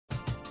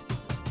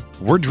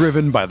We're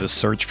driven by the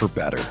search for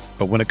better.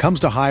 But when it comes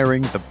to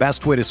hiring, the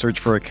best way to search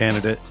for a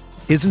candidate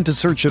isn't to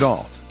search at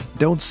all.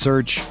 Don't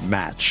search,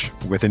 match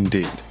with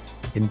Indeed.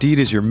 Indeed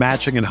is your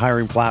matching and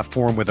hiring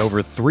platform with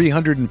over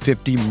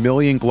 350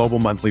 million global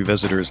monthly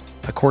visitors,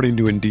 according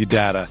to Indeed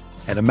data,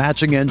 and a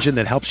matching engine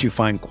that helps you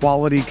find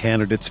quality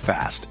candidates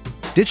fast.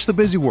 Ditch the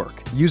busy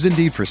work. Use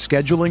Indeed for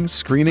scheduling,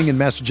 screening, and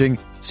messaging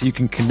so you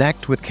can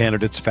connect with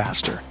candidates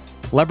faster.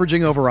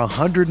 Leveraging over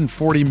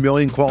 140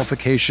 million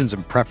qualifications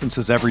and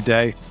preferences every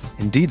day,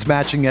 Indeed's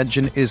matching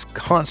engine is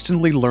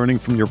constantly learning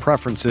from your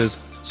preferences,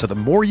 so the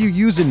more you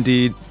use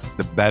Indeed,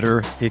 the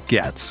better it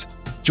gets.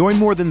 Join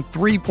more than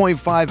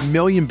 3.5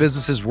 million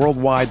businesses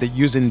worldwide that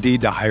use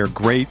Indeed to hire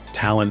great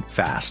talent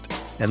fast.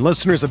 And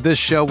listeners of this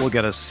show will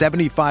get a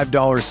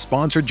 $75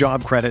 sponsored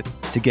job credit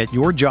to get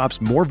your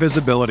jobs more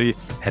visibility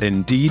at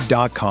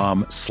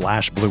Indeed.com/Blue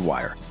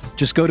Wire.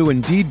 Just go to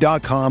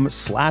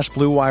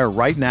Indeed.com/Blue Wire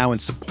right now and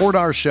support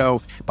our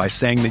show by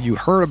saying that you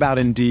heard about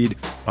Indeed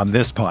on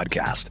this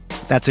podcast.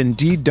 That's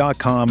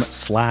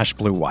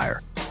Indeed.com/Blue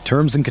Wire.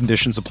 Terms and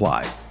conditions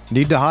apply.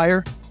 Need to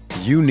hire?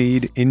 You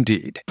need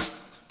Indeed.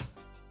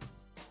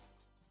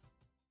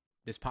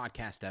 This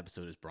podcast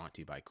episode is brought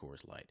to you by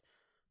Coors Light.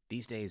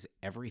 These days,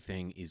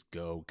 everything is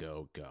go,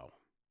 go, go.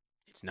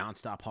 It's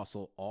nonstop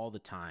hustle all the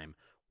time.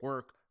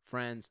 Work,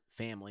 friends,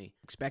 family,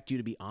 expect you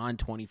to be on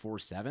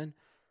 24/7.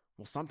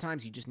 Well,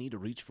 sometimes you just need to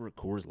reach for a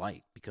Coors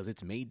Light because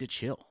it's made to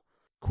chill.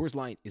 Coors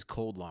Light is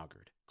cold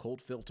lagered,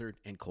 cold filtered,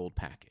 and cold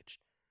packaged.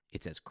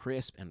 It's as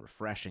crisp and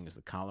refreshing as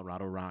the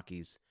Colorado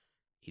Rockies.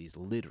 It is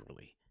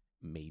literally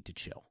made to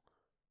chill.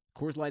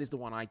 Coors Light is the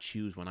one I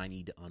choose when I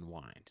need to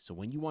unwind. So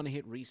when you want to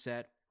hit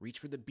reset, reach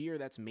for the beer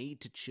that's made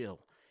to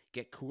chill.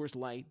 Get Coors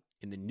Light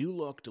in the new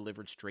look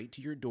delivered straight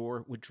to your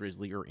door with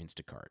Drizzly or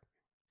Instacart.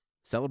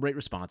 Celebrate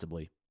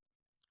responsibly.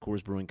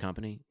 Coors Brewing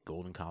Company,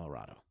 Golden,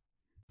 Colorado.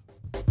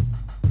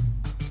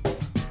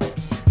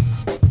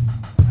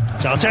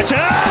 Arteta!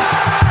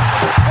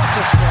 What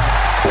a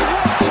strike!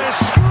 What a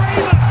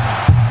screamer!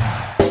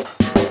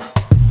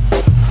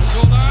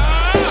 Zola!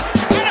 And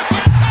a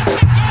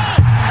fantastic goal!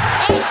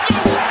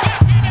 Arsenal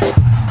back in it!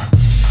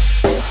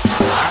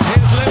 And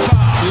here's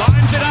Limpar,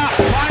 lines it up,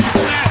 finds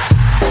the net.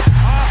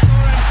 Arsenal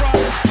in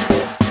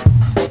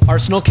front.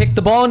 Arsenal kicked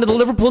the ball into the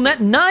Liverpool net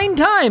 9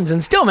 times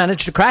and still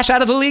managed to crash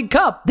out of the League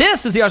Cup.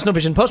 This is the Arsenal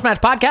Vision post-match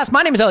podcast.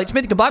 My name is Elliot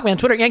Smith. You can block me on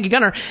Twitter, Yankee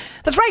Gunner.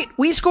 That's right,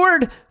 we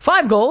scored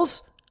 5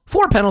 goals,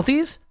 4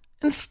 penalties,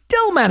 and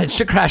still managed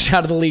to crash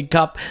out of the League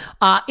Cup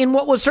in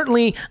what was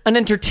certainly an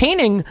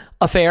entertaining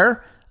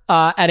affair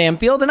at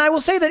Anfield. And I will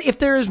say that if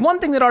there is one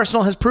thing that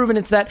Arsenal has proven,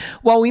 it's that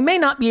while we may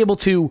not be able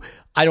to,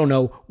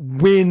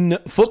 win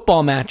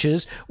football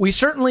matches, we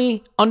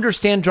certainly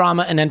understand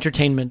drama and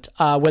entertainment,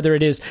 whether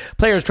it is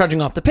players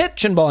trudging off the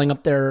pitch and balling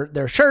up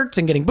their shirts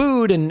and getting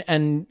booed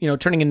and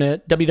turning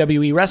into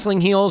WWE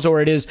wrestling heels,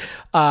 or it is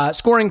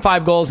scoring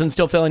 5 goals and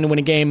still failing to win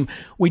a game.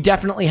 We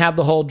definitely have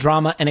the whole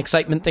drama and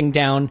excitement thing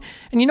down.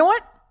 And you know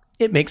what?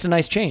 It makes a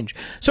nice change.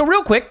 So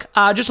real quick,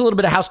 just a little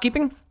bit of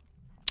housekeeping.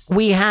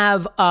 We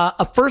have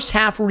a first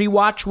half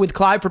rewatch with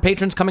Clive for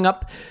patrons coming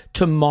up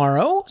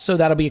tomorrow. So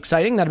that'll be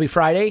exciting. That'll be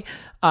Friday.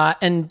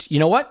 And you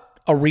know what?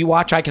 A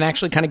rewatch I can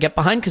actually kind of get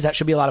behind because that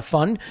should be a lot of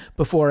fun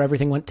before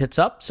everything went tits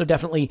up. So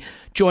definitely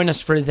join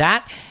us for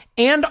that.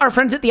 And our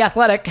friends at The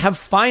Athletic have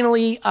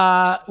finally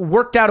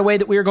worked out a way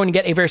that we are going to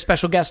get a very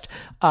special guest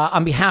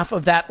on behalf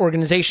of that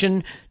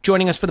organization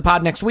joining us for the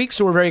pod next week.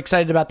 So we're very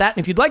excited about that.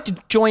 And if you'd like to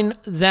join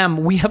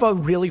them, we have a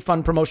really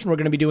fun promotion we're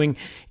going to be doing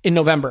in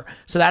November.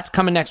 So that's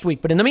coming next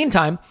week. But in the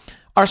meantime,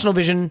 Arsenal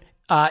Vision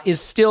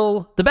is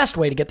still the best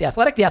way to get The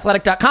Athletic.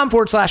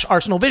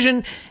 theathletic.com/Arsenal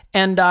Vision.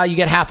 And you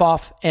get half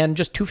off and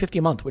just $2.50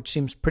 a month, which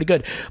seems pretty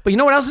good. But you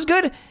know what else is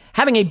good?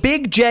 Having a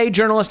Big J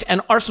journalist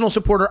and Arsenal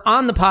supporter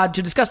on the pod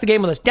to discuss the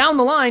game with us. Down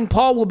the line,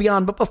 Paul will be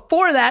on. But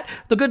before that,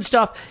 the good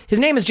stuff. His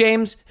name is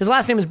James. His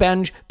last name is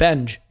Benge.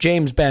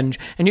 James Benge.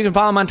 And you can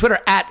follow him on Twitter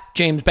at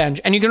James Benge.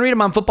 And you can read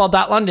him on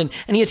football.london.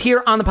 And he is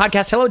here on the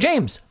podcast. Hello,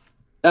 James.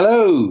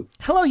 Hello.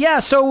 Hello, yeah.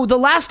 So the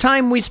last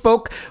time we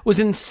spoke was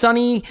in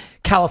sunny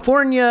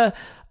California.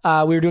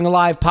 We were doing a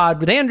live pod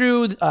with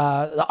Andrew,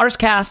 the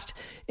Arscast,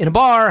 in a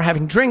bar,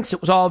 having drinks.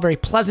 It was all very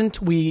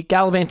pleasant. We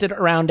gallivanted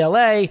around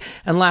LA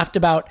and laughed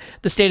about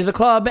the state of the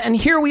club. And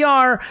here we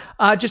are,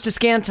 just a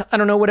scant,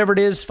 whatever it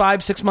is,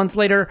 5-6 months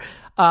later,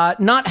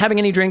 not having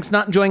any drinks,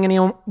 not enjoying any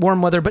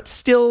warm weather, but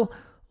still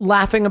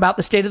laughing about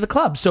the state of the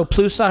club. So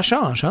plus ça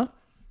change, huh?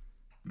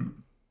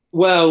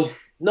 Well,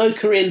 no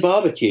Korean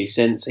barbecue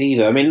since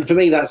either. I mean, for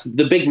me, that's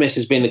the big miss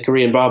has been the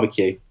Korean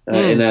barbecue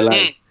in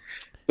LA.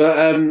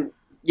 But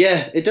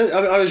yeah, it does.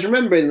 I was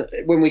remembering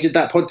when we did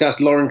that podcast,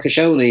 Lauren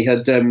Koscielny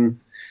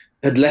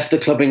had left the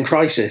club in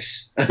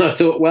crisis, and I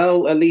thought,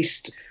 well, at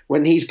least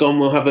when he's gone,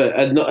 we'll have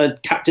a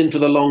captain for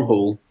the long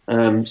haul.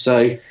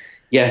 So.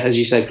 Yeah, as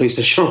you say, please,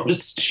 the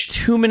shoulders.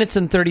 2 minutes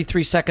and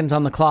 33 seconds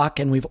on the clock,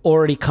 and we've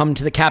already come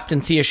to the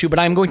captaincy issue, but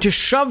I'm going to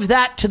shove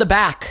that to the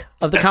back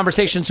of the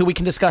conversation so we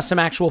can discuss some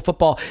actual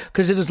football,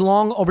 because it is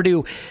long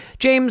overdue.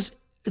 James,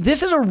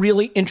 this is a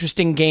really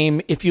interesting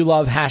game if you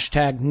love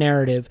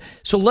 #narrative.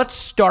 So let's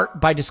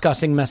start by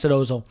discussing Mesut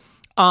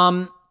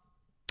Ozil.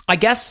 I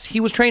guess he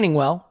was training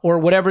well, or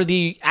whatever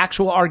the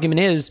actual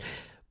argument is,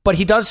 but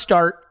he does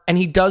start, and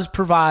he does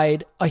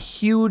provide a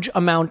huge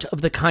amount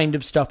of the kind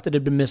of stuff that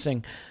had been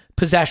missing.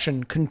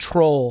 Possession,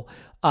 control,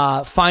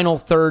 final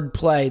third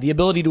play, the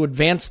ability to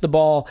advance the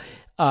ball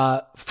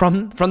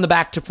from the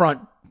back to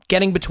front,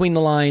 getting between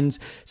the lines,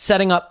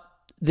 setting up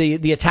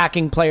the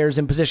attacking players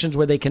in positions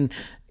where they can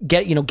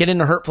get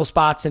into hurtful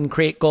spots and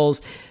create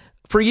goals.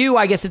 For you,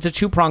 I guess it's a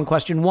two-pronged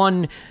question.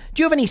 One,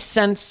 do you have any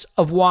sense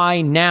of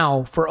why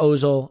now for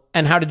Ozil,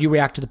 and how did you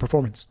react to the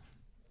performance?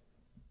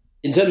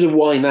 In terms of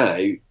why now,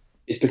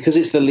 it's because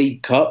it's the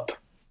League Cup.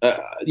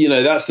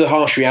 That's the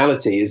harsh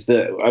reality, is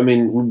that, I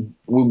mean,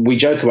 we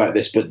joke about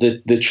this, but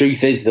the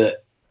truth is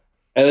that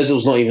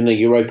Ozil's not even a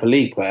Europa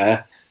League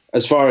player.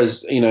 As far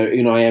as,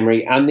 Unai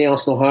Emery and the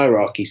Arsenal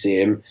hierarchy see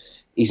him,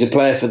 he's a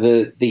player for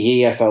the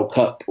EFL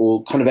Cup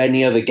or kind of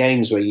any other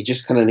games where you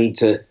just kind of need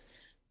to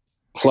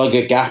plug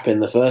a gap in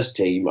the first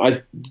team.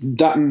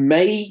 That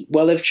may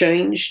well have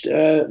changed.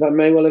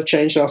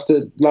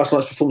 After last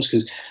night's performance,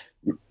 because,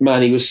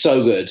 man, he was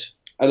so good.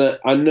 And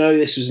I know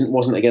this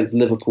wasn't against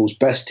Liverpool's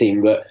best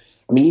team, but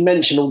I mean, you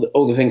mentioned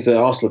all the things that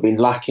Arsenal have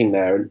been lacking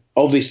there, and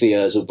obviously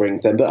Ozil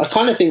brings them. But I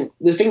kind of think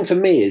the thing for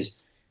me is,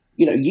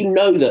 you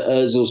know that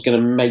Ozil's going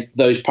to make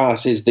those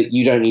passes that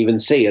you don't even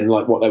see, and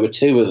like what there were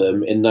two of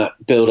them in that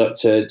build-up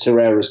to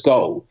Torreira's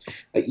goal.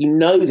 You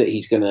know that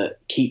he's going to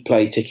keep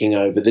play ticking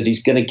over, that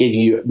he's going to give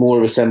you more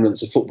of a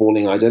semblance of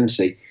footballing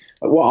identity.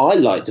 What I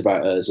liked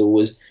about Ozil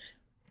was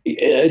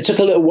it took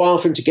a little while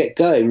for him to get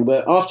going,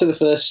 but after the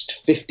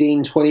first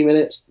 15, 20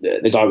 minutes,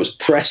 the guy was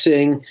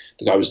pressing,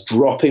 the guy was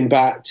dropping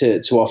back to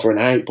offer an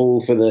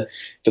outball for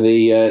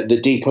the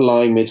deeper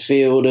line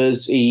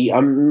midfielders. He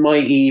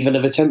might even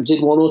have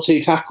attempted one or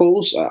two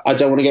tackles. I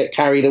don't want to get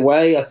carried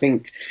away. I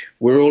think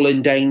we're all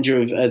in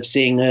danger of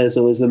seeing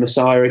Ozil as the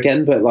Messiah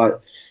again,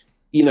 but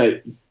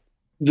the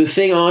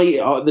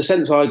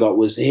sense I got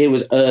was, here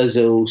was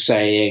Ozil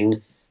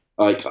saying,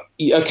 like,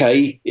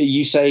 okay,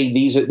 you say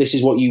this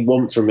is what you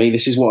want from me,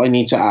 this is what I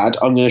need to add.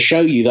 I'm going to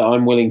show you that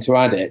I'm willing to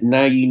add it.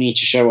 Now you need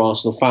to show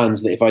Arsenal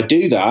fans that if I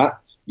do that,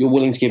 you're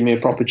willing to give me a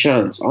proper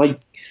chance. I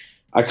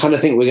kind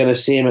of think we're going to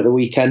see him at the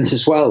weekend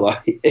as well.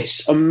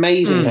 It's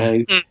amazing how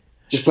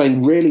just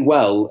playing really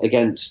well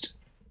against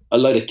a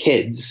load of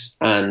kids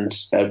and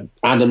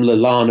Adam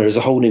Lallana as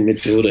a holding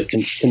midfielder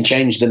can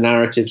change the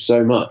narrative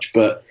so much.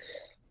 But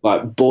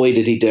like, boy,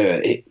 did he do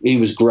it. He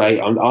was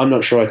great. I'm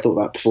not sure I thought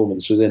that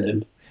performance was in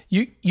him.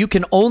 You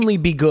can only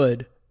be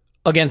good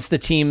against the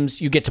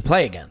teams you get to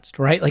play against,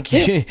 right? Like,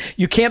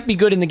 you can't be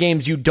good in the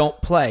games you don't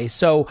play.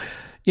 So,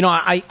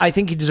 I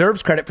think he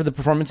deserves credit for the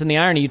performance. And the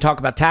irony, you talk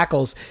about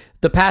tackles,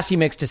 the pass he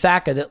makes to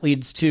Saka that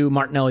leads to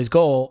Martinelli's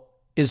goal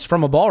is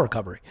from a ball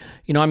recovery.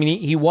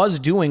 He was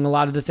doing a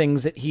lot of the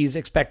things that he's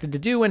expected to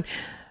do. And,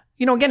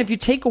 again, if you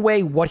take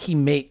away what he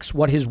makes,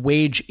 what his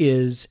wage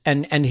is,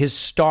 and his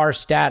star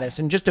status,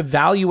 and just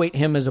evaluate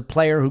him as a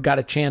player who got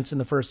a chance in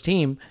the first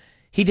team,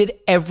 he did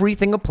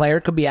everything a player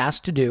could be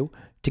asked to do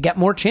to get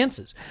more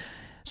chances.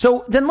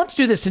 So then let's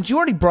do this. Since you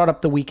already brought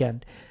up the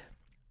weekend,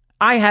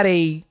 I had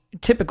a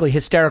typically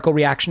hysterical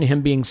reaction to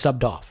him being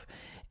subbed off.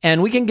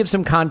 And we can give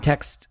some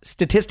context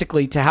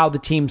statistically to how the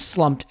team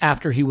slumped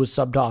after he was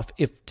subbed off,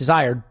 if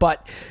desired.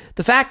 But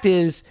the fact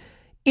is,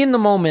 in the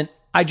moment,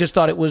 I just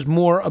thought it was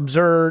more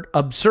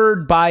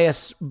absurd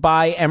bias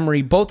by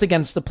Emery, both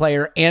against the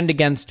player and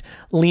against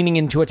leaning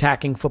into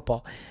attacking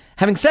football.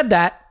 Having said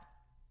that,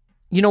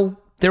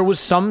 there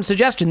was some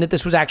suggestion that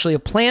this was actually a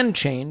planned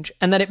change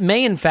and that it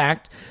may, in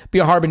fact, be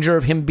a harbinger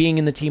of him being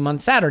in the team on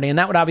Saturday. And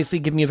that would obviously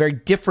give me a very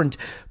different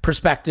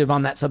perspective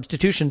on that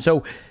substitution.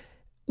 So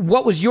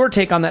what was your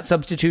take on that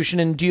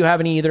substitution? And do you have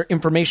any either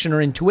information or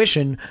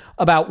intuition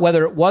about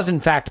whether it was, in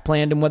fact,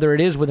 planned and whether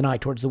it is with an eye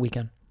towards the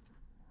weekend?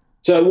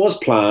 So it was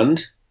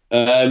planned.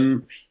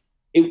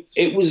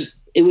 It was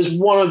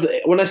one of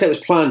the, when I say it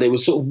was planned, it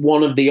was sort of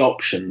one of the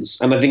options.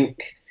 And I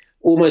think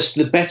almost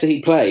the better he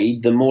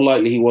played, the more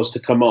likely he was to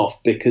come off,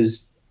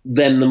 because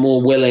then the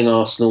more willing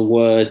Arsenal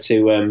were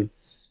to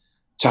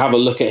have a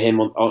look at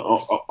him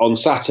on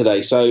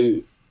Saturday.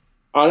 So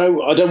I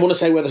don't want to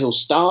say whether he'll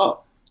start,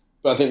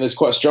 but I think there's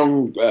quite a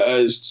strong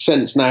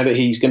sense now that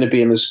he's going to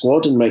be in the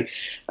squad and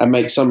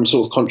make some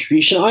sort of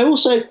contribution. I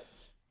was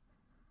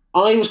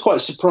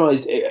quite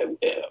surprised.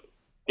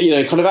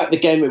 Kind of at the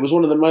game, it was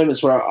one of the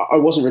moments where I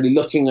wasn't really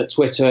looking at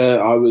Twitter.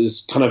 I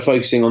was kind of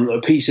focusing on the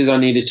pieces I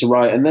needed to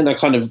write. And then I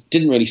kind of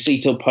didn't really see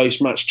till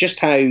post-match just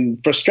how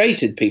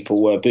frustrated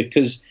people were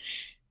because,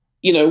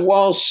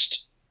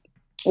 whilst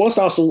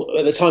Arsenal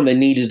at the time, they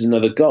needed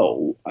another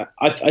goal,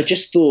 I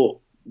just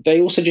thought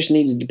they also just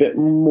needed a bit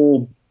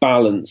more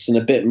balance and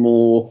a bit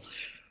more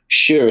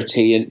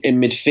surety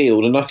in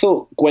midfield. And I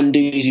thought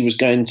Guendouzi was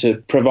going to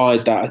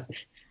provide that.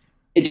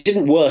 It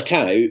didn't work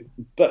out,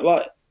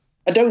 but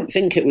I don't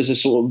think it was a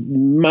sort of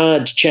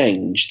mad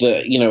change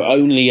that,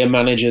 only a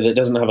manager that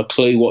doesn't have a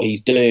clue what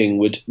he's doing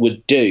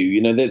would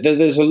do.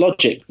 There's a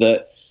logic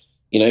that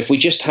if we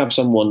just have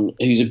someone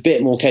who's a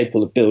bit more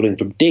capable of building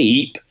from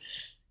deep,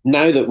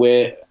 now that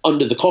we're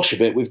under the cosh a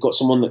bit, we've got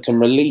someone that can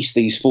release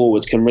these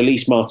forwards, can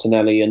release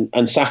Martinelli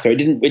and Saka.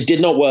 It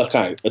did not work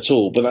out at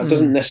all, but that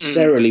doesn't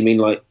necessarily mean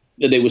like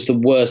that it was the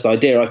worst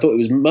idea. I thought it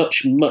was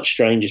much, much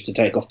stranger to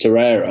take off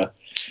Torreira,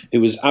 who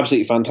was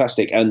absolutely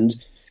fantastic and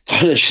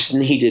kind of just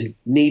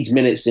needs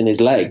minutes in his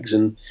legs.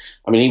 And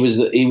I mean, he was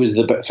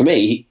the for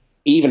me,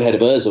 even ahead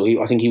of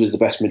Ozil. I think he was the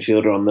best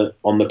midfielder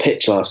on the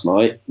pitch last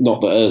night.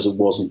 Not that Ozil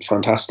wasn't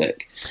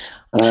fantastic,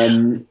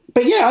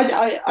 but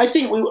yeah, I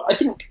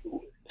think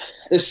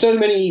there's so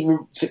many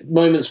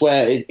moments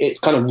where it's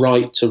kind of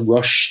right to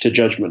rush to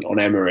judgment on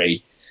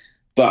Emery.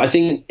 But I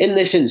think in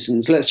this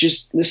instance, let's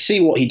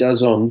see what he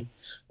does on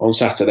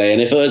Saturday.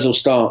 And if Ozil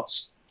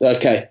starts,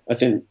 okay, I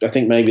think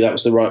maybe that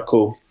was the right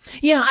call.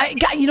 Yeah,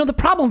 the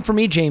problem for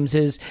me, James,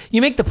 is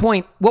you make the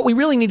point, what we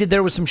really needed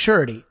there was some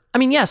surety. I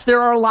mean, yes,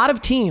 there are a lot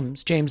of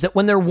teams, James, that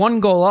when they're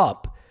one goal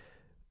up,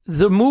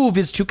 the move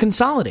is to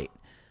consolidate.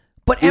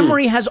 But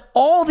Emery has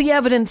all the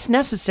evidence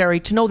necessary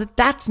to know that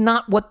that's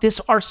not what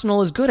this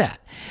Arsenal is good at.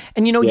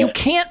 And, you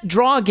can't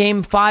draw a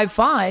game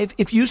 5-5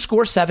 if you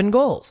score 7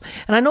 goals.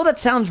 And I know that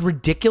sounds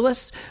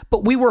ridiculous,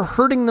 but we were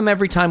hurting them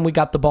every time we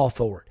got the ball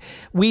forward.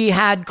 We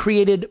had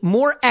created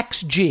more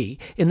XG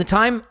in the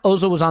time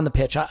Ozil was on the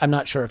pitch. I'm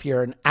not sure if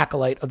you're an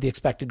acolyte of the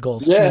expected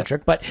goals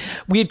metric, but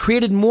we had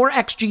created more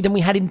XG than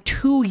we had in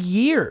 2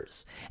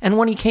 years. And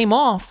when he came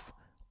off,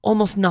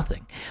 almost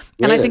nothing.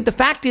 And really? I think the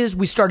fact is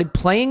we started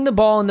playing the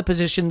ball in the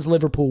positions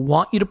Liverpool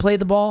want you to play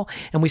the ball,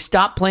 and we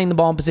stopped playing the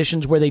ball in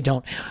positions where they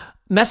don't.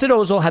 Mesut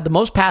Ozil had the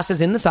most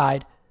passes in the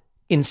side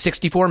in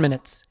 64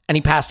 minutes, and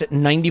he passed at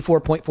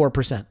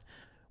 94.4%.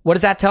 What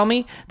does that tell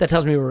me? That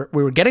tells me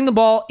we were getting the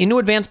ball into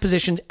advanced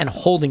positions and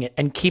holding it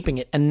and keeping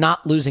it and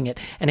not losing it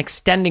and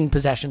extending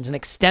possessions and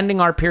extending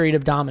our period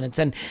of dominance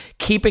and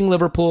keeping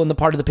Liverpool in the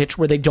part of the pitch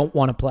where they don't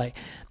want to play.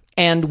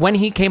 And when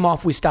he came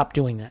off, we stopped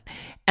doing that.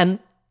 And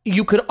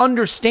you could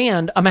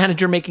understand a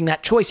manager making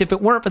that choice if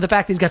it weren't for the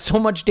fact that he's got so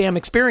much damn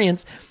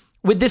experience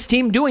with this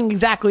team doing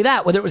exactly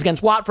that, whether it was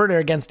against Watford or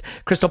against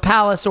Crystal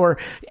Palace or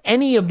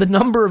any of the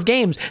number of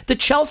games. The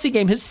Chelsea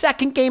game, his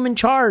second game in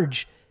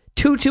charge,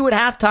 2-2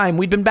 at halftime.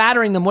 We'd been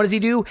battering them. What does he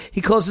do? He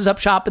closes up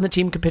shop and the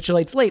team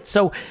capitulates late.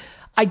 So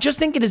I just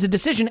think it is a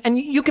decision, and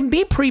you can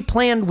be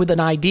pre-planned with an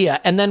idea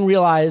and then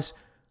realize,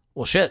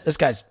 well, shit, this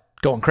guy's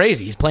going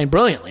crazy. He's playing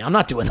brilliantly. I'm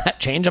not doing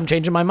that change. I'm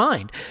changing my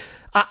mind.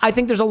 I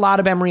think there's a lot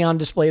of Emery on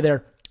display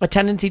there, a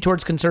tendency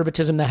towards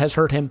conservatism that has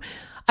hurt him.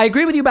 I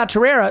agree with you about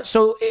Torreira.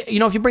 So,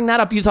 if you bring that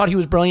up, you thought he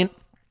was brilliant.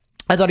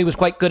 I thought he was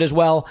quite good as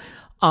well.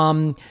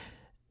 To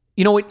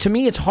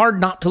me, it's hard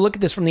not to look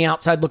at this from the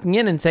outside looking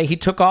in and say he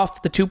took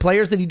off the 2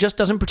 players that he just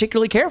doesn't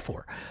particularly care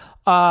for.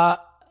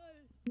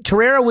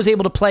 Torreira was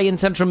able to play in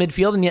central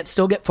midfield and yet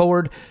still get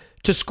forward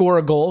to score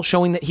a goal,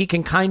 showing that he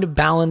can kind of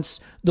balance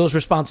those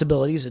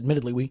responsibilities.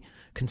 Admittedly, we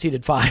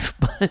conceded 5,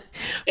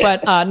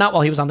 but not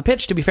while he was on the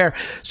pitch, to be fair.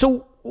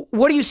 So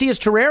what do you see as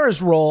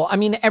Torreira's role? I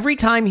mean, every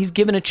time he's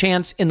given a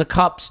chance in the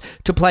Cups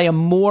to play a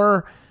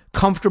more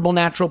comfortable,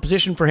 natural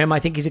position for him, I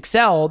think he's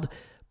excelled,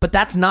 but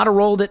that's not a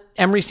role that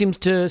Emery seems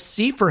to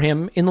see for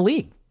him in the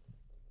league.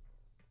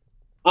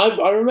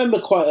 I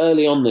remember quite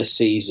early on this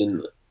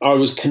season, I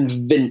was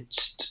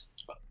convinced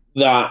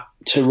that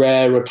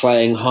Torreira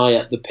playing high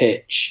up the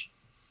pitch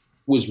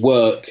was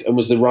work and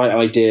was the right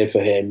idea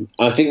for him.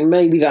 I think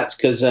maybe that's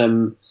because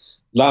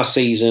last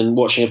season,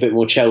 watching a bit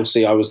more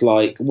Chelsea, I was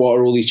like, what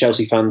are all these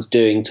Chelsea fans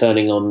doing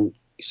turning on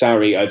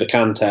Sarri over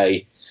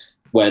Kante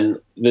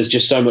when there's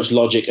just so much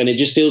logic? And it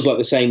just feels like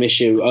the same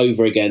issue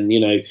over again.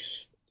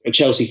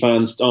 Chelsea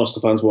fans,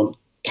 Arsenal fans want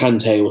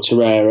Kante or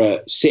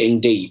Torreira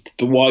sitting deep,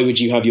 but why would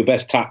you have your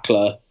best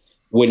tackler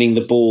winning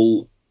the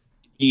ball,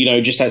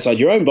 just outside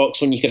your own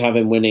box when you could have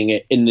him winning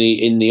it in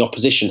the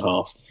opposition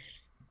half?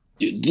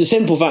 The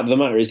simple fact of the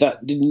matter is that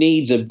it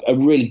needs a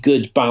really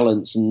good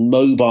balance and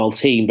mobile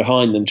team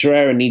behind them.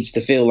 Torreira needs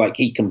to feel like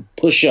he can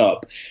push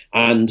up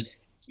and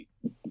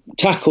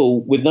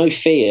tackle with no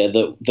fear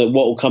that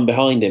what will come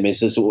behind him is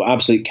the sort of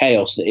absolute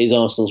chaos that is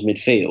Arsenal's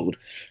midfield.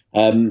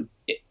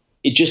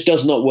 It just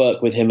does not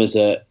work with him as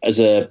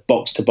a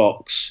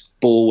box-to-box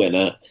ball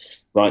winner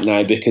right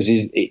now because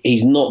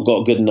he's not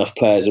got good enough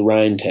players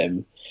around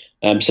him.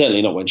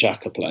 Certainly not when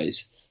Xhaka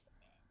plays.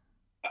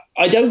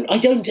 I don't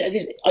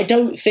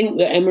think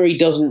that Emery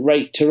doesn't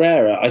rate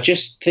Torreira. I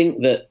just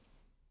think that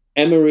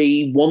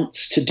Emery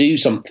wants to do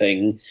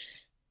something,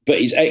 but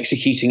he's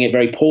executing it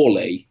very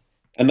poorly.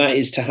 And that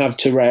is to have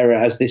Torreira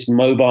as this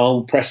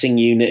mobile pressing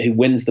unit who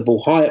wins the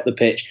ball high up the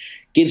pitch,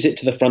 gives it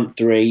to the front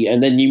 3,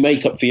 and then you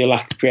make up for your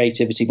lack of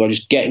creativity by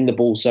just getting the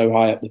ball so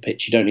high up the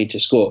pitch you don't need to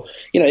score.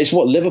 It's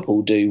what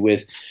Liverpool do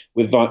with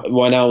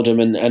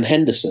Wijnaldum and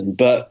Henderson.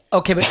 But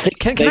okay, but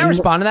can I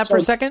respond to that for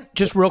a second?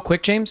 Just real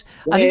quick, James?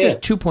 I think there's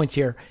 2 points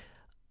here.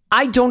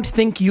 I don't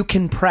think you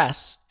can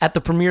press at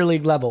the Premier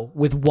League level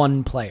with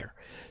one player.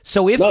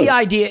 So if the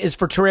idea is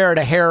for Torreira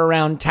to hare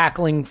around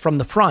tackling from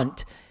the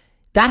front,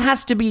 that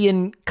has to be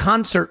in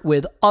concert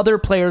with other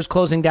players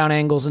closing down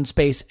angles in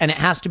space, and it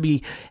has to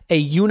be a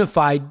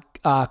unified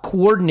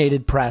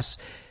coordinated press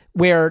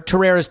where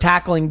Torreira's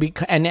tackling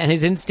and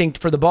his instinct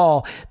for the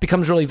ball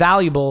becomes really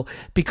valuable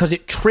because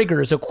it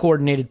triggers a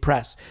coordinated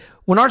press.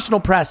 When Arsenal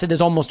press, it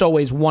is almost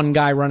always one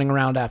guy running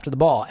around after the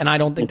ball, and I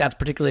don't think that's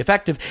particularly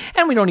effective,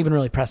 and we don't even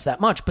really press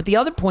that much. But the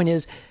other point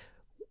is,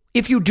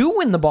 if you do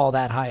win the ball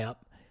that high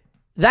up,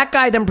 that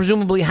guy then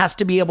presumably has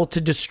to be able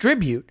to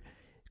distribute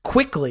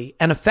quickly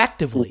and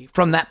effectively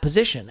from that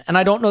position. And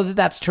I don't know that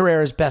that's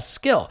Torreira's best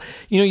skill.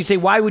 You say,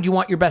 why would you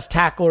want your best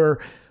tackler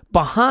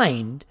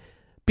behind?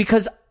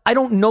 Because I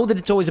don't know that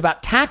it's always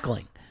about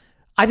tackling.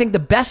 I think the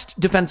best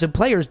defensive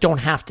players don't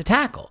have to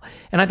tackle.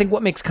 And I think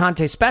what makes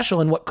Conte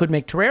special and what could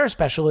make Torreira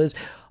special is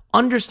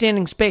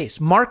understanding space,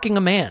 marking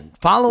a man,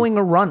 following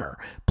a runner,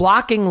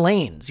 blocking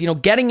lanes,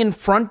 getting in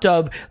front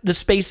of the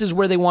spaces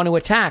where they want to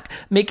attack,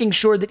 making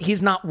sure that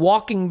he's not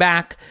walking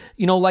back,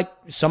 like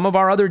some of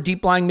our other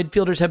deep-lying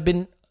midfielders have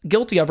been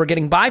guilty of or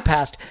getting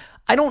bypassed.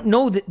 I don't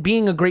know that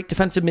being a great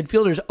defensive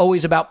midfielder is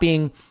always about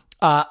being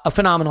a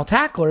phenomenal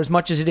tackler as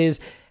much as it is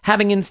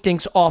having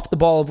instincts off the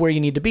ball of where you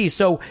need to be.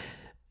 So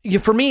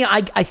for me,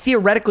 I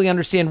theoretically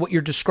understand what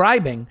you're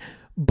describing,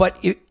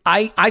 but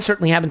I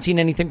certainly haven't seen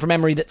anything from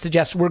Emery that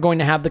suggests we're going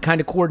to have the kind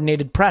of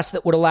coordinated press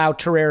that would allow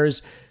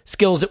Torreira's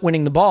skills at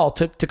winning the ball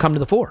to come to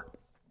the fore.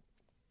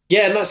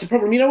 Yeah, and that's the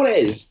problem. You know what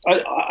it is?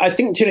 I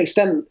think to an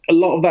extent, a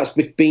lot of that's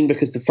been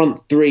because the front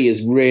three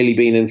has really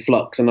been in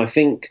flux. And I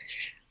think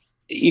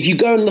if you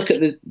go and look at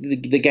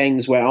the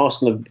games where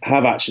Arsenal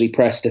have actually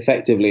pressed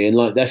effectively,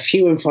 and they're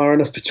few and far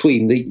enough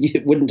between that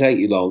it wouldn't take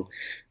you long.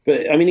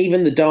 But, I mean,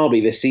 even the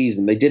derby this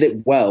season, they did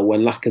it well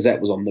when Lacazette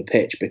was on the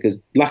pitch because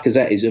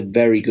Lacazette is a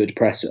very good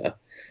presser.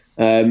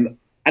 And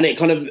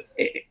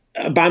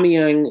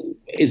Aubameyang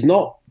is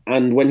not.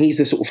 And when he's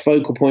the sort of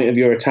focal point of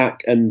your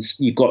attack and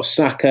you've got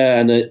Saka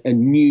and a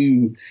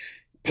new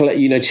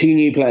two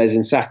new players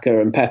in Saka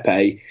and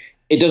Pepe,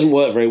 it doesn't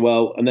work very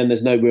well. And then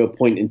there's no real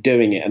point in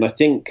doing it. And I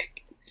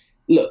think,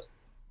 look,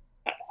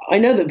 I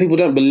know that people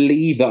don't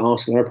believe that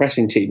Arsenal are a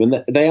pressing team,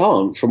 and they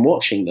aren't from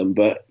watching them.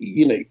 But,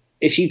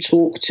 if you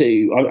talk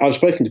to, I've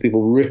spoken to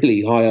people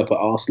really high up at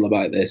Arsenal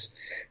about this,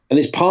 and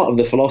it's part of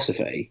the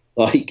philosophy.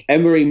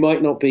 Emery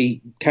might not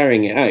be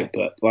carrying it out,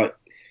 but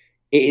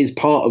it is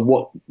part of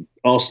what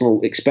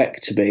Arsenal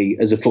expect to be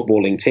as a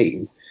footballing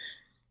team.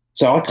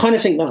 So I kind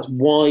of think that's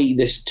why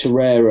this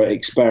Torreira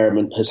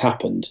experiment has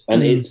happened,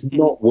 and it's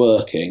not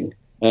working.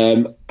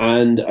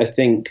 And I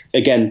think,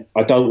 again,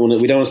 we don't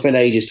want to spend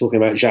ages talking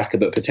about Xhaka,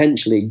 but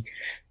potentially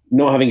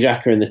not having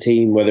Xhaka in the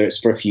team, whether it's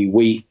for a few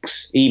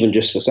weeks, even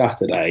just for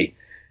Saturday,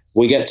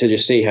 we get to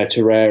just see how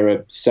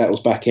Torreira settles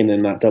back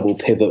in that double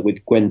pivot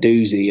with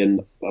Guendouzi.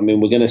 And, I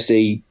mean, we're going to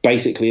see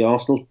basically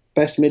Arsenal's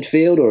best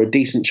midfield or a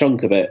decent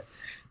chunk of it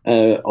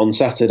on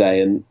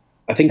Saturday. And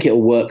I think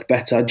it'll work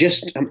better.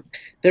 There's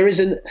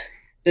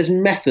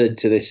method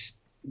to this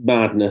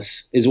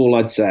madness, is all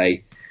I'd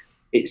say.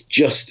 It's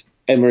just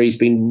Emery's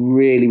been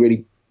really,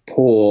 really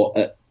poor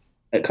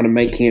at kind of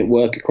making it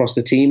work across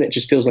the team. It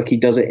just feels like he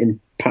does it in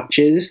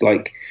patches.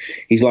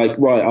 He's like,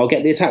 right, I'll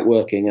get the attack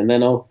working, and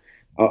then I'll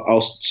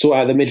sort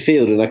out the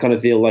midfield. And I kind of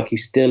feel like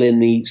he's still in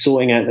the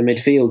sorting out the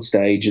midfield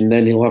stage, and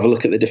then he'll have a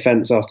look at the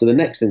defence after the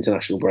next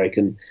international break.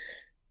 And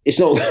it's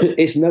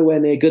nowhere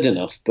near good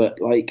enough. But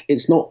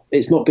it's not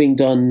being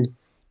done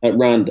at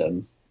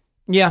random.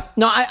 Yeah,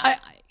 no, I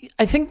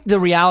think the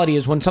reality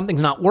is when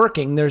something's not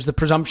working, there's the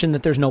presumption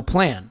that there's no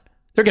plan.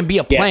 There can be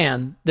a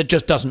plan that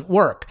just doesn't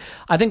work.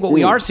 I think what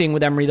we are seeing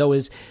with Emery, though,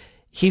 is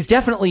he's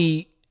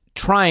definitely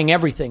trying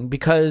everything,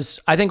 because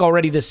I think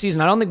already this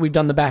season, I don't think we've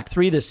done the back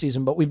three this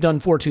season, but we've done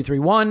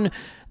 4-2-3-1,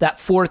 that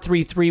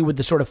 4-3-3 with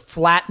the sort of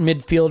flat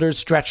midfielders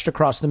stretched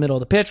across the middle of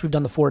the pitch. We've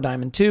done the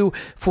 4-diamond-2,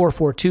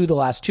 4-4-2 the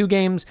last two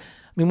games.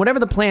 I mean, whatever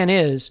the plan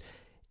is,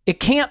 it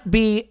can't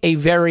be a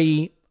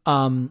very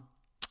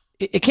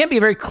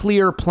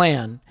clear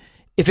plan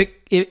if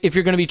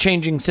you're going to be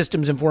changing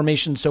systems and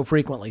formations so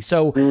frequently.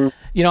 So,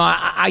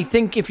 I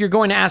think if you're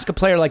going to ask a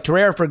player like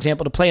Torreira, for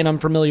example, to play an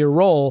unfamiliar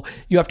role,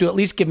 you have to at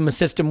least give him a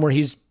system where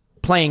he's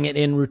playing it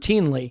in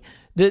routinely.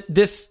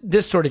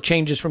 This sort of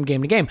changes from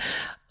game to game.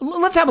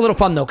 Let's have a little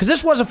fun, though, because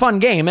this was a fun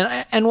game.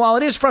 And while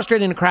it is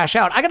frustrating to crash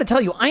out, I got to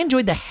tell you, I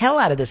enjoyed the hell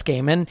out of this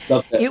game. And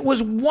it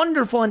was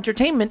wonderful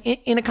entertainment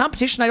in a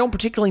competition I don't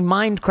particularly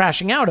mind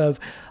crashing out of.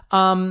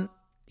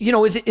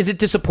 Is it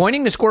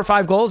disappointing to score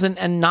 5 goals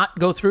and not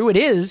go through? It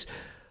is,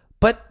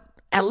 but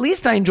at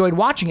least I enjoyed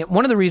watching it.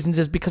 One of the reasons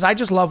is because I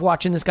just love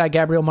watching this guy,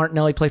 Gabriel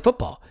Martinelli, play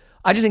football.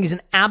 I just think he's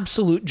an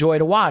absolute joy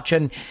to watch.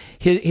 And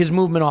his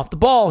movement off the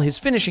ball, his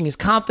finishing, his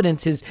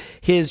confidence,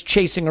 his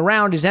chasing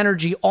around, his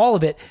energy, all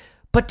of it.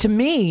 But to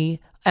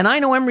me, and I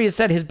know Emery has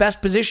said his best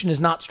position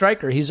is not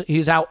striker.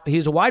 He's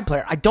a wide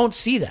player. I don't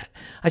see that.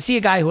 I see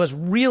a guy who has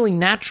really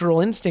natural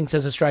instincts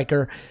as a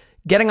striker,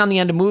 getting on the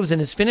end of moves, and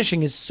his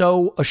finishing is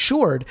so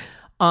assured.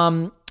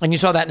 And you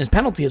saw that in his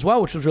penalty as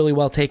well, which was really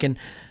well taken.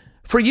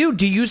 For you,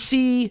 do you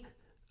see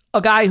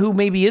a guy who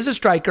maybe is a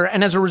striker,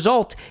 and as a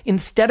result,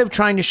 instead of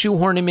trying to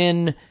shoehorn him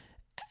in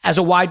as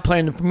a wide player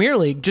in the Premier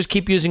League, just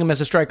keep using him as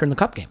a striker in the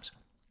cup games?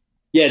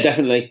 Yeah,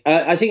 definitely.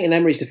 I think in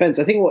Emery's defence,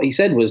 I think what he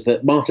said was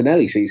that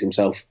Martinelli sees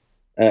himself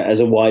as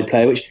a wide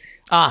player, which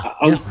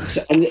I'm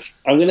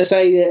going to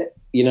say that,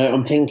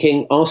 I'm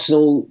thinking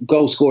Arsenal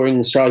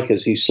goal-scoring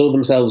strikers who saw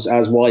themselves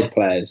as wide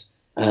players.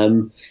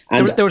 And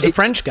there was a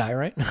French guy,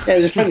 right? Yeah,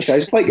 there was a French guy. He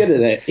was quite good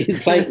at it. He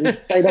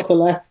played off the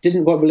left,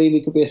 didn't quite believe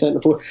he could be a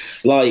centre-forward.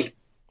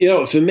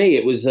 For me,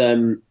 it was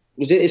it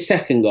his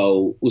second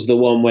goal was the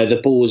one where the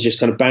ball was just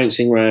kind of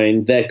bouncing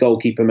around, their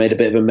goalkeeper made a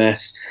bit of a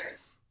mess,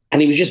 and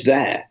he was just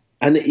there.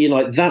 And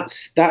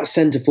that's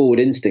centre-forward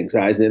instincts,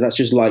 that, isn't it? That's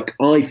just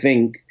I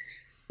think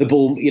the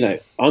ball,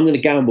 I'm going to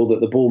gamble that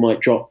the ball might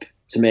drop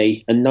to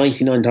me, and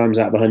 99 times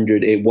out of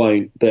 100 it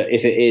won't. But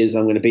if it is,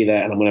 I'm going to be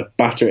there and I'm going to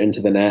batter it into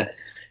the net.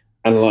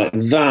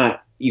 And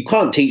that, you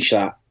can't teach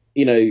that.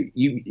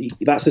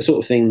 That's the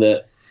sort of thing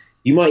that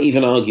you might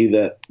even argue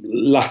that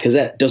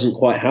Lacazette doesn't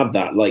quite have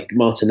that, like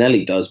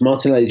Martinelli does.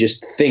 Martinelli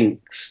just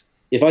thinks,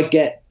 if I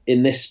get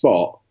in this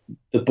spot,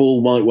 the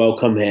ball might well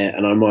come here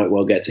and I might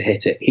well get to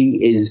hit it.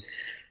 He is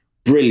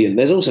brilliant.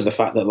 There's also the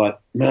fact that,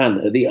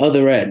 at the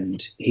other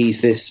end,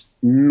 he's this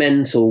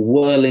mental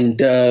whirling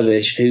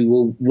dervish who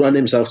will run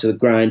himself to the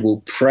ground,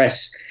 will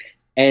press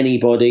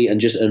anybody and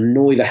just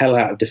annoy the hell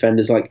out of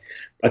defenders.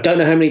 I don't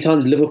know how many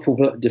times Liverpool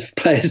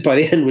players by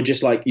the end were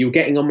just you're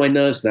getting on my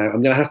nerves now,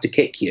 I'm going to have to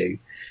kick you.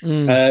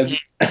 It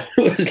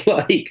was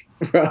right.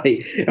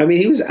 I mean,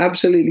 he was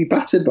absolutely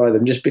battered by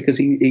them just because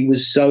he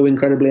was so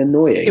incredibly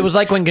annoying. It was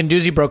like when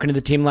Guendouzi broke into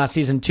the team last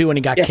season too, and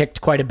he got kicked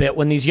quite a bit.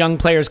 When these young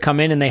players come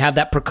in and they have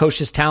that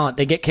precocious talent,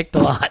 they get kicked a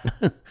lot.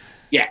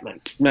 Yeah,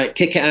 mate,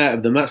 kick it out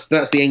of them. That's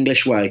the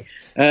English way.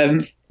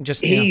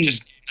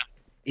 He's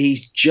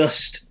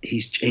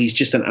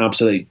an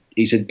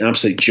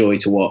absolute joy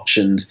to watch.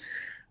 And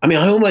I mean,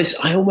 I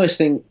almost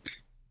think,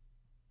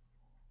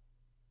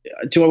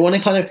 do I want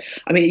to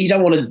you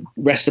don't want to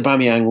rest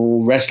Aubameyang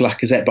or rest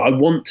Lacazette, but I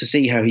want to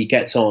see how he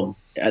gets on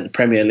at the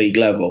Premier League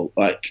level.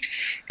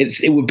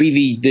 It would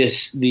be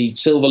the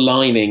silver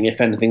lining if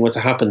anything were to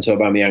happen to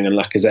Aubameyang and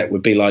Lacazette,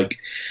 would be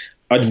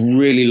I'd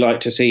really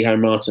like to see how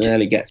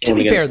Martinelli gets on.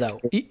 To be fair though,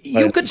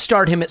 you could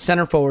start him at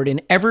centre forward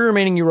in every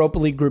remaining Europa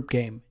League group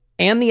game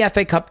and the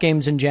FA Cup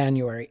games in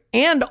January,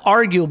 and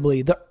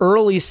arguably the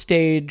early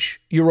stage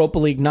Europa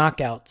League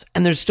knockouts,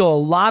 and there's still a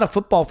lot of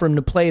football for him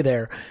to play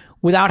there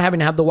without having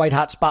to have the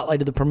white-hot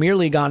spotlight of the Premier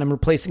League on him,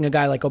 replacing a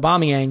guy like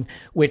Aubameyang,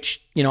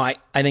 which, I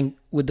think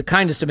with the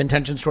kindest of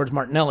intentions towards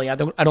Martinelli, I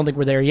don't think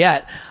we're there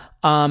yet.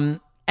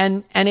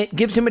 And it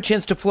gives him a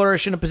chance to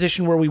flourish in a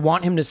position where we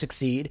want him to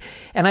succeed.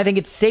 And I think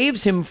it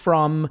saves him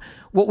from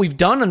what we've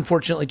done,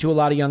 unfortunately, to a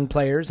lot of young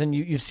players. And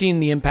you've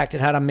seen the impact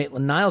it had on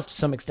Maitland-Niles to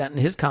some extent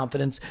and his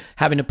confidence,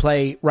 having to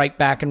play right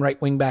back and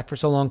right wing back for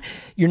so long.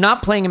 You're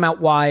not playing him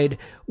out wide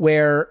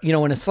where,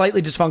 in a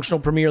slightly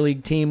dysfunctional Premier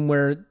League team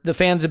where the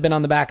fans have been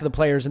on the back of the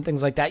players and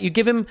things like that. You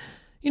give him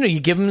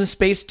the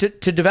space to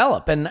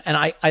develop. And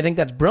I think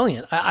that's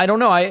brilliant. I don't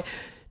know.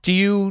 Do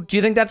you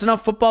think that's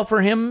enough football for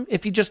him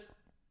if he just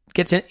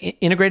gets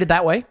integrated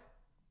that way?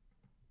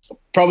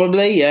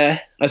 Probably, yeah.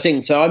 I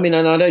think so. I mean,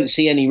 and I don't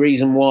see any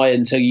reason why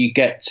until you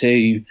get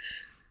to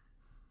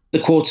the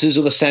quarters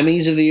or the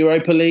semis of the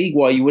Europa League,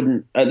 why you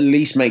wouldn't at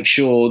least make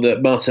sure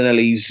that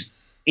Martinelli's,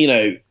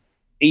 even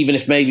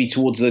if maybe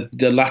towards the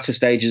latter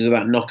stages of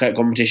that knockout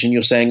competition,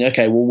 you're saying,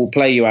 okay, well, we'll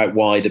play you out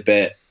wide a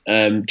bit,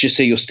 just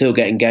so you're still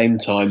getting game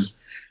time.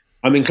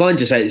 I'm inclined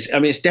to say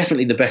it's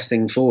definitely the best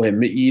thing for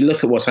him. You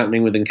look at what's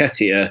happening with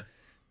Nketiah,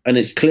 and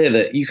it's clear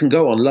that you can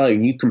go on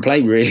loan, you can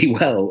play really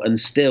well, and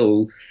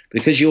still,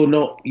 because you're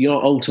not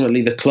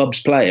ultimately the club's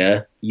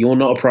player, you're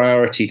not a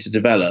priority to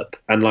develop.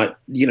 And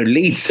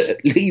Leeds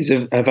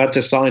have had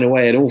to sign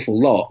away an awful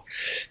lot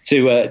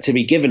to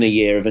be given a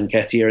year of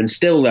Nketiah, and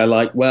still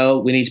they're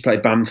well, we need to play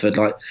Bamford.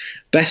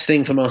 Best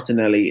thing for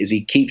Martinelli is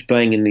he keeps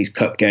playing in these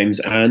cup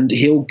games, and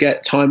he'll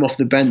get time off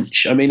the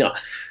bench. I mean,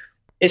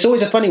 it's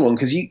always a funny one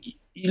because you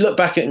look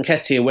back at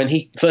Nketiah when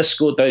he first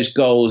scored those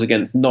goals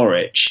against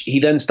Norwich. He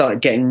then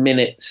started getting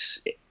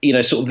minutes,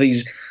 sort of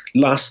these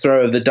last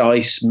throw of the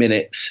dice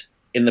minutes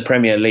in the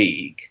Premier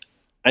League,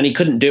 and he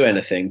couldn't do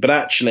anything. But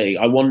actually,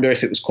 I wonder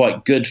if it was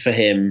quite good for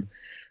him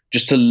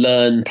just to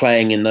learn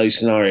playing in those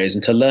scenarios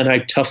and to learn how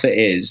tough it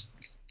is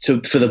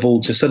for the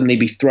ball to suddenly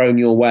be thrown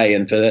your way,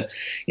 and for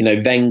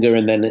Wenger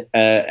and then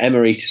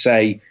Emery to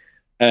say,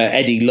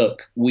 Eddie,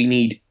 look, we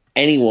need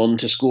anyone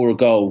to score a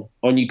goal.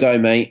 On you go,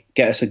 mate.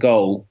 Get us a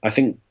goal. I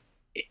think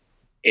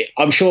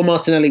I'm sure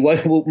Martinelli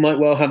might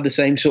well have the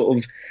same sort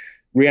of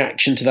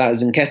reaction to that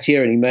as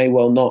Nketiah, and he may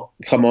well not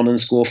come on and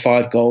score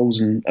 5 goals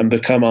and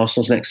become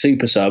Arsenal's next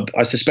super sub.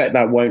 I suspect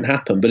that won't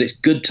happen, but it's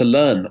good to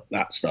learn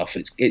that stuff.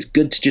 It's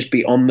good to just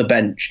be on the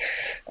bench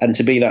and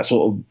to be that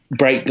sort of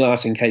break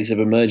glass in case of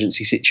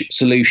emergency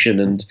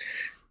solution. And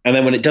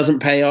then when it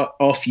doesn't pay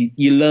off,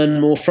 you learn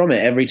more from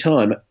it every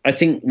time. I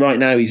think right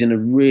now he's in a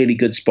really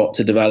good spot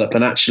to develop.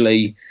 And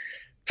actually,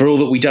 for all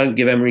that we don't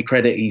give Emery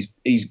credit, he's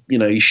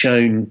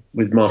shown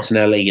with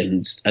Martinelli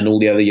and all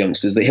the other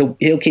youngsters that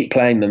he'll keep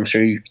playing them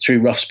through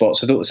rough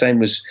spots. I thought the same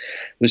was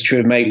true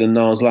of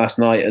Maitland-Niles last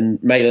night,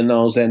 and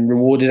Maitland-Niles then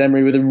rewarded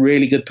Emery with a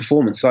really good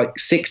performance. Like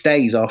 6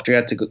 days after he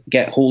had to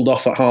get hauled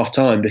off at half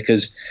time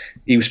because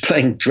he was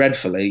playing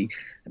dreadfully,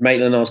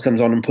 Maitland-Niles comes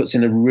on and puts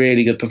in a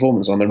really good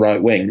performance on the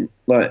right wing.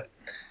 Like,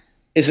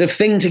 it's a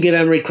thing to give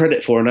Emery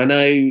credit for, and I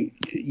know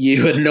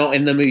you are not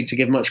in the mood to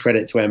give much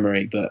credit to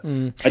Emery, but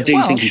I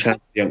do think he's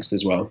handled the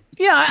youngsters well.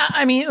 Yeah,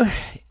 I mean,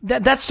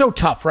 that's so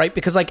tough, right?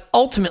 Because like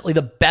ultimately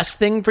the best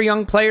thing for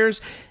young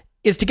players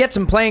is to get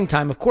some playing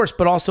time, of course,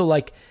 but also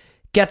like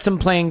get some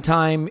playing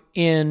time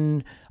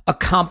in a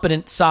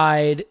competent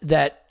side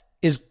that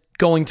is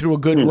going through a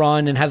good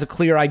run and has a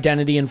clear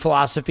identity and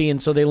philosophy, and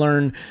so they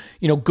learn,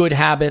 good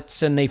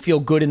habits and they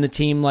feel good in the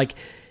team. Like,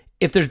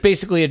 if there's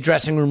basically a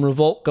dressing room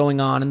revolt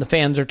going on and the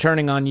fans are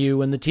turning on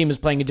you and the team is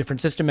playing a different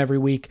system every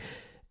week,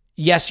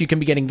 yes, you can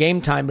be getting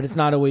game time, but it's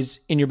not always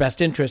in your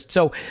best interest.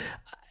 So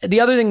the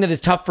other thing that is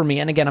tough for me,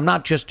 and again, I'm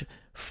not just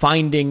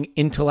finding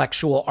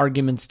intellectual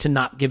arguments to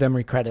not give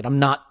Emery credit. I'm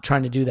not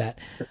trying to do that.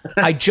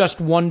 I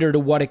just wonder to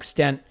what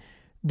extent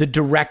the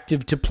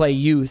directive to play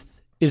youth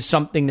is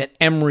something that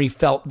Emery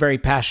felt very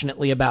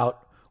passionately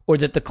about, or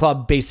that the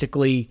club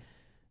basically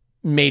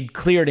made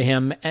clear to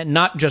him, and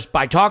not just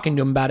by talking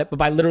to him about it, but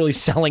by literally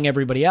selling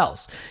everybody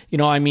else. You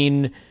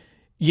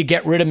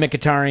get rid of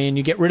Mkhitaryan,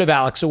 you get rid of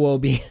Alex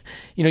Iwobi,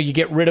 you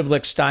get rid of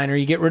Lichtsteiner,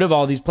 you get rid of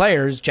all these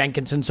players,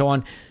 Jenkins and so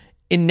on.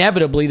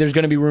 Inevitably, there's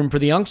going to be room for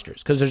the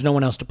youngsters because there's no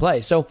one else to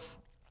play. So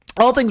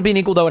all things being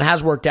equal, though, it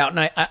has worked out.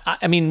 And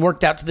I mean,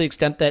 worked out to the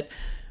extent that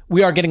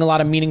we are getting a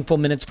lot of meaningful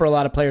minutes for a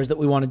lot of players that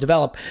we want to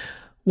develop.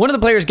 One of the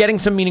players getting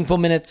some meaningful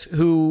minutes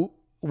who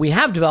we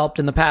have developed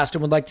in the past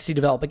and would like to see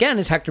develop again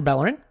is Hector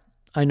Bellerin.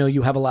 I know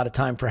you have a lot of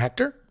time for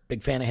Hector.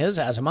 Big fan of his,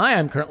 as am I.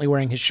 I'm currently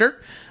wearing his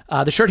shirt.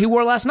 The shirt he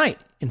wore last night,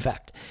 in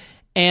fact.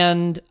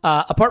 And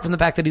apart from the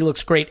fact that he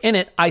looks great in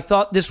it, I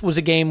thought this was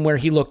a game where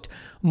he looked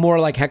more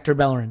like Hector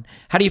Bellerin.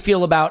 How do you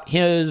feel about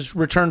his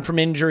return from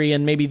injury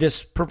and maybe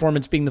this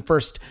performance being the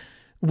first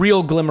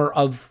real glimmer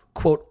of,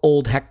 quote,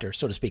 old Hector,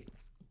 so to speak?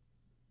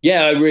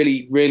 Yeah, I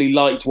really, really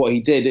liked what he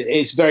did.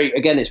 It's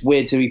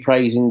weird to be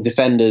praising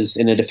defenders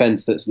in a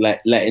defence that's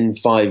let in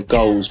 5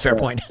 goals. Fair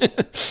point.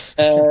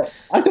 I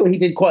thought he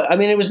did quite. I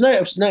mean, it was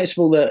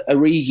noticeable that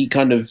Origi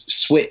kind of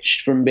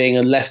switched from being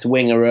a left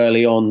winger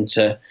early on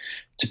to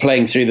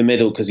playing through the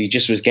middle because he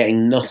just was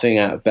getting nothing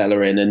out of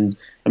Bellerin. And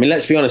I mean,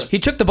 let's be honest. He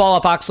took the ball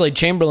off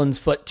Oxlade-Chamberlain's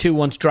foot too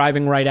once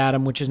driving right at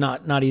him, which is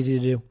not easy to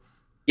do.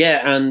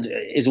 Yeah, and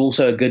is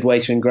also a good way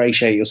to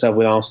ingratiate yourself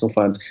with Arsenal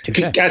fans.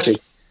 Actually,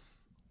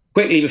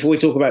 quickly, before we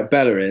talk about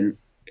Bellerin,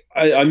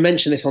 I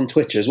mentioned this on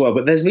Twitter as well,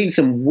 but there's been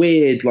some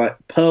weird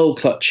pearl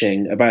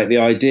clutching about the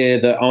idea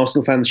that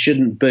Arsenal fans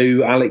shouldn't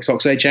boo Alex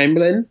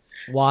Oxlade-Chamberlain.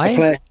 Why? A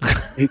player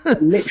who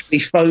literally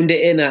phoned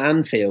it in at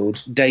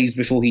Anfield days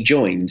before he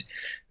joined.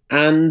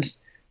 And,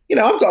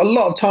 I've got a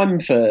lot of time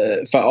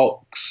for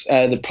Ox,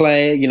 the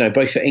player,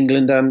 both for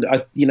England and,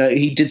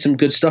 he did some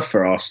good stuff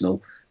for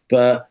Arsenal.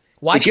 But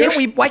why can't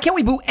we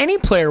boo any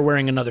player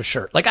wearing another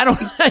shirt? Like, I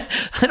don't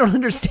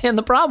understand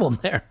the problem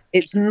there.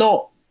 It's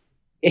not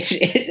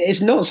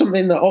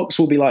something that Ox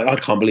will be like, I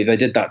can't believe they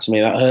did that to me.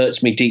 That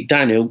hurts me deep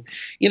down.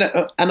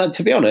 And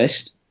to be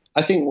honest,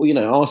 I think,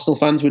 Arsenal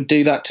fans would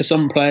do that to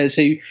some players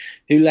who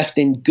left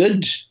in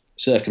good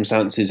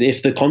circumstances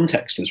if the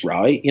context was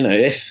right.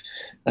 It's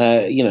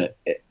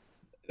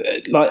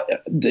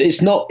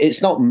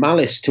not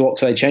malice to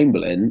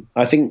Oxlade-Chamberlain.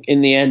 I think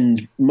in the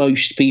end,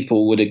 most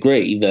people would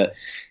agree that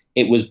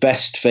it was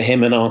best for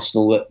him and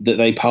Arsenal that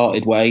they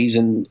parted ways,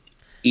 and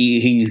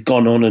he's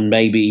gone on and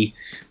maybe.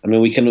 I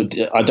mean,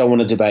 I don't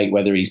want to debate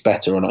whether he's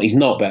better or not. He's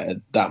not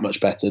that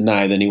much better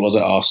now than he was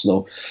at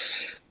Arsenal.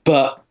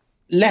 But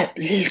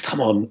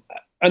come on.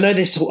 I know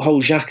this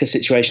whole Xhaka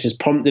situation has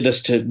prompted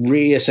us to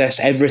reassess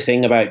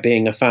everything about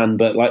being a fan,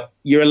 but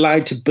you're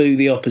allowed to boo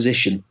the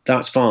opposition.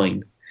 That's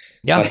fine.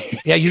 Yeah,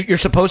 you're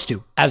supposed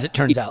to, as it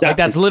turns out.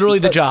 That's literally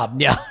the job.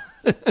 Yeah.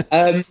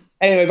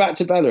 Anyway, back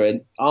to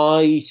Bellerin.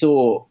 I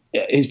thought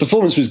his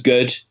performance was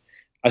good.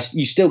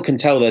 You still can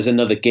tell there's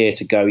another gear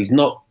to go. He's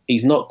not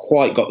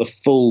quite got the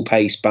full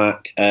pace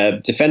back.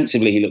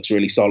 Defensively, he looks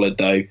really solid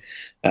though.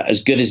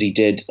 As good as he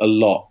did a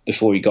lot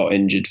before he got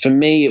injured. For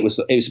me, it was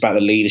about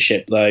the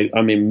leadership, though.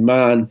 I mean,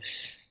 man,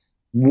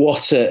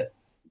 what a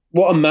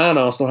man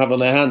Arsenal have on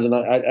their hands. And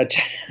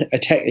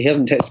he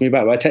hasn't texted me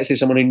back, but I texted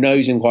someone who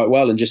knows him quite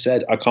well and just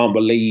said, I can't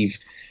believe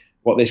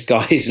what this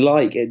guy is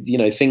like.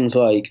 Things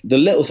like the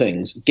little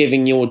things,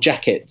 giving your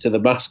jacket to the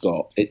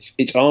mascot.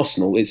 It's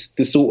Arsenal. It's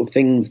the sort of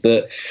things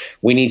that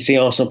we need to see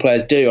Arsenal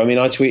players do. I mean,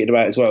 I tweeted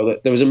about it as well,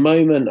 that there was a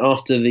moment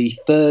after the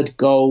 3rd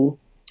goal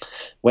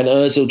when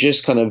Ozil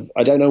just kind of,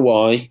 I don't know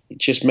why,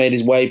 just made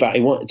his way back. He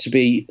wanted to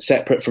be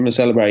separate from the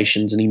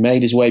celebrations, and he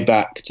made his way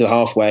back to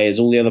halfway as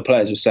all the other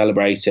players were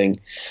celebrating.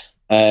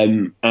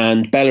 And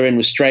Bellerin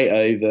was straight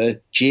over,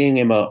 geeing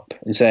him up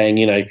and saying,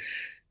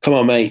 come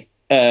on, mate,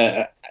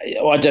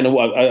 I don't know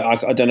what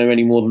I don't know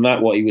any more than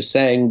that what he was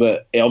saying,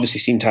 but it obviously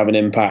seemed to have an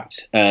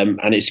impact. And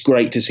it's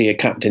great to see a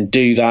captain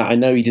do that. I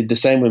know he did the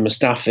same with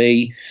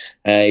Mustafi.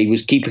 He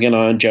was keeping an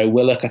eye on Joe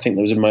Willock. I think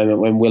there was a moment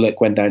when Willock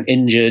went down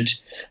injured,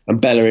 and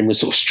Bellerin was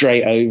sort of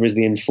straight over as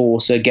the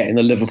enforcer, getting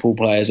the Liverpool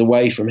players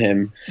away from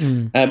him.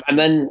 And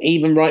then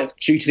even right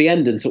through to the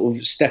end, and sort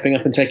of stepping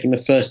up and taking the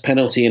first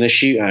penalty in a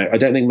shootout. I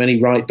don't think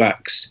many right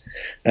backs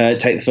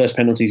take the first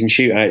penalties in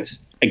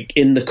shootouts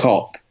in the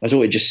Kop. I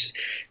thought he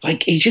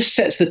just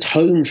sets the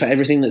tone for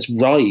everything that's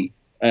right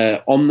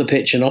on the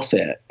pitch and off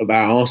it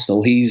about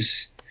Arsenal.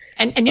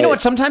 And you know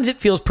what? Sometimes it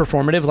feels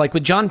performative. Like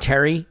with John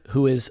Terry,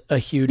 who is a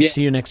huge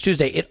see you next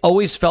Tuesday, it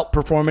always felt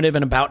performative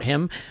and about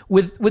him.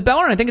 With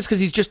Bellerin, I think it's because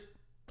he's just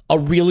a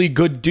really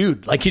good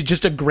dude. Like he's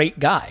just a great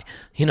guy.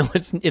 You know,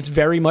 it's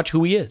very much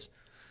who he is.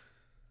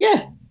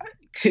 Yeah.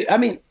 I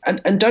mean,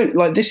 and don't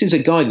like this is a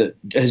guy that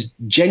has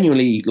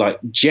genuinely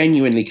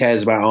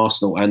cares about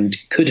Arsenal and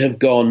could have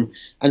gone.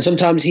 And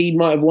sometimes he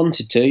might have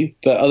wanted to,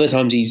 but other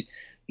times he's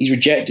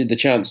rejected the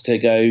chance to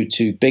go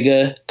to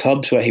bigger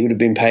clubs where he would have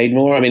been paid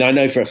more. I mean, I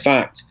know for a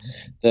fact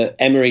that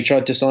Emery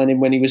tried to sign him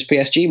when he was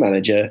PSG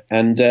manager,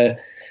 and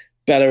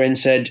Bellerin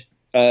said,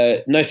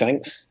 no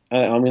thanks,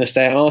 I'm going to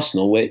stay at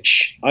Arsenal,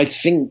 which I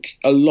think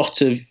a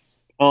lot of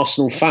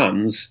Arsenal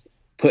fans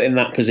put in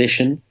that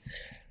position.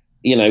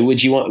 You know,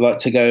 would you want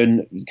to go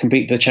and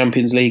compete for the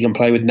Champions League and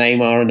play with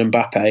Neymar and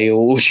Mbappe,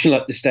 or would you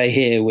like to stay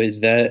here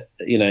with,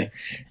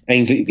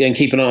 Ainsley and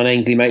keep an eye on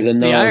Ainsley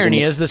Maitland-Niles? The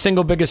irony is the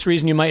single biggest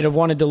reason you might have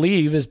wanted to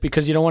leave is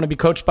because you don't want to be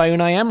coached by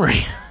Unai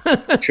Emery.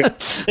 True.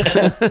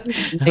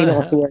 You don't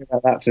have to worry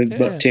about that for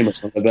too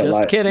much longer. But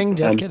just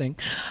kidding.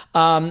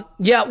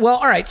 Well,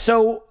 all right.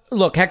 So,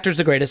 look, Hector's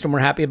the greatest, and we're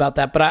happy about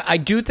that. But I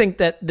do think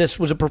that this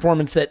was a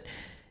performance that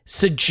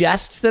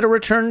suggests that a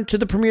return to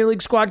the Premier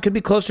League squad could be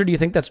closer. Do you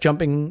think that's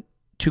jumping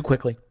too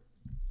quickly?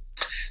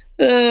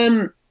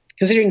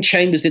 Considering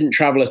Chambers didn't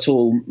travel at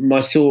all,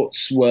 my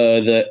thoughts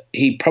were that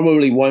he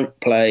probably won't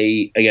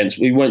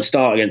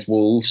start against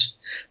Wolves,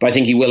 but I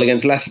think he will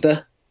against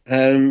Leicester.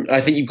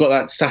 I think you've got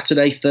that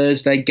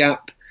Saturday-Thursday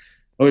gap.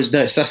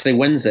 It's Saturday,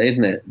 Wednesday,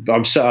 isn't it?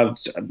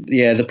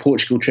 The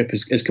Portugal trip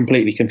has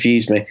completely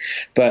confused me.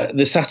 But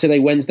the Saturday,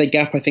 Wednesday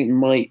gap, I think,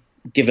 might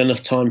give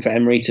enough time for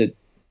Emery to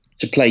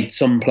play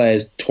some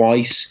players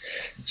twice.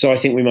 So I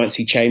think we might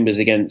see Chambers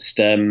against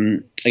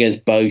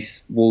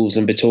both Wolves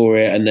and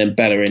Vitoria, and then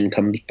Bellerin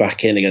comes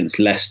back in against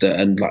Leicester,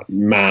 and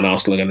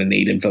Arsenal are going to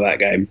need him for that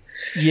game.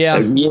 Yeah.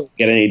 You're going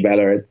to need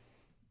Bellerin.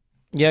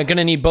 Yeah, going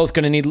to need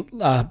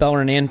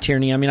Bellerin and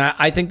Tierney. I mean,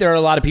 I think there are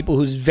a lot of people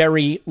whose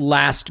very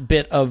last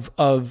bit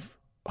of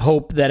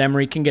hope that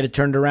Emery can get it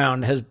turned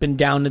around has been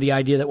down to the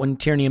idea that when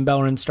Tierney and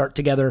Bellerin start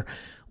together,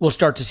 we'll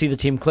start to see the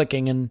team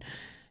clicking, and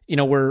you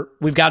know,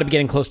 we've got to be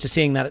getting close to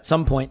seeing that at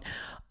some point.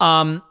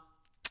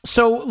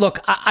 So look,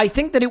 I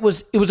think that it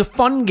was a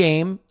fun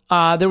game.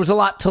 There was a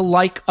lot to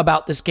like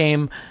about this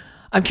game.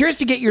 I'm curious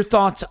to get your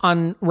thoughts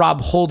on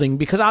Rob Holding,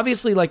 because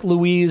obviously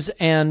Luiz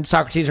and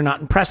Socrates are not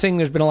impressing.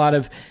 There's been a lot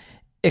of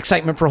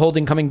excitement for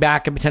Holding coming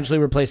back and potentially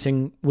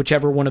replacing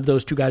whichever one of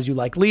those two guys you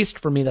like least.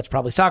 For me, that's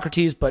probably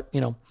Socrates, but you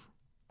know,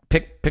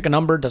 pick a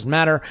number, doesn't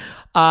matter.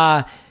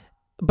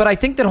 But I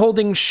think that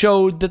Holding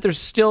showed that there's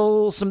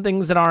still some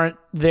things that aren't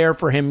there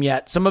for him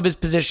yet. Some of his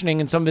positioning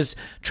and some of his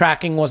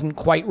tracking wasn't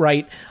quite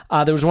right.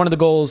 There was one of the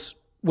goals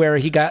where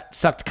he got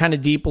sucked kind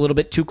of deep, a little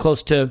bit too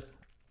close to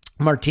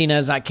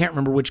Martinez. I can't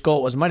remember which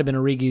goal it was. It might have been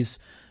Origi's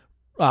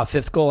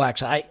fifth goal,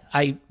 actually.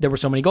 There were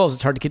so many goals,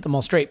 it's hard to keep them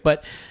all straight.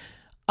 But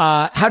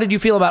how did you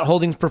feel about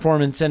Holding's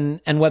performance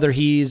and whether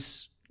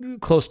he's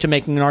close to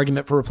making an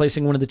argument for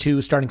replacing one of the two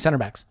starting center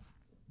backs?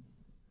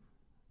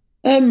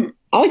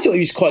 I thought he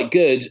was quite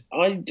good.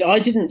 I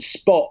didn't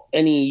spot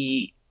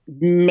any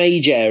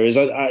major errors.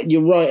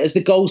 You're right. As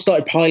the goals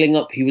started piling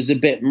up, he was a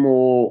bit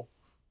more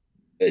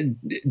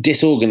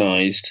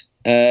disorganised.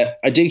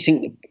 I do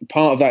think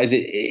part of that is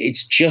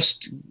it's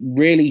just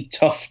really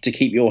tough to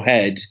keep your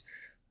head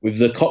with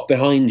the Kop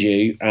behind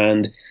you,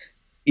 and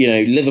you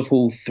know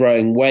Liverpool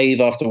throwing wave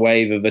after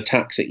wave of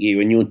attacks at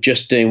you, and you're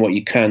just doing what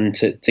you can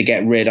to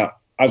get rid of.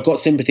 I've got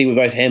sympathy with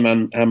both him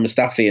and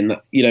Mustafi, and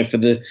that, you know, for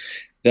the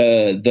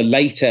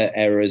later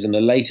errors and the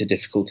later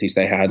difficulties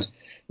they had.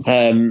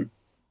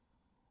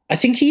 I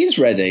think he is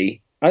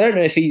ready. I don't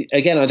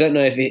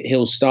know if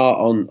he'll start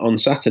on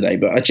Saturday,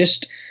 but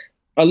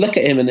I look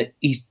at him and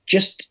he's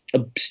just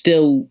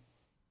still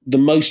the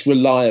most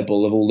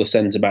reliable of all the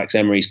centre backs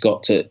Emery's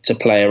got to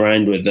play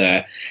around with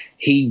there.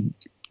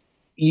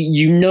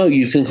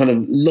 You can kind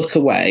of look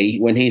away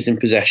when he's in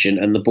possession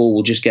and the ball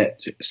will just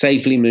get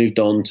safely moved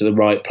on to the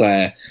right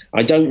player.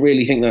 I don't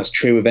really think that's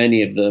true of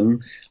any of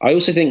them. I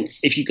also think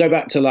if you go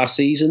back to last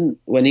season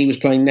when he was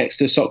playing next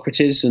to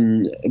Socrates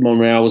and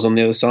Monreal was on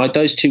the other side,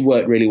 those two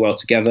worked really well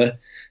together.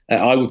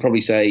 I would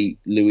probably say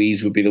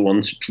Luiz would be the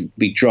one to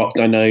be dropped.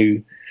 I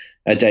know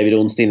David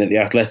Ornstein at The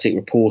Athletic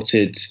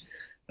reported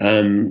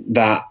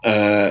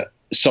that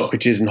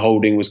Socrates and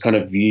Holding was kind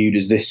of viewed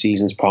as this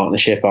season's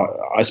partnership.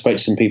 I spoke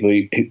to some people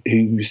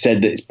who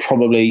said that it's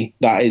probably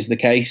that is the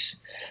case.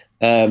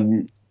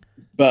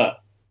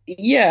 But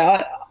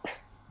Yeah,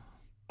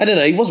 I don't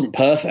know. He wasn't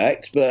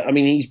perfect, but I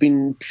mean, he's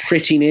been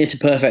pretty near to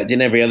perfect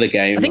in every other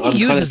game. I think he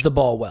uses the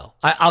ball well.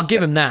 I'll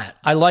give him that.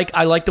 I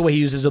like the way he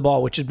uses the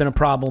ball, which has been a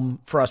problem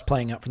for us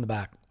playing out from the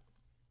back.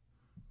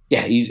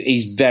 Yeah,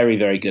 he's very,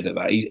 very good at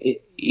that.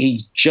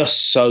 He's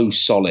just so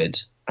solid,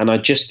 and I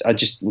just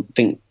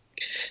think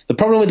the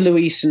problem with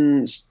Luis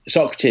and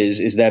Sokratis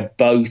is they're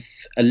both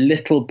a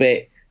little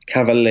bit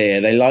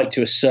cavalier. They like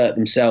to assert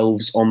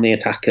themselves on the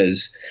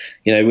attackers.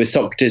 You know, with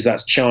Sokratis,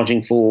 that's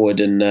charging forward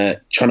and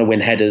trying to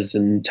win headers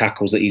and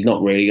tackles that he's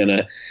not really going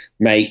to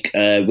make.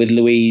 With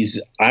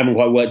Luis, I haven't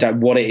quite worked out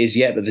what it is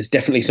yet, but there's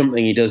definitely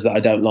something he does that I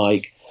don't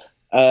like.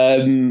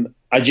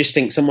 I just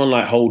think someone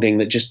like Holding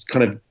that just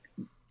kind of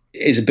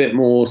is a bit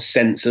more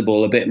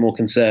sensible, a bit more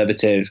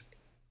conservative,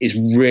 is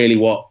really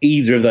what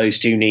either of those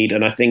two need.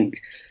 And I think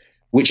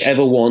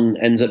whichever one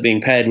ends up being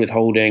paired with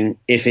Holding,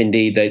 if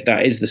indeed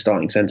that is the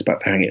starting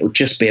centre-back pairing, it will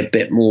just be a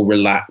bit more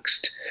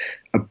relaxed,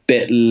 a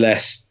bit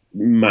less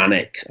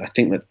manic. I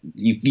think that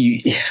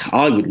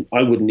I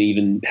wouldn't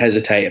even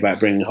hesitate about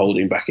bringing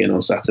Holding back in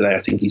on Saturday. I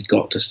think he's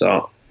got to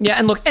start. Yeah,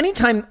 and look,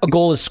 anytime a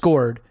goal is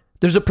scored,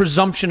 there's a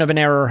presumption of an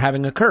error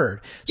having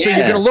occurred. So you're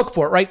going to look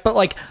for it, right? But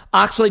like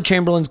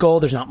Oxlade-Chamberlain's goal,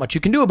 there's not much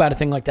you can do about a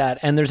thing like that.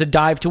 And there's a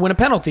dive to win a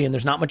penalty, and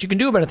there's not much you can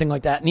do about a thing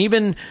like that. And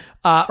even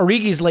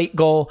Origi's late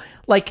goal,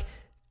 like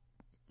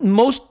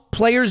most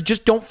players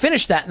just don't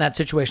finish that in that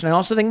situation. I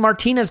also think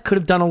Martinez could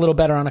have done a little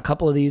better on a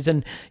couple of these.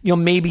 And, you know,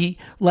 maybe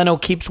Leno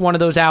keeps one of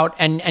those out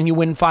and you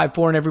win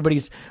 5-4 and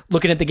everybody's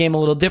looking at the game a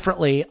little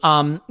differently.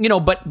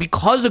 But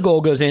because a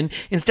goal goes in,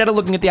 instead of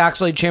looking at the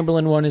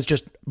Oxlade-Chamberlain one as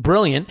just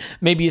brilliant,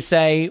 maybe you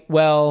say,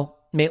 well,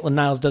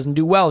 Maitland-Niles doesn't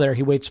do well there.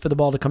 He waits for the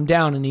ball to come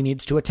down and he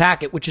needs to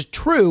attack it, which is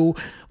true,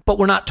 but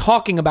we're not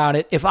talking about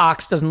it if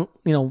Ox doesn't,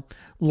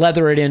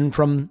 leather it in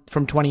from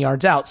 20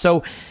 yards out.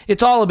 So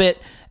it's all a bit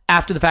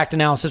after the fact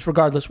analysis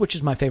regardless, which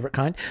is my favorite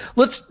kind.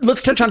 Let's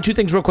touch on two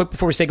things real quick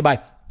before we say goodbye.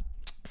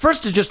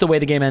 First is just the way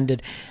the game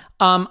ended.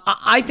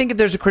 I think if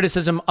there's a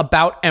criticism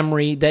about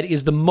Emery that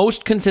is the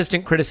most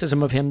consistent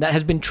criticism of him that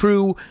has been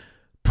true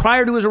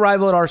prior to his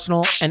arrival at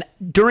Arsenal and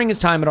during his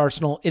time at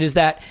Arsenal, it is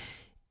that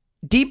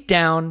deep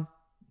down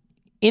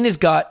in his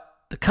gut,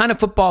 the kind of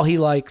football he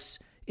likes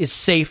is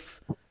safe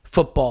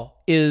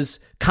football, is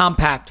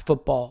compact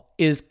football,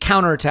 is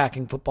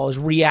counterattacking football, is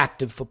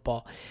reactive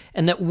football.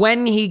 And that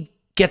when he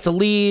gets a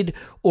lead,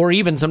 or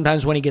even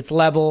sometimes when he gets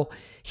level,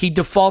 he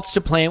defaults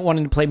to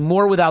wanting to play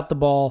more without the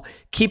ball,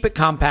 keep it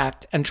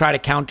compact, and try to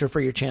counter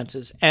for your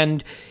chances.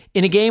 And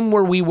in a game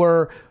where we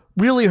were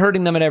really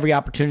hurting them at every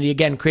opportunity,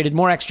 again, created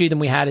more XG than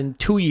we had in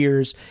 2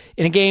 years,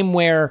 in a game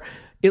where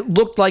it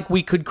looked like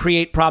we could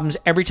create problems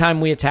every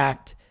time we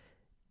attacked,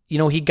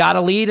 he got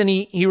a lead and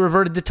he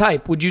reverted to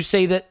type. Would you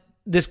say that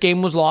this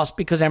game was lost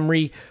because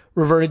Emery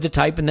reverted to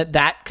type and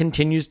that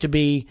continues to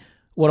be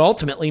what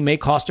ultimately may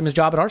cost him his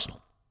job at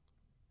Arsenal?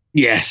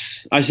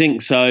 Yes, I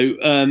think so.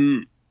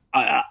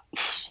 I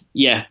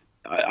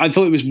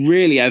thought it was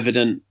really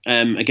evident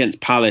against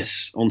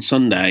Palace on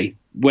Sunday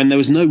when there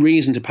was no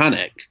reason to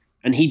panic,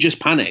 and he just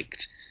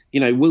panicked.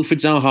 Wilfried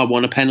Zaha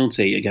won a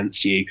penalty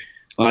against you.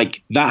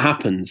 Like, that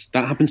happens.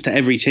 That happens to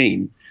every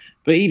team.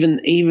 But even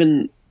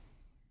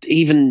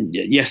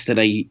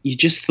yesterday, you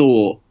just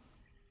thought,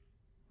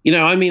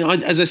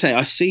 as I say,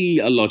 I see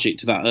a logic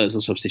to that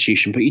Ozil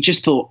substitution, but you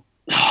just thought,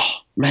 oh,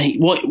 mate,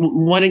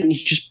 why don't you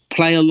just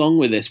play along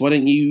with this? Why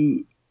don't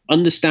you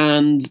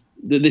understand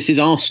that this is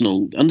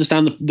Arsenal?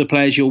 Understand the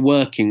players you're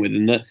working with,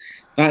 and that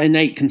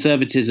innate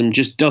conservatism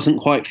just doesn't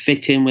quite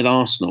fit in with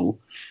Arsenal,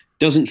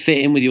 doesn't fit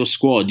in with your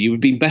squad. You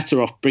would be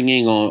better off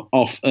bringing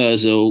off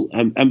Ozil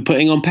and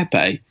putting on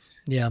Pepe.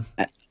 Yeah.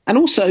 And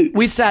also,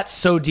 we sat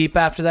so deep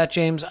after that,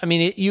 James. I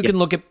mean, you can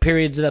look at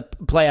periods of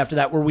the play after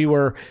that where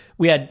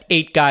we had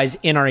 8 guys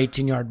in our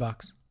 18-yard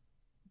box.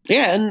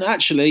 Yeah, and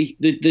actually,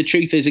 the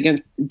truth is,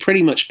 against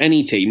pretty much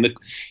any team,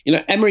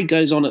 Emery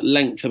goes on at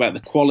length about the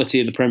quality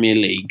of the Premier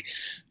League.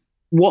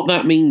 What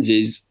that means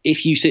is,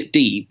 if you sit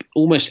deep,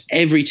 almost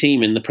every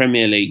team in the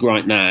Premier League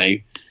right now,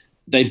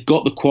 they've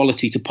got the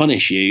quality to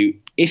punish you.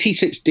 If he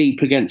sits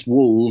deep against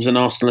Wolves and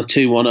Arsenal are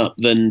 2-1 up,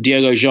 then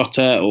Diogo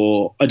Jota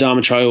or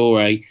Adama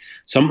Traore,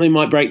 something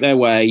might break their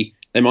way.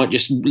 They might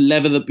just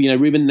lever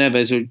Ruben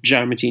Neves or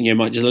João Moutinho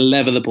might just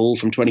lever the ball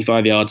from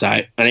 25 yards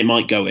out, and it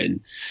might go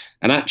in.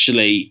 And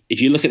actually, if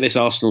you look at this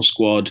Arsenal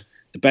squad,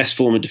 the best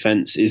form of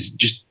defence is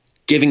just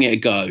giving it a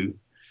go.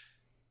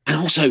 And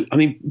also,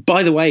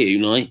 by the way,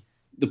 Unai,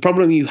 the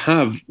problem you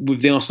have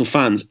with the Arsenal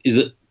fans is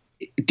that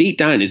deep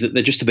down is that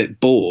they're just a bit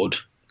bored.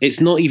 They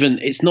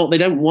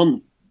don't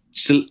want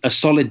a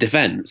solid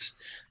defence.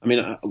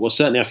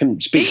 Certainly I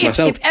can speak for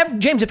myself.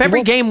 If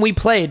every game we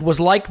played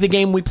was like the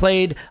game we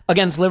played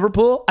against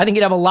Liverpool, I think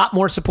you'd have a lot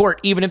more support,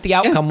 even if the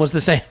outcome was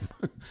the same.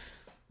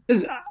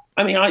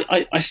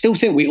 I still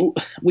think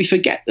we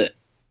forget that.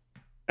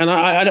 And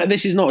I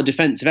this is not a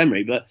defence of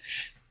Emery, but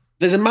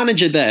there's a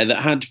manager there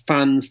that had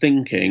fans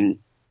thinking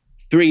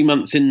 3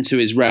 months into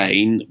his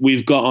reign,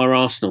 we've got our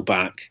Arsenal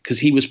back, because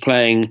he was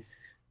playing.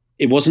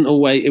 It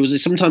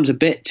was sometimes a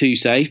bit too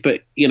safe,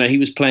 but he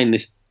was playing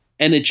this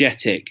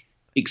energetic,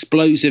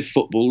 explosive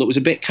football that was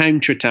a bit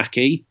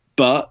counter-attacky,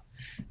 but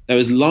there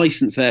was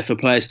license there for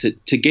players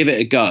to give it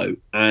a go.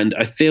 And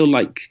I feel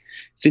like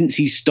since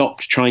he's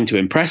stopped trying to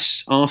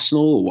impress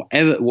Arsenal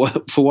or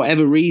for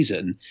whatever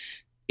reason,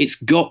 it's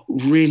got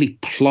really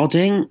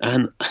plodding.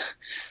 And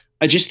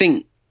I just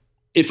think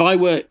if I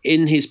were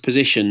in his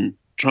position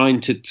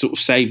trying to sort of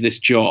save this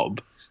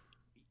job,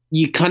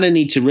 you kind of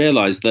need to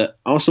realise that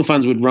Arsenal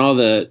fans would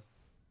rather,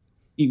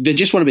 they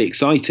just want to be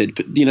excited.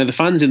 But, the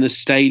fans in the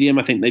stadium,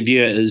 I think they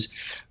view it as,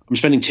 I'm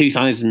spending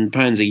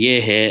 £2,000 a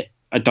year here.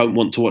 I don't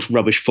want to watch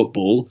rubbish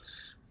football.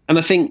 And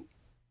I think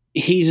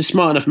he's a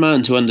smart enough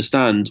man to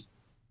understand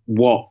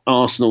what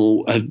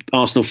Arsenal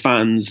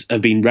fans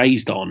have been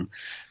raised on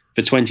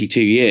for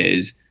 22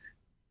 years.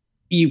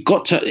 You've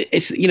got to,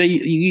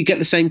 you get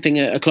the same thing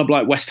at a club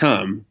like West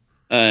Ham,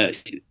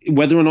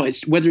 whether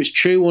it's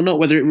true or not,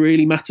 whether it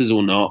really matters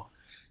or not.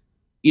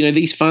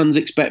 These fans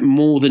expect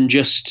more than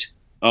just,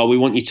 we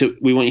want you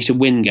to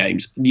win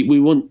games.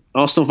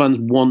 Arsenal fans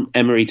want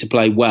Emery to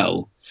play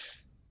well.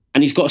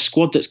 And he's got a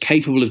squad that's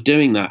capable of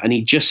doing that, and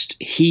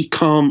he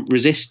can't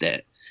resist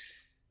it.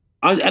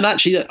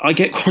 I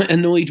get quite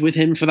annoyed with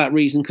him for that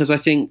reason, because I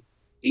think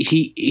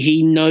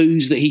he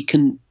knows that he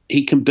can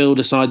build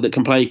a side that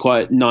can play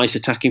quite nice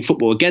attacking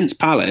football. Against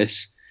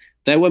Palace,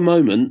 there were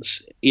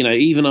moments,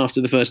 even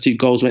after the first 2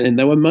 goals went in,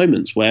 there were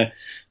moments where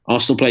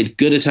Arsenal played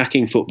good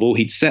attacking football.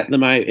 He'd set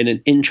them out in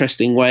an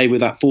interesting way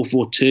with that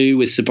 4-4-2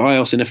 with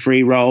Ceballos in a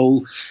free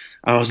role.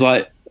 I was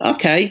like,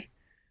 okay.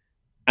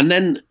 And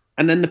then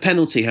the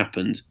penalty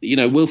happened.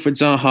 Wilfried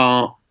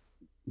Zaha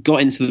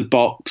got into the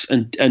box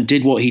and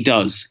did what he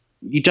does.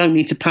 You don't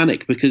need to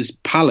panic, because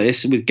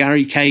Palace, with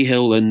Gary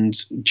Cahill and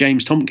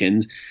James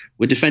Tompkins,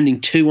 were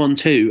defending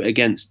 2-on-2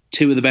 against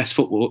 2 of the best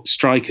football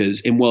strikers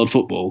in world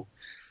football.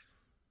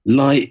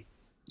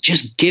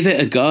 Just give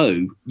it a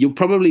go. You'll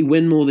probably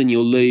win more than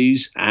you'll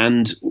lose,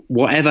 and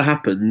whatever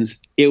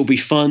happens, it'll be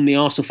fun. The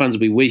Arsenal fans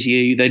will be with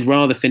you. They'd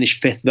rather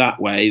finish 5th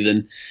that way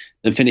than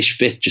finish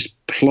 5th just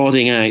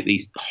plodding out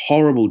these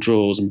horrible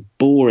draws and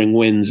boring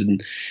wins,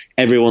 and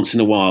every once in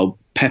a while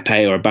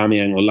Pepe or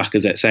Aubameyang or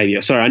Lacazette save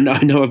you. Sorry,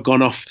 I know I've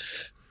gone off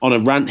on a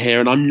rant here,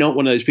 and I'm not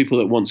one of those people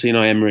that wants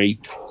Unai Emery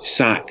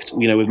sacked,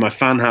 with my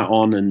fan hat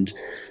on and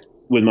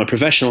with my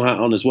professional hat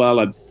on as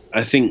well.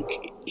 I think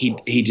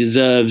he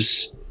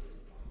deserves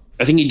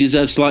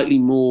slightly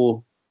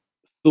more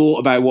thought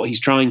about what he's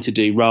trying to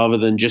do, rather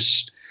than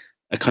just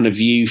a kind of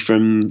view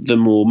from the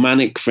more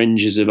manic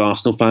fringes of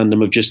Arsenal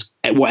fandom of just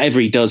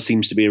whatever he does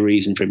seems to be a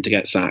reason for him to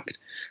get sacked.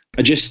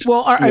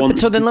 All right,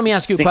 so then let me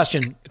ask you a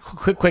question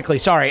quickly.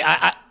 Sorry.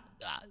 I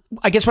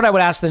guess what I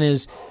would ask then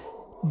is,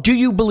 do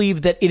you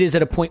believe that it is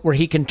at a point where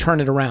he can turn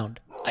it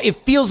around? It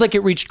feels like it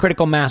reached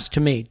critical mass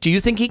to me. Do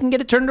you think he can get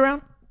it turned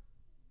around?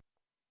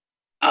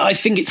 I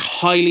think it's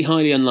highly,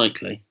 highly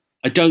unlikely.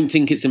 I don't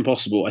think it's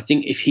impossible. I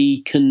think if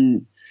he's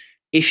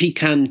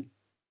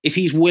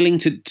willing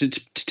to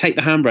take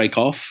the handbrake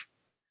off,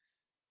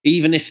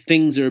 even if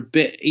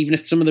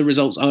some of the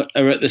results are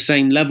at the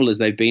same level as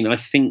they've been, I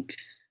think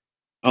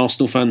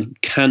Arsenal fans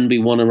can be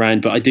won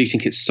around, but I do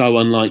think it's so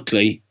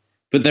unlikely.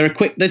 But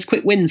there's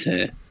quick wins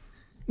here.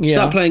 Yeah.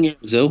 Start playing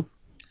Ozil.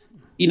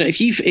 If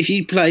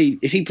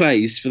he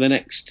plays for the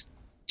next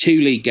 2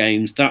 league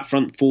games, that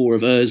front 4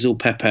 of Ozil,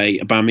 Pepe,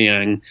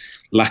 Aubameyang,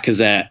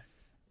 Lacazette,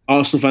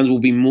 Arsenal fans will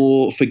be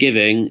more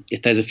forgiving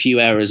if there's a few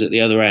errors at the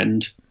other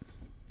end,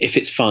 if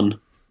it's fun.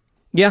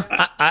 Yeah,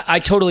 I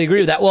totally agree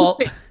with that. Well,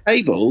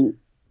 table,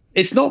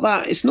 it's not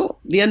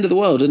the end of the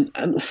world,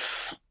 and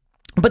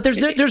but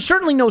there's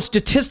certainly no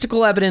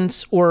statistical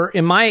evidence, or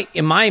in my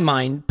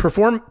mind,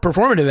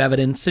 performative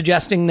evidence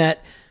suggesting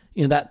that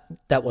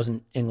that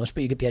wasn't English,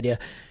 but you get the idea,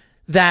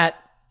 that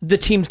the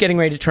team's getting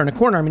ready to turn a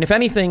corner. I mean, if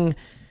anything,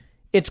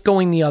 it's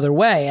going the other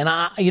way. And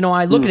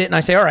I look at it and I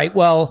say, all right,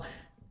 well,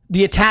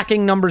 the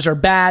attacking numbers are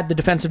bad, the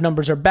defensive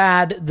numbers are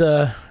bad,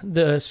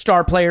 the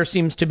star player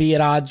seems to be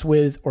at odds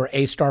with, or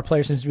a star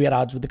player seems to be at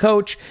odds with the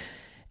coach,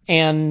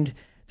 and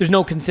there's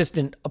no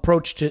consistent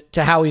approach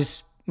to how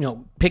he's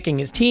picking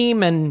his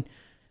team, and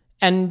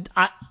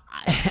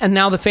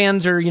now the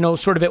fans are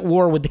sort of at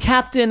war with the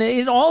captain.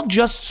 It all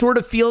just sort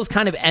of feels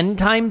kind of end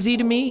timesy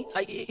to me,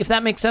 if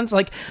that makes sense.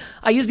 Like,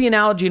 I used the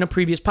analogy in a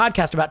previous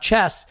podcast about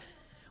chess,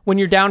 when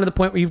you're down to the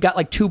point where you've got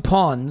like 2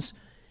 pawns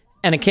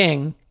and a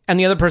king, and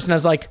the other person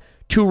has like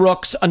 2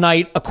 rooks, a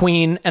knight, a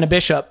queen, and a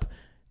bishop,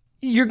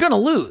 you're going to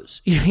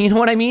lose. You know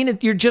what I mean?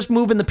 You're just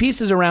moving the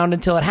pieces around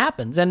until it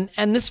happens. And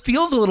this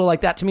feels a little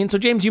like that to me. And so,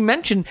 James, you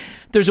mentioned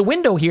there's a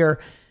window here.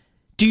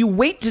 Do you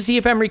wait to see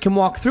if Emery can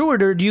walk through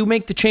it, or do you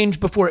make the change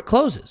before it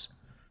closes?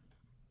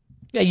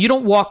 Yeah, you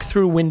don't walk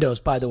through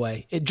windows, by the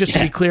way, just to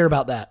be clear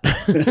about that.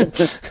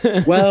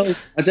 Well,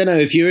 I don't know.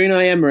 If you're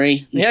Unai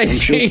Emery... Yeah,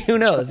 who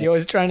knows? You're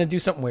always trying to do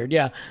something weird,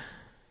 yeah.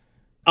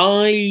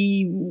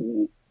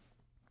 Look,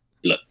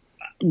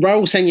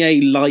 Raul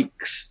Sanllehi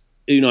likes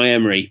Unai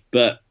Emery,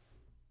 but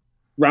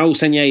Raul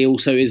Sanllehi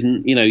also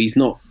isn't, he's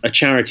not a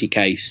charity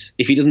case.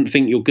 If he doesn't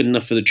think you're good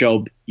enough for the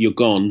job, you're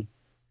gone.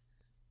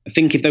 I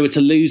think if they were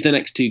to lose the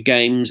next 2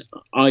 games,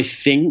 I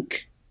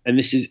think and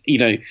this is,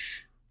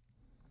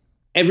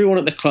 everyone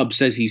at the club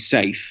says he's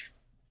safe.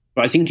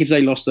 But I think if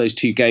they lost those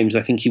 2 games,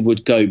 I think he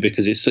would go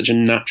because it's such a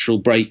natural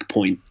break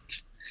point.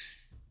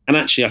 And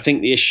actually, I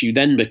think the issue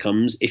then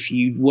becomes if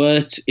he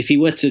were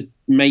to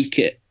make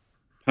it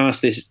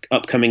past this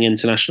upcoming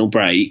international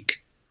break,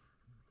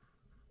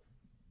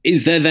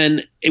 is there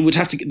then it would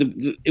have to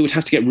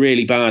get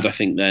really bad, I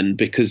think, then,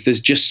 because there's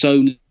just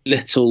so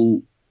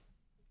little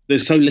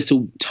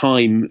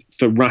time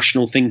for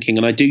rational thinking,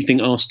 and I do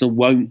think Arsenal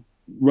won't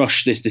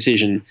rush this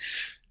decision.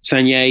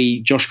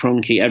 Sagné, Josh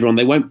Kroenke, everyone,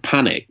 they won't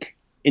panic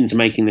into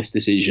making this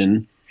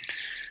decision.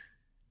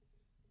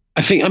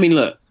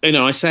 Look,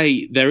 I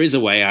say there is a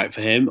way out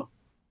for him.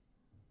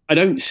 I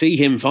don't see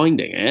him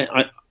finding it.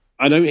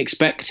 I don't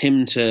expect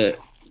him to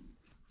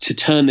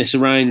turn this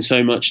around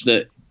so much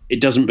that it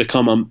doesn't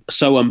become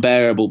so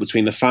unbearable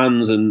between the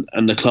fans and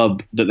the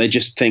club that they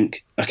just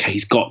think, okay,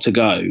 he's got to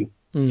go.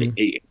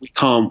 We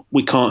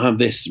can't have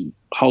this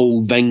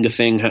whole Wenger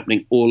thing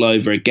happening all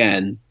over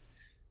again.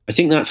 I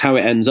think that's how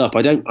it ends up.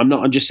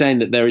 I'm just saying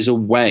that there is a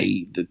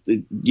way that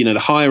the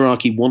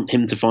hierarchy want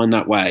him to find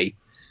that way,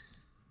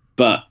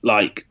 but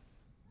like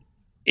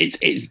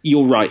it's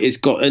you're right. It's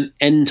got an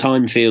end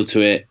time feel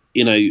to it.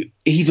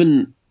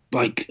 Even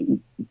like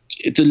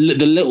the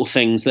little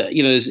things that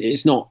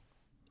it's not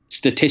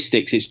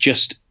statistics. It's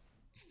just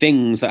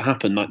things that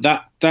happen, like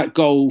that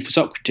goal for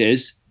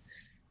Socrates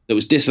that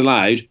was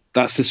disallowed.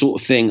 That's the sort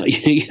of thing,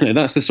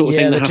 that's the sort of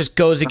thing that just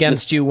goes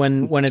against you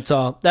when it's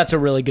all. That's a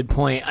really good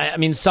point. I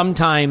mean,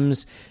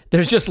 sometimes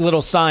there's just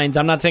little signs.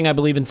 I'm not saying I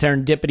believe in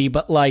serendipity,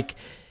 but like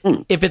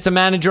if it's a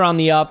manager on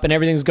the up and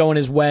everything's going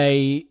his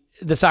way,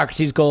 the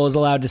Socrates goal is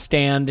allowed to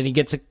stand and he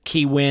gets a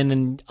key win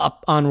and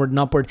onward and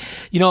upward.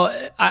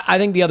 I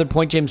think the other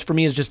point, James, for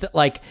me is just that,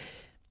 like,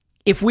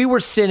 if we were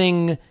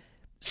sitting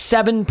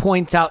 7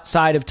 points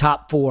outside of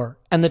top 4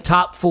 and the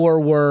top 4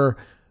 were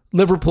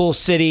Liverpool,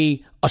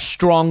 City, a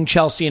strong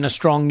Chelsea, and a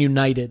strong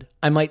United,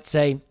 I might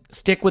say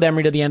stick with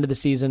Emery to the end of the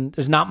season.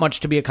 There's not much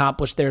to be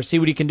accomplished there. See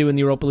what he can do in the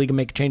Europa League and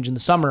make a change in the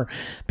summer,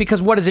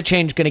 because what is a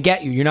change going to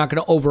get you? You're not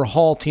going to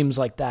overhaul teams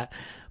like that.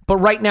 But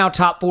right now,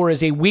 top 4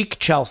 is a weak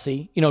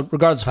Chelsea,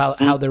 regardless of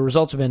how their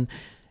results have been,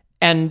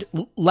 and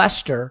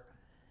Leicester,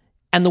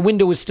 and the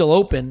window is still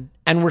open,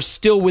 and we're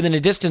still within a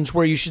distance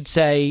where you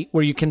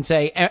can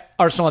say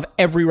Arsenal have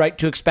every right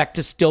to expect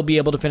to still be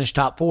able to finish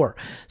top 4.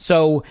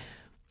 So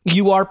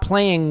you are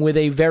playing with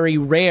a very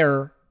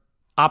rare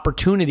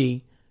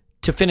opportunity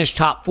to finish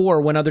top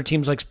 4 when other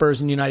teams like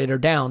Spurs and United are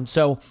down.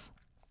 So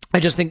I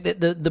just think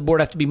that the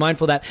board have to be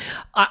mindful of that.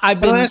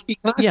 Can I ask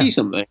you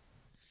something?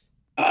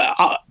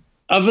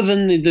 Other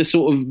than the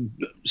sort of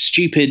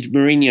stupid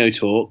Mourinho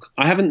talk,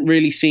 I haven't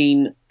really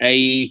seen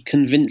a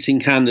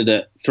convincing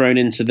candidate thrown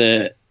into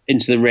the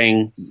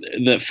ring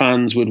that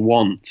fans would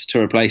want to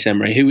replace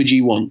Emery. Who would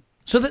you want?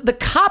 So the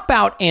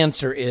cop-out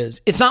answer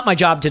is, it's not my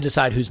job to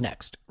decide who's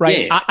next,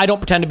 right? Yeah. I don't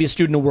pretend to be a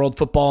student of world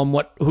football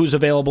and who's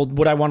available.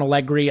 Would I want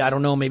Allegri? I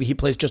don't know. Maybe he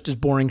plays just as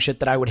boring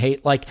shit that I would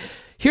hate. Like,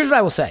 here's what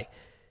I will say.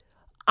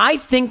 I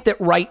think that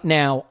right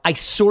now, I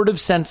sort of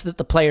sense that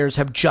the players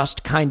have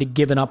just kind of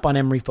given up on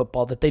Emery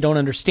football, that they don't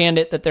understand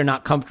it, that they're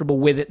not comfortable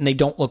with it, and they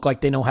don't look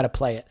like they know how to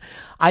play it.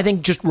 I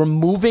think just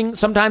removing,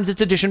 sometimes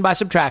it's addition by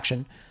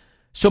subtraction.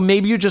 So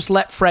maybe you just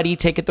let Freddie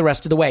take it the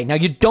rest of the way. Now,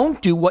 you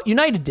don't do what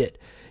United did.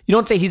 You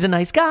don't say he's a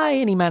nice guy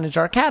and he managed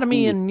our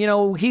academy and,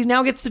 he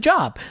now gets the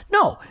job.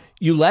 No,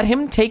 you let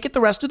him take it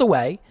the rest of the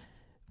way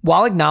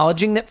while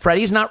acknowledging that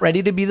Freddie's not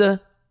ready to be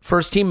the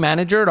first team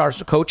manager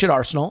coach at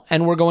Arsenal,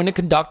 and we're going to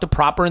conduct a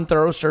proper and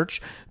thorough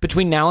search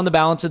between now and the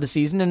balance of the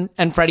season,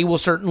 and Freddie will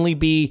certainly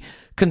be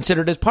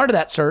considered as part of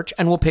that search,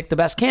 and we'll pick the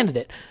best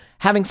candidate.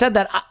 Having said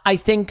that, I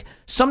think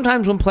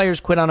sometimes when players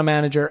quit on a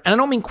manager, and I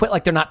don't mean quit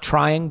like they're not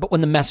trying, but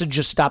when the message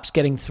just stops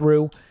getting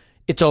through,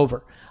 it's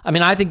over. I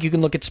mean, I think you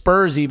can look at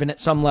Spurs even at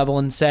some level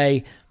and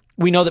say,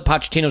 we know that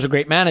Pochettino's a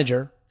great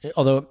manager,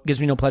 although it gives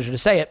me no pleasure to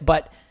say it,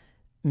 but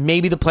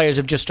maybe the players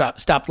have just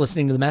stopped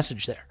listening to the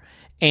message there.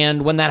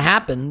 And when that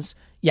happens,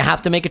 you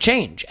have to make a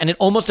change. And it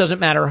almost doesn't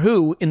matter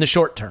who in the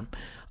short term.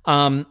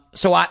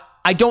 So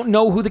I don't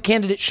know who the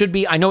candidate should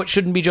be. I know it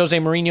shouldn't be Jose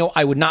Mourinho.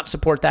 I would not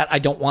support that. I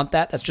don't want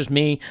that. That's just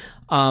me.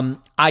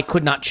 I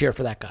could not cheer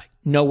for that guy.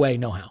 No way,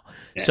 no how.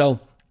 Yeah. So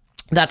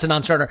that's a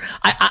non-starter.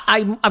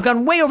 I've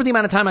gone way over the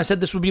amount of time I said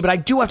this would be, but I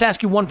do have to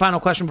ask you one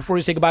final question before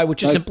we say goodbye,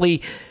 which is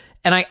simply,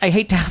 and I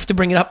hate to have to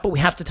bring it up, but we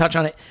have to touch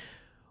on it.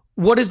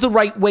 What is the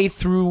right way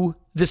through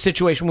the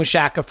situation with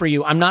Xhaka for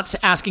you? I'm not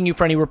asking you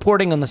for any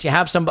reporting unless you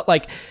have some, but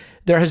like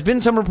there has been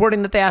some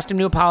reporting that they asked him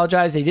to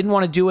apologize. They didn't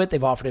want to do it.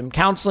 They've offered him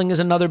counseling as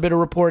another bit of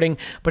reporting.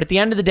 But at the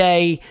end of the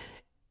day,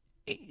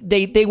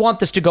 they want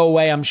this to go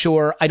away, I'm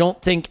sure. I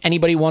don't think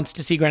anybody wants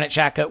to see Granit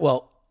Xhaka.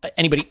 Well,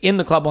 anybody in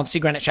the club wants to see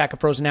Granit Xhaka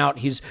frozen out.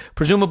 He's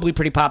presumably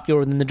pretty popular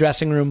within the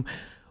dressing room.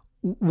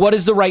 What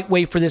is the right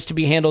way for this to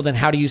be handled, and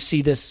how do you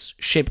see this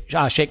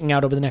shaking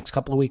out over the next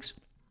couple of weeks?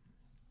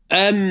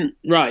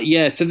 Right,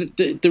 yeah. So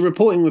the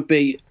reporting would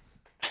be,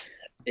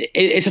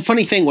 it's a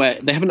funny thing where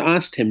they haven't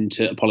asked him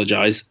to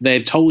apologise.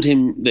 They've told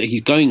him that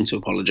he's going to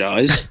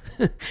apologise.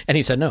 And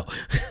he said no.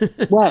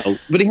 Well,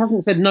 but he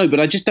hasn't said no. But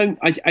I just don't.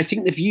 I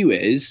think the view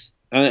is,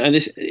 and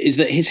this is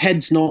that his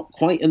head's not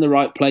quite in the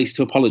right place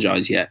to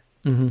apologise yet.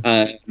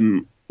 Mm-hmm.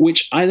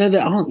 Which I know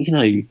that aren't,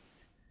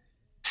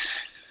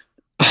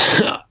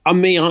 I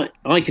mean,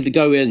 I could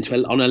go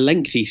on a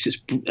lengthy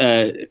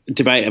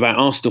debate about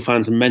Arsenal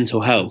fans and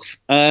mental health.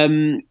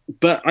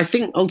 But I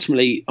think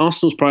ultimately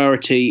Arsenal's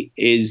priority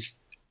is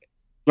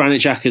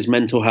Granit Xhaka's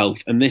mental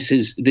health, and this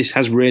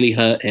has really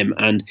hurt him.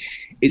 And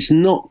it's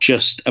not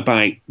just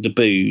about the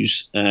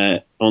boos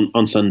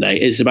on Sunday.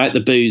 It's about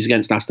the boos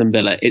against Aston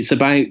Villa. It's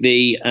about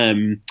the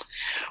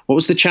what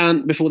was the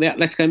chant before the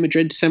Atletico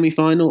Madrid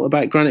semi-final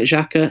about Granit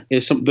Xhaka? It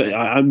was something, but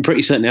I'm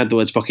pretty certain it had the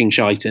words "fucking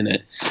shite" in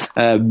it.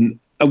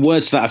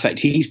 Words to that effect.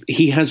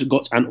 He has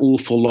got an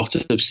awful lot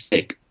of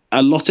stick.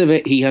 A lot of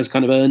it he has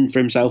kind of earned for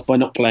himself by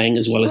not playing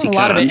as well as he can. A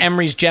lot of it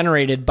Emery's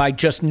generated by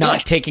just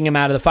not taking him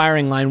out of the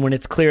firing line when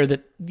it's clear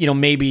that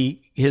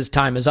maybe his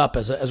time is up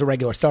as a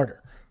regular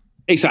starter.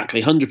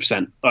 Exactly,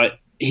 100%.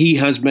 He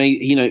has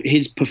made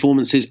his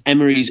performances,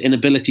 Emery's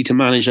inability to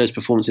manage those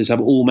performances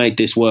have all made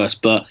this worse.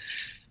 But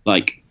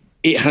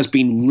it has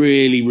been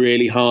really,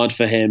 really hard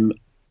for him.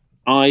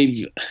 I've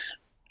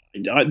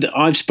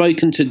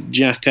spoken to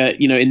Xhaka,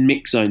 in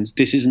mixed zones.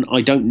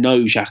 I don't know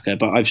Xhaka,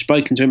 but I've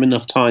spoken to him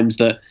enough times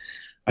that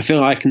I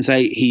feel I can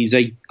say he's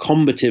a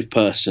combative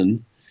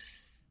person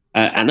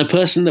and a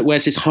person that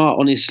wears his heart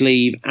on his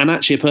sleeve, and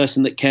actually a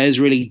person that cares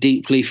really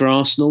deeply for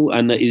Arsenal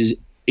and that is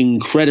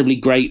incredibly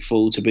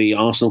grateful to be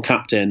Arsenal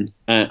captain.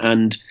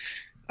 And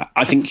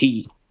I think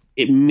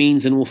it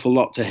means an awful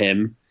lot to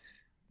him.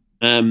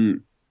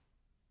 And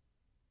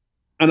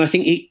I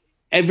think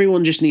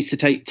everyone just needs to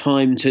take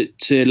time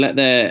to let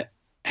their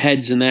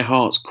heads and their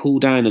hearts cool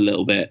down a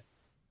little bit.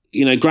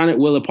 Granit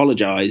will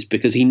apologise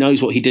because he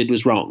knows what he did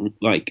was wrong.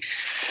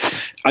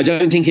 I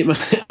don't think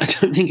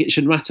it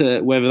should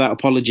matter whether that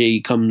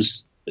apology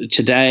comes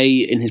today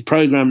in his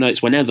programme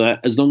notes, whenever,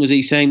 as long as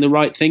he's saying the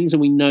right things and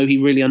we know he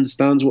really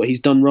understands what he's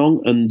done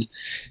wrong and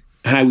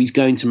how he's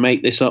going to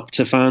make this up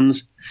to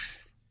fans.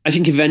 I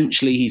think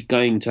eventually he's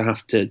going to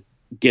have to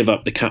give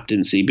up the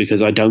captaincy,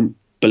 because I don't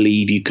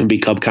believe you can be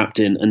club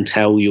captain and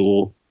tell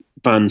your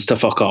fans to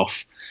fuck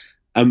off.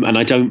 And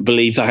I don't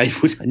believe that I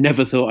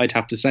never thought I'd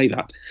have to say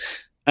that.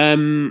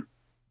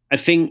 I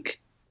think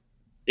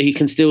he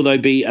can still, though,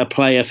 be a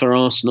player for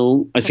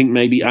Arsenal. I think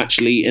maybe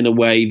actually in a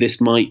way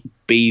this might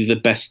be the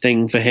best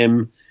thing for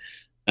him,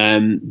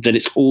 that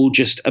it's all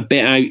just a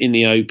bit out in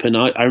the open.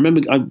 I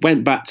remember I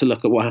went back to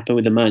look at what happened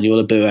with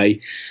Emmanuel Abue,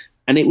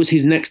 and it was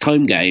his next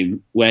home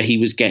game where he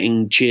was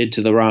getting cheered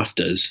to the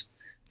rafters.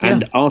 Yeah.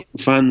 And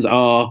Arsenal fans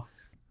are,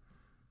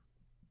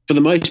 for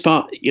the most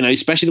part,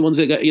 especially the ones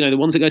that go, the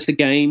ones that go to the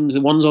games,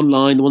 the ones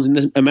online, the ones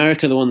in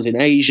America, the ones in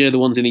Asia, the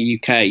ones in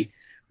the UK,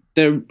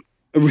 they're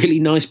a really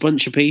nice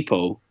bunch of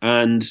people.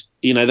 And,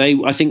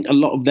 I think a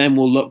lot of them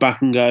will look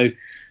back and go,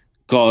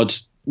 God,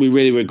 we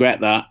really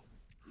regret that.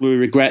 We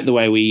regret the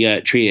way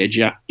we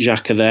treated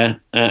Xhaka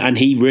there. And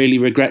he really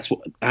regrets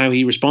how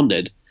he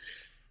responded.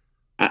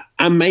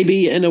 And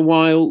maybe in a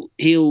while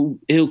he'll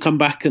come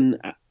back and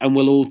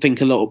we'll all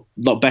think a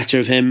lot better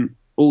of him.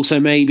 Also,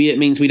 maybe it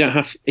means he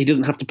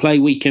doesn't have to play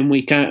week in,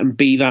 week out and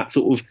be that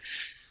sort of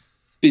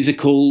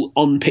physical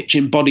on-pitch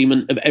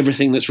embodiment of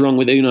everything that's wrong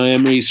with Unai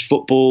Emery's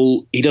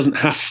football. He doesn't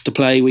have to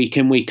play week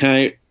in, week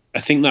out. I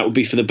think that would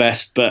be for the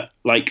best. But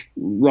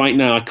right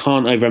now, I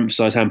can't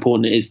overemphasize how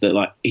important it is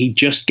that he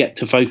just get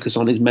to focus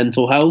on his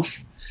mental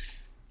health.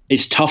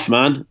 It's tough,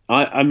 man.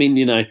 I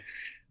mean,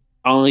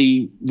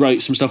 I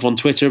wrote some stuff on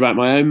Twitter about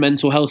my own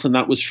mental health, and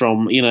that was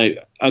from,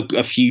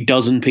 a few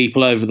dozen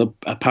people over the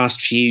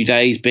past few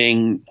days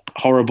being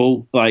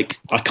horrible. I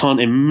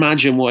can't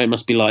imagine what it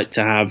must be like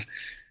to have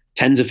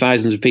tens of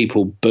thousands of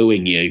people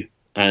booing you.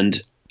 And,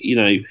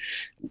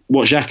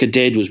 what Xhaka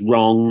did was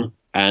wrong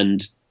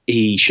and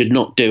he should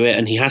not do it,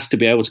 and he has to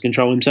be able to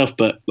control himself.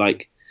 But,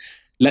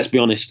 let's be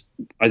honest,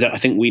 I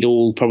think we'd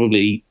all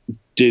probably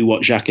do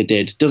what Xhaka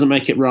did. Doesn't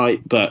make it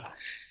right, but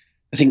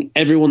I think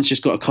everyone's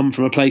just got to come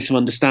from a place of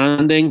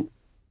understanding.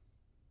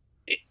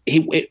 He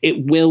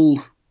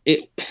will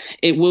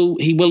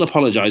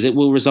apologise. It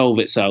will resolve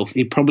itself.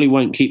 He probably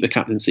won't keep the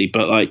captaincy,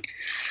 but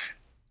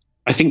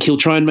I think he'll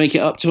try and make it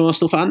up to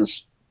Arsenal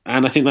fans,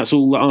 and I think that's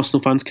all that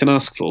Arsenal fans can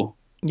ask for.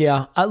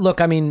 Yeah,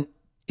 look, I mean,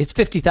 it's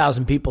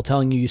 50,000 people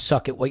telling you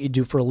suck at what you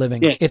do for a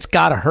living. Yeah. It's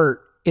got to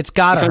hurt. It's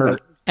got to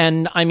hurt.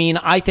 And I mean,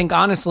 I think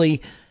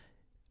honestly,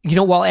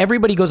 while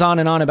everybody goes on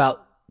and on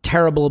about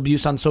terrible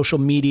abuse on social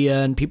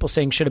media and people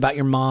saying shit about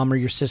your mom or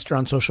your sister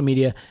on social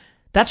media,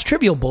 that's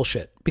trivial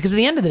bullshit. Because at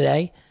the end of the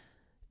day,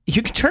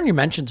 you can turn your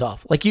mentions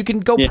off. You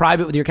can go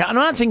private with your account. I'm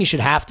not saying you should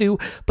have to,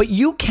 but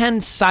you can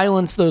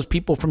silence those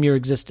people from your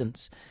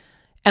existence.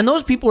 And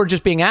those people are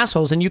just being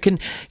assholes. And you can,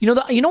 you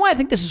know why I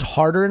think this is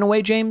harder in a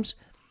way, James?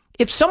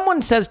 If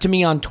someone says to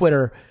me on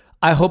Twitter,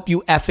 I hope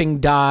you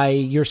effing die,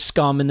 you're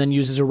scum, and then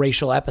uses a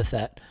racial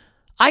epithet,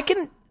 I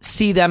can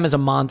see them as a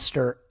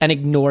monster and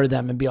ignore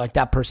them and be like,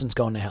 that person's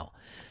going to hell.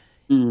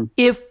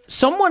 If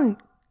someone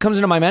comes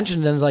into my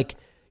mentions and is like,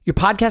 your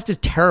podcast is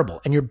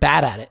terrible and you're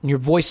bad at it and your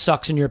voice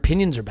sucks and your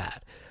opinions are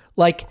bad,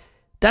 like,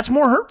 that's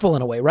more hurtful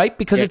in a way, right?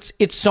 Because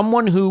it's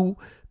someone who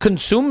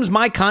consumes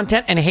my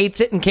content and hates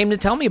it and came to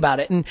tell me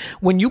about it. And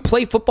when you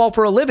play football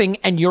for a living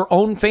and your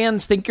own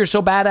fans think you're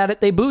so bad at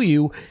it, they boo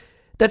you,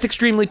 that's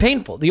extremely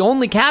painful. The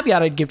only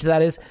caveat I'd give to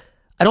that is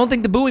I don't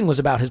think the booing was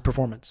about his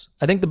performance.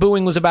 I think the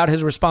booing was about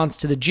his response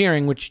to the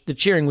cheering, which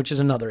is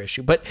another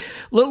issue. But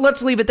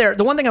let's leave it there.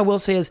 The one thing I will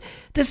say is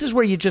this is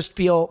where you just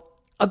feel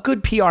a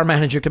good PR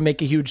manager can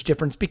make a huge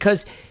difference,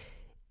 because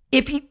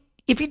if he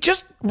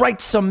just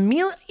writes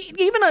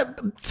even a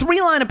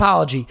 3-line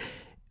apology,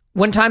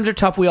 when times are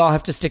tough, we all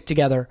have to stick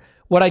together.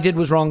 What I did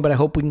was wrong, but I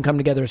hope we can come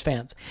together as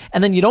fans.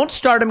 And then you don't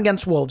start him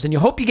against Wolves, and you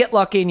hope you get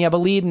lucky and you have a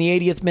lead in the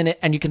 80th minute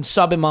and you can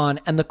sub him on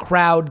and the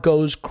crowd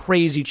goes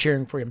crazy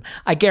cheering for him.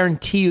 I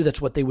guarantee you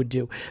that's what they would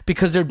do,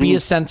 because there'd be a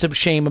sense of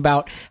shame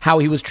about how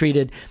he was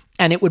treated,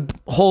 and it would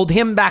hold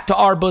him back to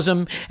our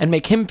bosom and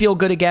make him feel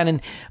good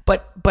again.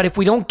 But if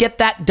we don't get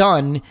that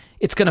done,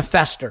 it's going to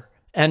fester.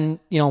 And,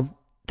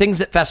 things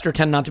that fester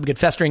tend not to be good.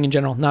 Festering in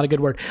general, not a good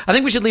word. I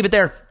think we should leave it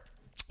there.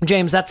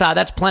 James,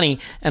 that's plenty,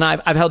 and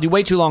I've held you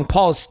way too long.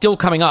 Paul is still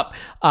coming up,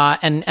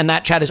 and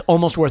that chat is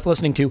almost worth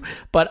listening to.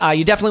 But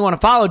you definitely want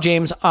to follow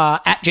James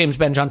at James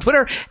Benge on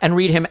Twitter and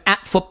read him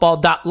at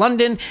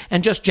football.london,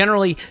 and just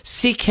generally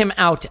seek him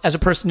out as a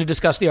person to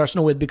discuss the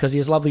Arsenal with, because he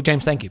is lovely.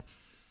 James, thank you.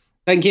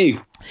 Thank you.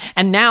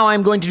 And now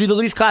I'm going to do the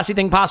least classy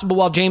thing possible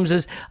while James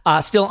is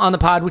still on the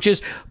pod, which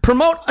is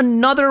promote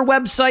another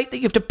website that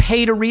you have to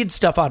pay to read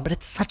stuff on. But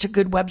it's such a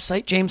good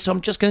website, James, so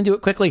I'm just going to do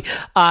it quickly.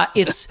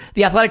 It's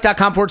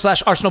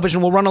theathletic.com/Arsenal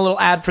Vision. We'll run a little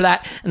ad for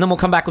that, and then we'll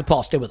come back with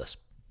Paul. Stay with us.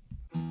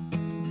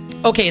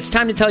 Okay, it's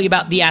time to tell you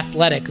about The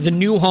Athletic, the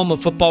new home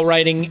of football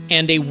writing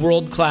and a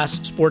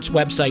world-class sports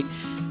website.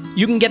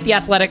 You can get The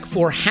Athletic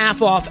for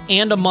half off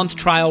and a month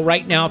trial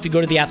right now if you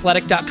go to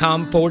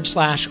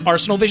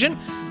theathletic.com/Arsenal Vision.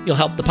 You'll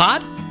help the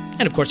pod,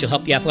 and of course you'll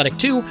help The Athletic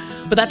too,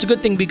 but that's a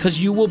good thing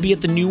because you will be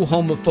at the new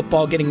home of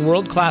football getting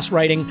world-class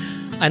writing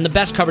and the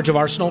best coverage of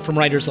Arsenal from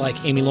writers like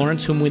Amy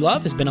Lawrence, whom we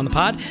love, has been on the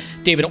pod,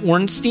 David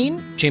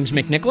Ornstein, James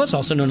McNicholas,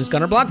 also known as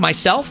Gunnerblog,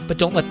 myself, but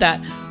don't let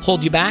that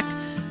hold you back.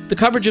 The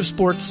coverage of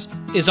sports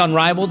is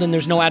unrivaled, and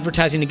there's no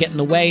advertising to get in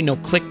the way, no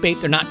clickbait.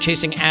 They're not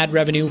chasing ad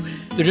revenue.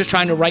 They're just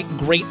trying to write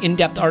great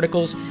in-depth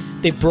articles.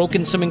 They've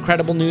broken some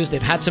incredible news.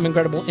 They've had some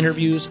incredible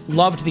interviews.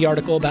 Loved the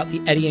article about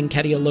the Eddie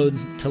Nketiah load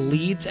to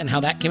Leeds and how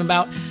that came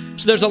about.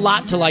 So there's a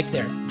lot to like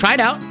there. Try it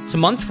out. It's a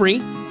month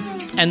free.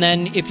 And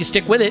then if you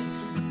stick with it,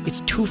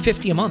 it's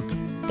 $2.50 a month.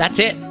 That's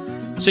it.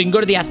 So you can go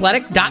to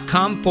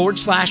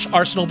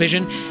theathletic.com/Arsenal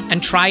Vision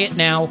and try it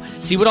now.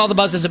 See what all the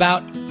buzz is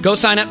about. Go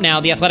sign up now,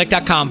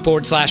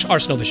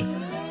 theathletic.com/Arsenal Vision.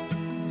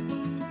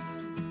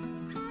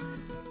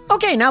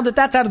 Okay, now that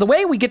that's out of the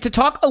way, we get to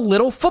talk a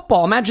little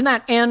football. Imagine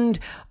that. And,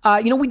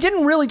 we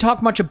didn't really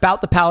talk much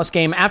about the Palace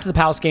game after the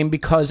Palace game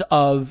because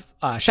of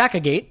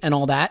Xhaka-gate and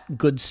all that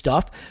good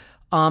stuff.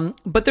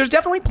 But there's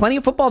definitely plenty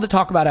of football to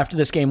talk about after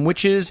this game,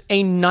 which is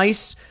a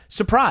nice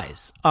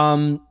surprise.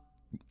 And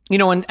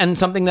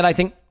something that I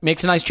think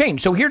makes a nice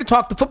change. So here to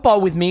talk the football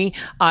with me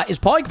is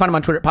Paul. You can find him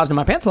on Twitter at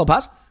PosInMyPants. Hello,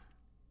 Pos.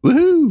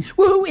 Woohoo!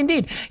 Woohoo,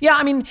 indeed.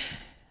 Yeah,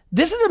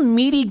 this is a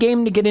meaty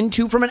game to get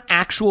into from an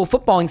actual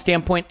footballing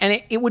standpoint,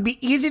 and it would be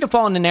easy to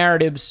fall into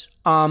narratives,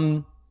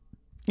 about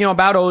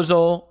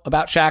Ozil,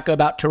 about Xhaka,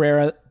 about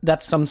Torreira.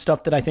 That's some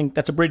stuff that I think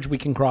that's a bridge we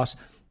can cross.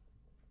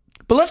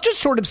 But let's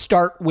just sort of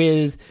start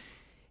with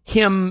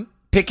him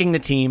picking the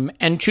team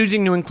and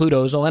choosing to include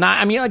Ozil. And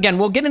again,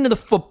 we'll get into the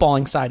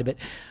footballing side of it,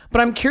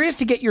 but I'm curious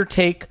to get your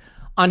take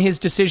on his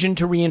decision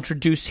to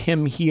reintroduce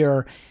him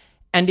here.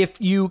 And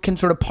if you can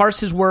sort of parse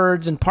his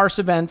words and parse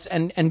events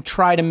and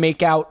try to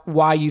make out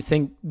why you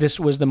think this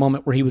was the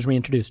moment where he was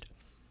reintroduced.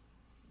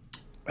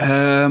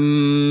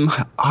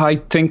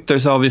 I think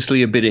there's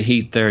obviously a bit of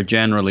heat there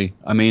generally.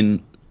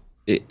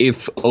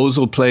 If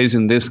Ozil plays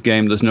in this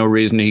game, there's no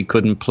reason he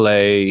couldn't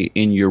play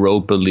in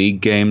Europa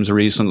League games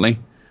recently.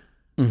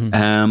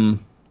 Mm-hmm.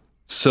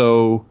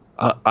 So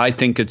I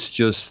think it's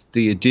just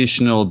the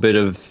additional bit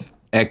of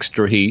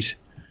extra heat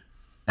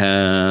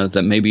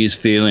that maybe he's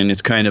feeling.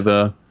 It's kind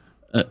of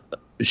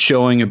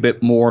showing a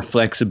bit more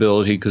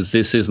flexibility because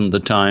this isn't the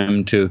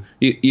time to.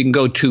 You can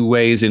go two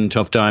ways in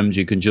tough times.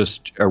 You can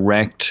just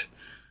erect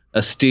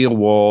a steel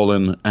wall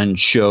and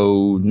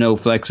show no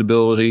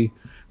flexibility,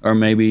 or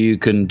maybe you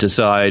can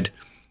decide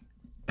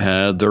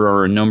there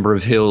are a number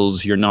of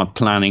hills you're not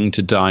planning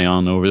to die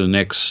on over the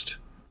next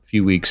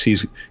few weeks.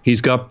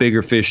 He's got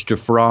bigger fish to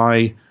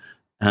fry,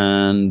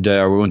 and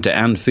we're going to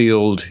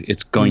Anfield.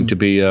 It's going to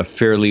be a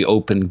fairly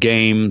open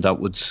game that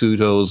would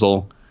suit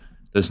Ozil.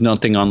 There's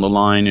nothing on the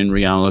line in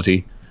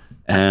reality.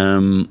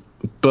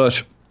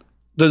 But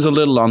there's a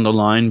little on the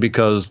line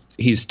because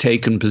he's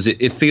taken position.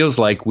 It feels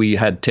like we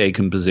had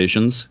taken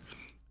positions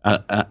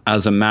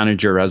as a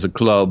manager, as a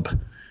club,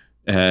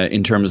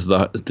 in terms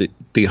of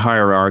the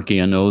hierarchy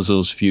and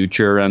Ozil's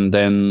future, and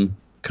then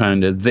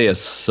kind of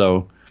this.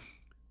 So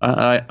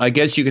I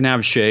guess you can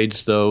have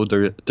shades, though.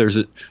 There's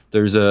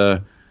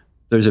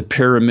there's a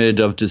pyramid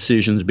of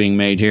decisions being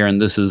made here,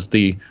 and this is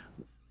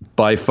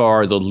by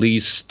far the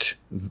least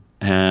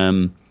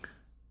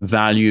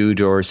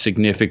valued or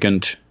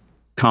significant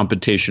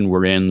competition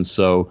we're in.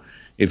 So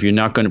if you're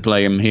not going to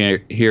play him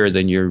here,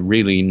 then you're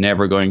really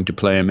never going to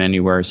play him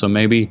anywhere. So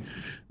maybe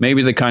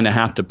they kind of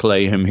have to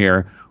play him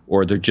here,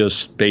 or they're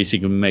just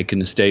basically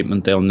making a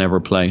statement they'll never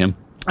play him.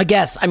 I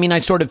guess. I mean, I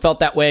sort of felt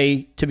that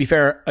way, to be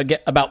fair,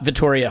 about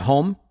Vitória at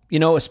home,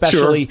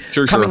 especially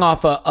coming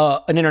off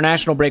an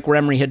international break where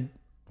Emery had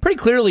pretty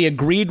clearly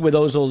agreed with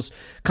Ozil's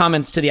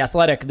comments to The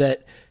Athletic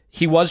that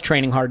he was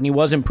training hard and he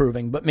was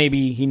improving, but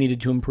maybe he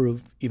needed to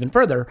improve even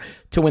further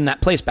to win that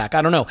place back.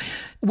 I don't know.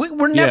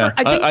 We're never.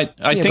 Yeah,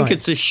 I think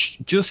it's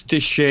just to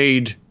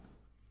shade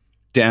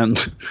down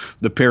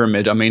the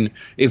pyramid. I mean,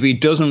 if he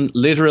doesn't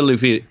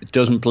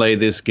play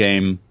this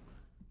game,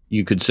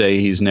 you could say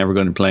he's never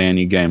going to play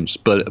any games.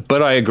 But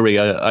I agree.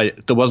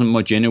 There wasn't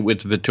much in it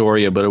with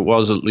Vitória, but it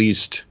was at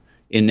least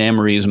in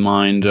Emery's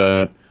mind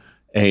a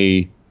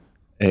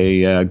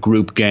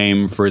group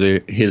game for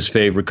his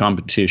favorite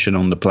competition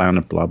on the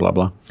planet, blah, blah,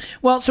 blah.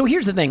 Well, so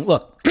here's the thing.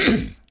 Look,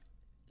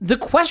 the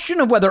question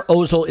of whether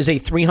Ozil is a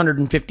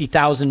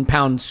 350,000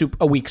 pound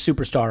a week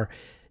superstar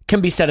can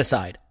be set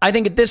aside. I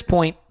think at this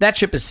point, that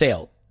ship has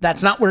sailed.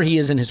 That's not where he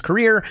is in his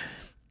career.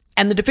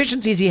 And the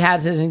deficiencies he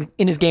has in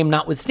his game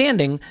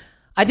notwithstanding,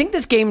 I think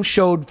this game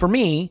showed for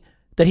me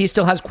that he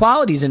still has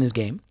qualities in his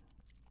game.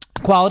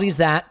 Qualities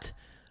that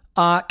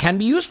can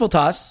be useful to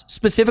us,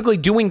 specifically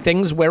doing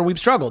things where we've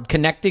struggled,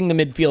 connecting the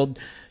midfield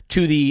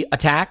to the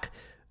attack,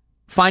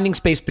 finding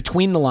space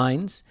between the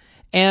lines,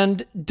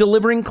 and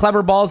delivering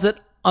clever balls that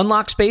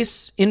unlock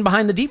space in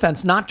behind the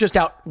defense, not just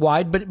out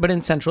wide, but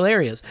in central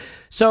areas.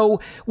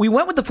 So we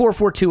went with the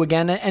 4-4-2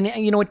 again, and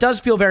it does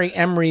feel very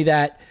Emery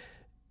that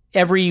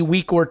every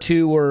week or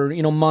two or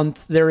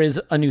month there is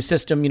a new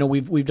system.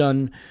 We've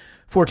done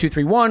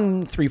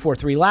 4-2-3-1,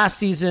 3-4-3 last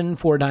season,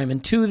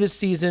 4-Diamond-2 this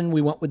season.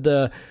 We went with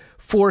the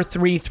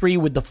 4-3-3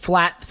 with the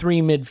flat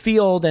 3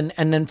 midfield,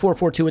 and then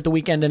 4-4-2 at the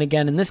weekend and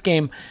again in this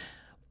game.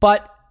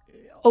 But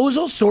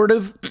Ozil sort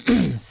of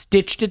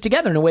stitched it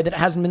together in a way that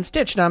hasn't been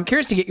stitched. Now I'm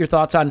curious to get your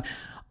thoughts on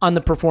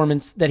the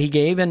performance that he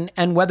gave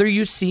and whether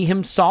you see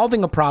him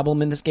solving a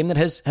problem in this game that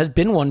has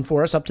been one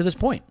for us up to this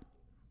point.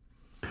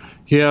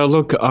 Yeah,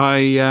 look,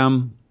 I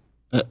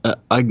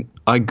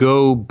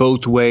go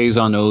both ways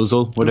on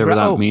Ozil, whatever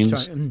that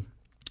means. Sorry.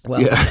 Well,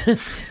 yeah.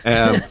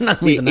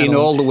 in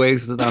all the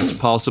ways that's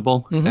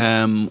possible.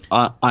 Mm-hmm.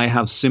 I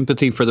have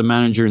sympathy for the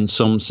manager in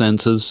some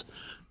senses,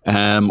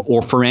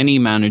 or for any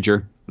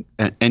manager,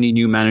 any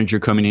new manager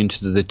coming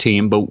into the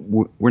team. But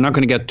we're not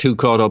going to get too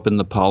caught up in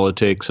the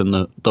politics and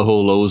the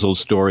whole Ozil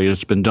story.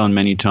 It's been done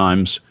many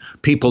times.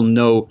 People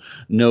know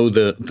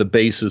the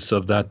basis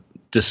of that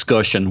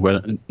discussion,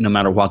 where no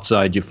matter what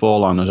side you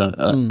fall on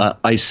it.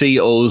 I see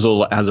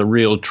Ozil as a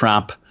real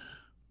trap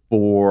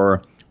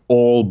for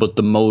all but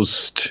the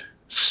most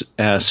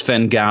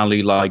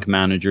Svengali-like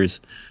managers.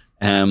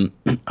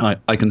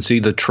 I can see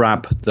the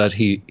trap that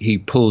he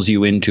pulls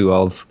you into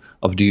of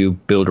do you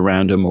build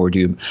around him or do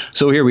you...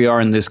 So here we are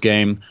in this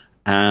game,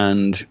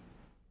 and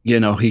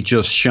he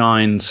just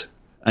shines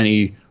and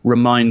he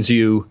reminds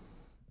you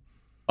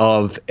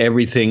of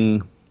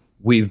everything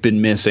we've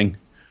been missing.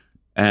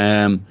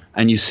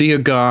 And you see a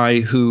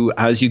guy who,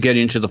 as you get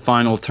into the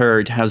final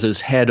third, has his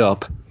head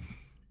up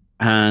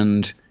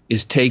and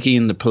is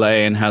taking the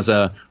play and has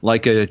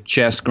like a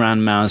chess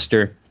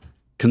grandmaster,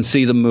 can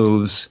see the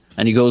moves,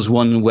 and he goes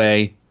one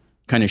way,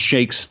 kind of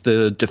shakes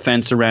the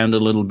defense around a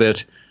little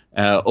bit,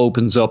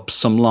 opens up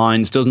some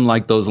lines, doesn't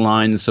like those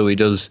lines, so he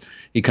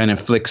kind of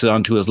flicks it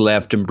onto his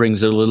left and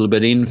brings it a little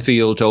bit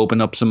infield to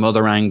open up some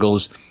other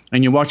angles.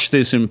 And you watch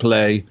this in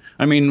play.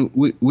 I mean,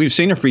 we've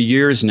seen it for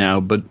years now,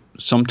 but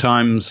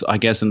sometimes, I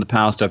guess in the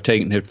past, I've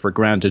taken it for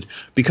granted.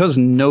 Because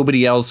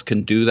nobody else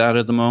can do that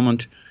at the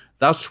moment,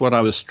 that's what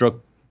I was struck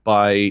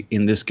by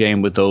in this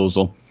game with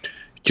Ozil.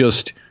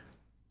 Just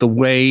the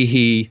way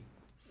he...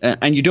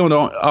 And you don't...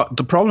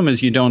 the problem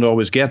is you don't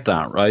always get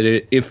that,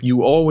 right? If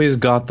you always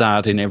got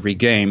that in every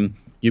game,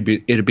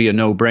 it'd be a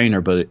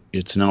no-brainer, but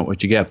it's not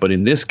what you get. But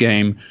in this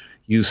game,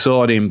 you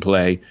saw it in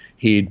play.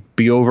 He'd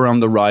be over on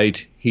the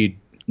right. He'd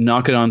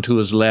knock it onto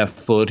his left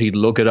foot. He'd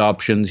look at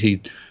options.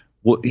 He'd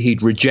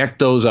reject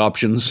those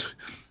options,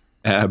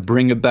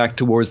 bring it back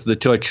towards the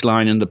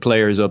touchline and the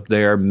players up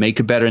there, make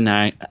a better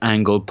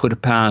angle, put a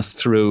pass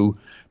through,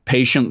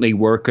 patiently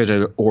work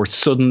it, or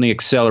suddenly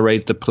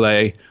accelerate the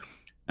play.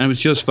 And it was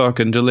just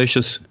fucking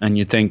delicious. And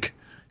you think,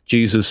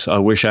 Jesus, I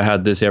wish I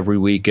had this every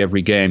week,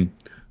 every game.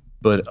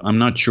 But I'm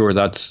not sure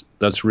that's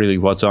really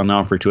what's on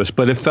offer to us.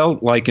 But it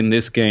felt like in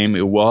this game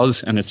it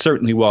was, and it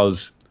certainly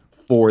was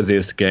for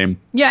this game.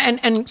 Yeah,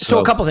 and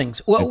so a couple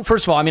things. Well,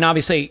 first of all, I mean,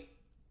 obviously,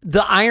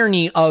 the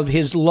irony of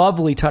his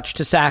lovely touch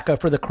to Saka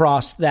for the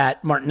cross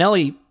that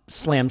Martinelli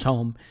slams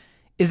home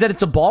is that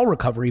it's a ball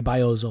recovery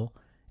by Ozil,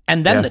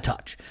 and then the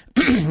touch,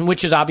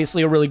 which is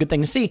obviously a really good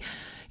thing to see.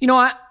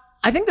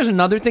 I think there's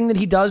another thing that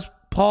he does,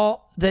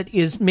 Paul, that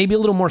is maybe a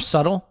little more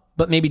subtle,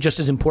 but maybe just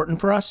as important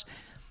for us.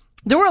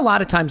 there were a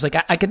lot of times, like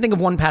I can think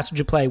of one passage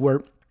of play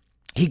where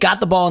he got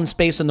the ball in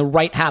space in the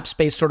right half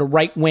space, sort of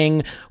right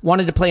wing,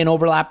 wanted to play an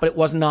overlap, but it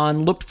wasn't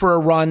on, looked for a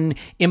run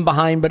in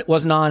behind, but it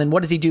wasn't on. And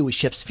what does he do? He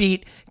shifts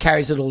feet,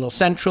 carries it a little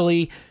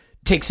centrally,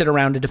 takes it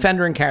around a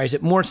defender and carries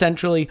it more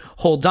centrally,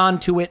 holds on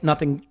to it,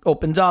 nothing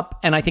opens up,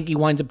 and I think he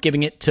winds up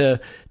giving it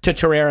to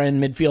Torreira in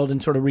midfield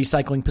and sort of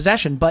recycling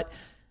possession. But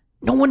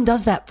no one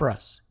does that for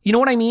us. You know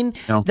what I mean?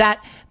 No.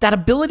 That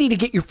ability to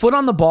get your foot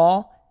on the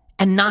ball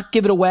and not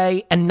give it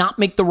away and not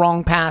make the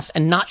wrong pass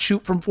and not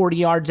shoot from 40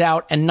 yards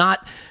out and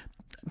not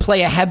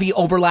play a heavy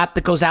overlap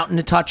that goes out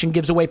into touch and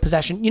gives away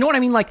possession. You know what I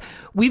mean? Like,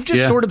 we've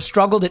just sort of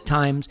struggled at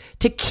times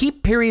to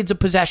keep periods of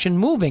possession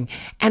moving.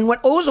 And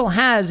what Ozil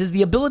has is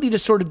the ability to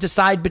sort of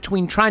decide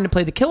between trying to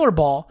play the killer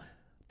ball,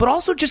 but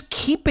also just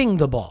keeping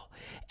the ball.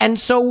 And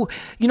so,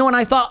 you know, and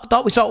I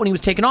thought we saw it when he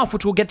was taken off,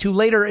 which we'll get to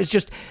later, is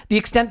just the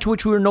extent to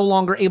which we were no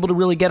longer able to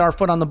really get our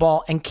foot on the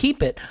ball and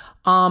keep it.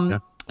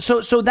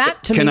 So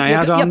that to me... Can I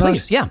add on that?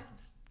 Please, yeah.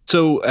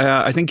 So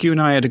I think you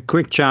and I had a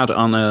quick chat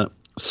on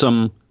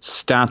some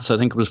stats. I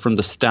think it was from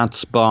the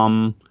Stats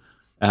Bomb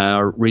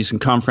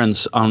recent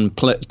conference on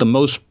the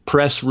most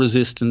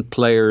press-resistant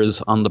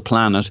players on the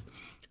planet.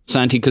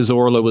 Santi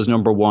Cazorla was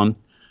number one,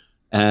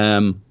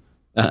 and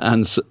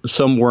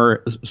so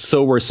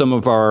were some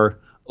of our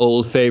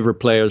old favorite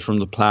players from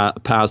the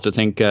past. I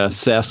think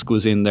Cesc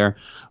was in there,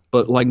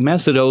 but like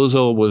Mesut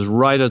Ozil was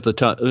right at the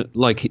top.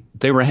 Like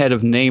they were ahead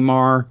of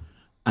Neymar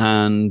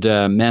and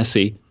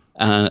Messi,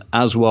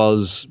 as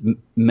was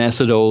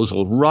Mesut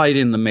Ozil, right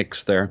in the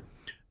mix there.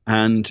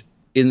 And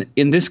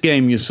in this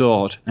game, you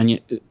saw it. And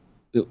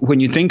when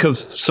you think of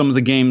some of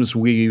the games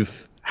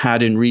we've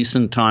had in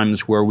recent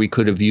times where we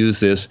could have used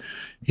this,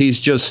 he's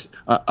just.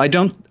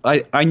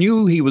 I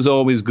knew he was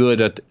always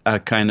good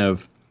at kind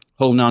of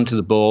holding on to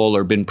the ball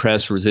or being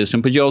press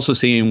resistant, but you also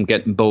see him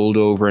getting bowled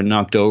over and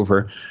knocked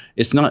over.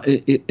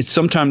 It's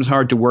sometimes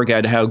hard to work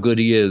out how good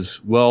he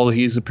is. Well,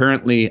 he's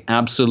apparently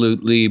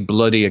absolutely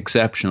bloody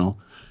exceptional.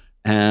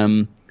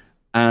 And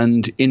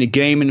in a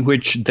game in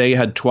which they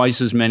had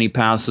twice as many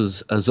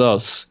passes as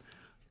us,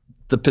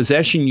 the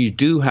possession you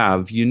do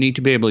have, you need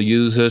to be able to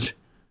use it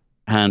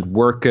and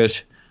work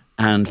it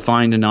and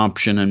find an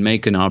option and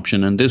make an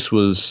option. And he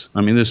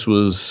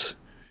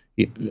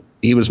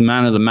was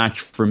man of the match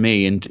for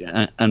me,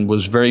 and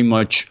was very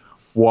much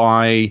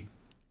why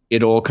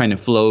it all kind of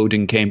flowed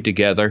and came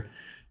together.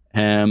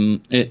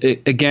 Again,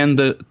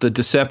 the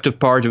deceptive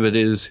part of it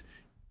is,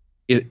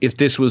 if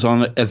this was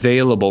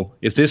available,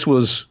 if this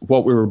was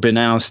what we were being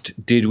asked,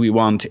 did we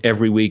want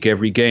every week,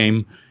 every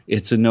game,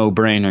 it's a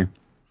no-brainer.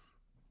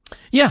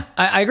 Yeah,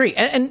 I agree.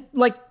 And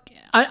like,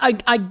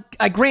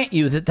 I grant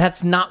you that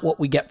that's not what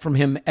we get from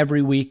him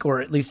every week,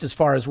 or at least as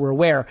far as we're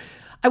aware.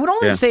 I would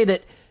only say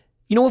that,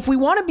 you know, if we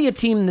want to be a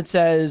team that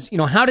says, you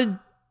know, how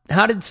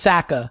did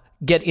Saka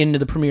get into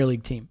the Premier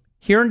League team?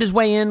 He earned his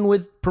way in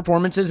with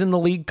performances in the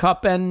League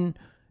Cup and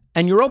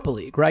Europa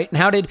League, right? And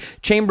how did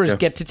Chambers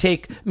get to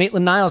take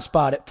Maitland-Niles'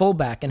 spot at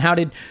fullback? And how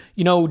did,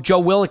 you know, Joe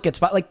Willock get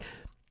spot? Like,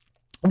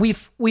 we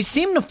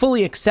seem to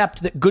fully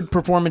accept that good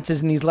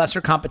performances in these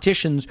lesser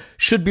competitions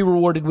should be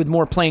rewarded with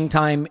more playing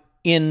time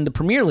in the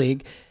Premier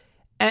League.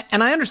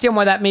 And I understand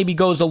why that maybe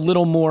goes a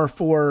little more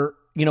for,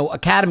 you know,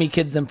 academy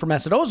kids than for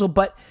Mesut Ozil,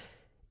 but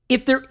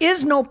if there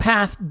is no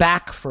path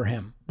back for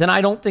him, then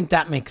I don't think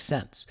that makes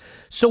sense.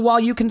 So while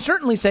you can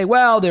certainly say,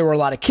 well, there were a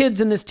lot of kids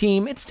in this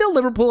team, it's still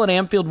Liverpool at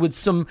Anfield with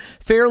some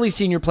fairly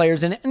senior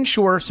players in it, and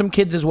sure, some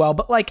kids as well.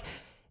 But like,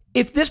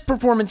 if this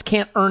performance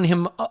can't earn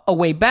him a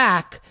way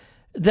back,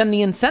 then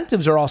the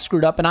incentives are all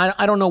screwed up, and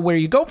I don't know where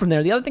you go from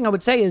there. The other thing I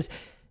would say is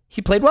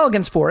he played well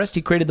against Forest.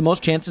 He created the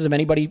most chances of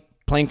anybody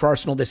playing for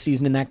Arsenal this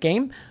season in that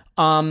game.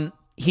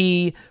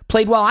 He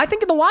played well, I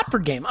think, in the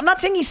Watford game. I'm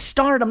not saying he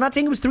starred. I'm not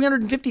saying he was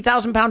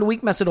 £350,000 a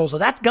week Mesut Ozil.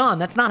 That's gone.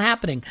 That's not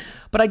happening.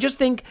 But I just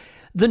think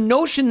the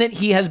notion that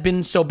he has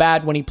been so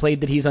bad when he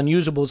played that he's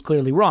unusable is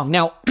clearly wrong.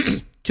 Now,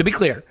 to be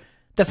clear,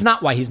 that's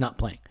not why he's not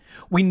playing.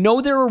 We know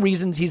there are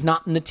reasons he's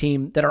not in the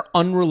team that are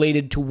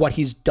unrelated to what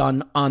he's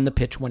done on the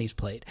pitch when he's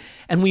played.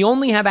 And we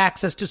only have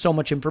access to so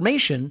much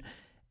information,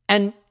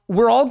 and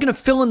we're all going to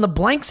fill in the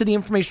blanks of the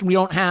information we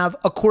don't have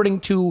according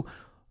to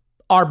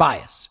our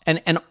bias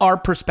and our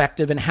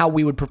perspective and how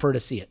we would prefer to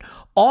see it.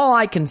 All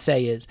I can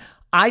say is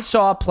I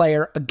saw a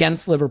player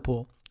against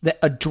Liverpool that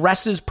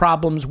addresses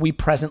problems we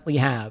presently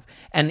have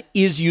and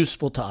is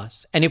useful to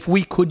us. And if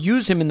we could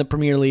use him in the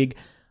Premier League,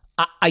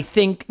 I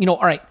think, you know,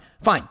 all right,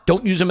 fine.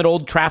 Don't use him at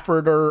Old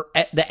Trafford or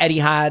at the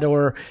Etihad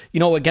or, you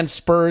know, against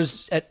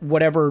Spurs at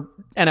whatever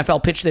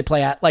NFL pitch they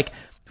play at. Like,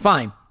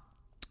 fine.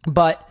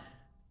 But,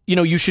 you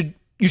know, you should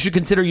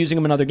consider using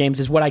him in other games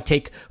is what I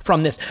take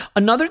from this.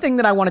 Another thing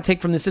that I want to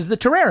take from this is the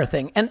Torreira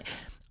thing. And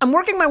I'm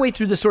working my way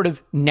through the sort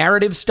of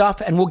narrative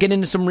stuff, and we'll get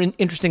into some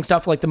interesting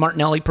stuff like the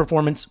Martinelli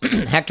performance.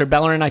 Hector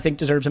Bellerin, I think,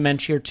 deserves a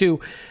mention here too.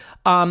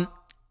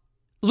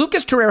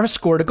 Lucas Torreira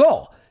scored a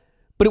goal.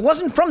 But it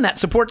wasn't from that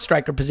support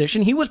striker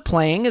position. He was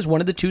playing as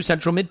one of the two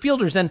central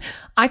midfielders. And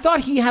I thought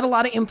he had a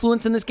lot of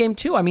influence in this game,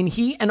 too. I mean,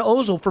 he and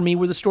Ozil, for me,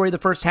 were the story of the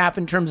first half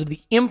in terms of the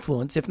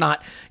influence, if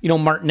not,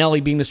 Martinelli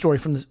being the story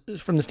from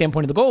the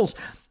standpoint of the goals.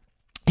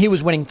 He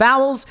was winning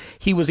fouls.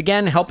 He was,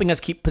 again, helping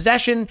us keep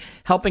possession,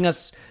 helping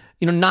us,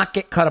 not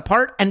get cut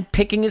apart, and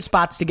picking his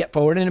spots to get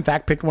forward. And, in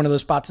fact, picked one of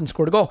those spots and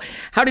scored a goal.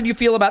 How did you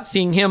feel about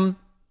seeing him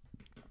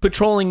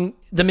patrolling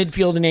the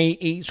midfield in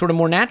a sort of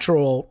more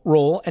natural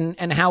role,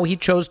 and how he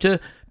chose to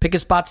pick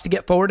his spots to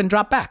get forward and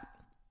drop back?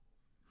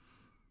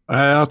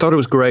 I thought it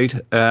was great.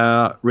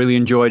 Really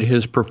enjoyed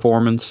his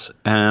performance.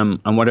 And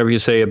whatever you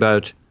say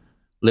about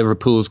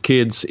Liverpool's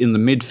kids in the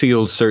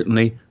midfield,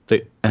 certainly,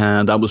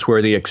 that was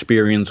where the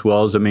experience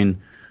was. I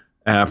mean,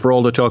 for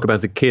all the talk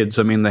about the kids,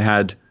 I mean, they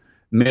had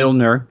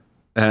Milner.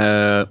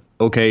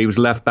 Okay, he was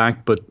left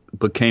back, but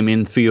came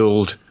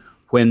infield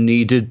when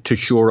needed to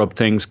shore up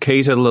things.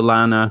 Keita,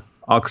 Lallana,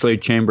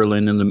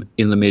 Oxlade-Chamberlain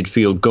in the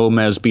midfield,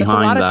 Gomez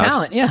behind that. That's a lot of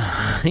talent,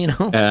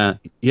 yeah.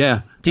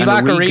 Yeah.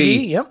 Divock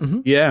Origi, yep.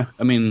 Mm-hmm. Yeah,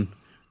 I mean,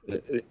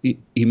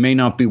 he may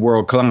not be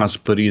world class,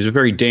 but he's a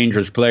very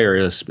dangerous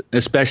player,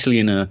 especially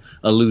in a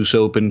loose,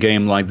 open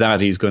game like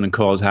that. He's going to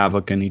cause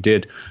havoc, and he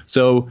did.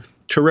 So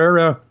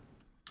Torreira,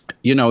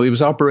 he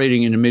was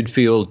operating in a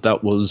midfield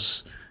that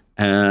was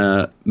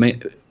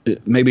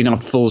maybe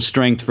not full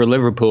strength for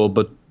Liverpool,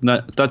 but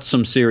that's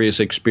some serious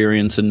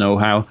experience and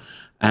know-how.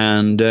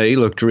 And he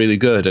looked really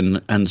good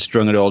and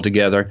strung it all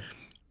together.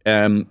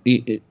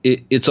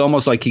 It's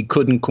almost like he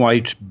couldn't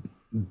quite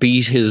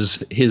beat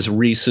his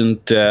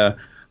recent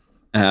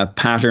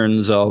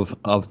patterns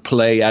of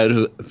play out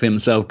of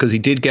himself, because he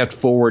did get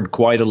forward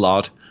quite a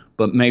lot,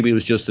 but maybe it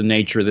was just the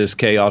nature of this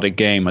chaotic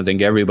game. I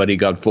think everybody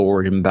got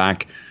forward and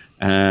back,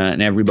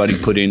 and everybody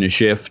put in a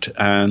shift.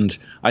 And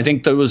I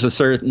think there was a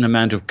certain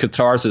amount of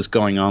catharsis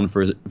going on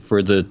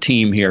for the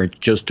team here,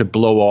 just to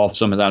blow off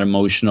some of that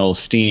emotional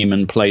steam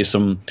and play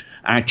some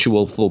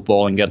actual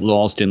football and get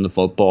lost in the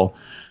football.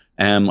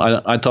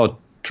 I thought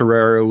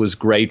Torreira was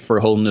great for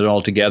holding it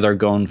all together,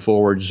 going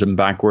forwards and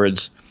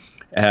backwards.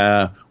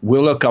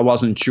 Willock, I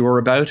wasn't sure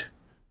about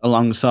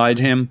alongside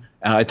him.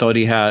 I thought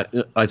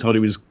he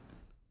was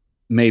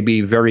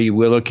maybe very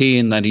Willocky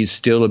in that he's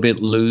still a bit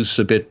loose,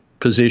 a bit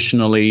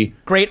positionally.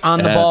 Great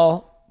on the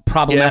ball,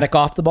 problematic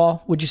off the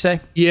ball, would you say?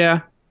 Yeah.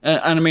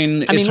 And I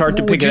mean, it's hard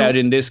to pick it out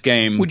in this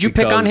game. Would you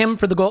pick on him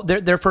for the goal,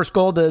 their first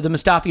goal, the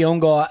Mustafi own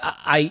goal?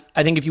 I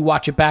think if you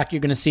watch it back, you're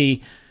going to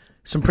see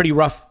some pretty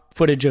rough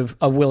footage of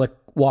Willock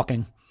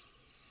walking.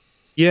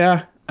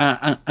 Yeah,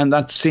 and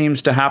that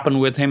seems to happen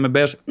with him a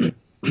bit.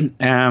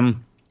 I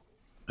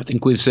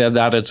think we've said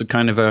that it's a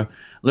kind of a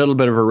little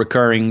bit of a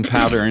recurring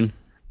pattern.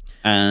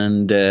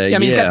 And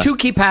he's got two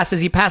key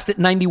passes. He passed it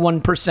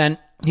 91%.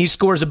 He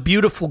scores a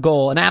beautiful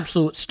goal, an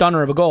absolute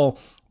stunner of a goal.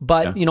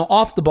 But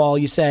off the ball,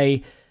 you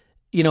say,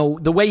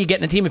 the way you get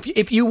in a team.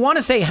 If you want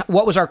to say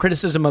what was our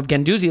criticism of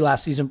Guendouzi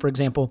last season, for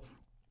example,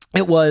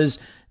 it was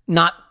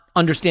not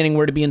understanding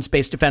where to be in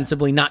space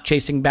defensively, not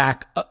chasing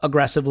back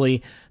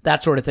aggressively,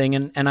 that sort of thing.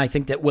 And I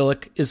think that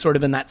Willock is sort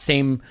of in that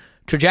same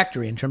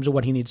trajectory in terms of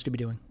what he needs to be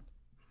doing.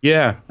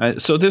 Yeah,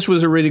 so this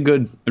was a really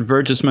good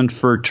advertisement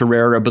for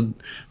Torreira, but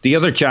the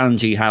other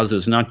challenge he has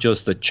is not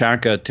just that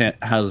Xhaka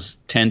has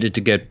tended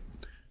to get,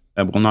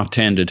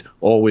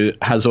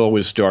 has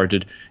always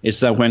started. It's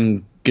that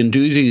when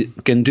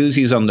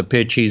Guendouzi's on the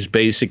pitch, he's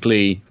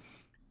basically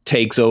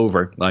takes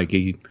over. Like,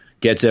 he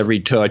gets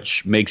every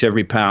touch, makes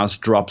every pass,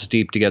 drops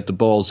deep to get the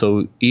ball.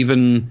 So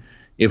even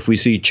if we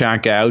see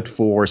Xhaka out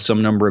for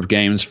some number of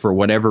games for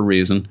whatever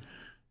reason,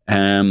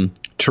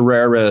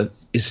 Torreira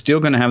is still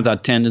going to have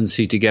that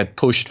tendency to get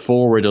pushed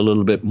forward a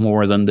little bit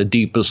more than the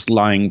deepest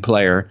lying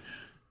player.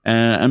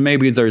 And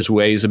maybe there's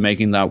ways of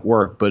making that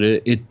work, but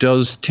it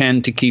does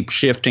tend to keep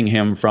shifting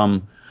him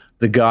from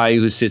the guy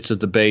who sits at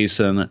the base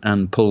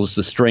and pulls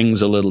the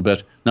strings a little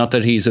bit. Not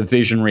that he's a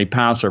visionary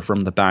passer from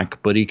the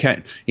back, but he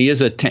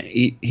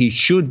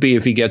should be,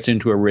 if he gets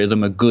into a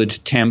rhythm, a good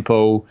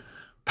tempo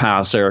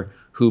passer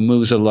who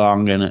moves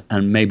along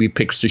and maybe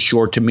picks the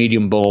short to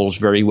medium balls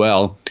very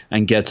well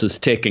and gets us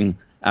ticking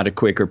at a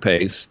quicker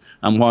pace.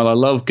 And while I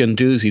love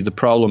Guendouzi, the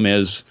problem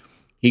is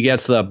he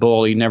gets that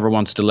ball, he never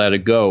wants to let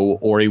it go,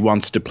 or he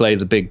wants to play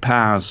the big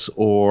pass,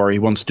 or he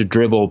wants to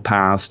dribble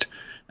past.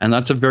 And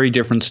that's a very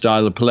different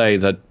style of play.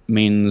 That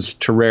means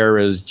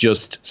Torreira is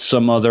just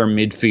some other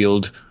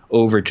midfield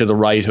over to the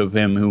right of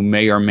him who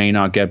may or may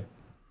not get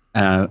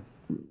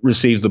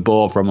receive the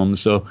ball from him.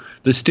 So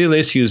there's still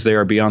issues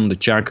there beyond the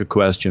Xhaka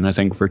question, I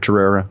think, for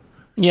Torreira.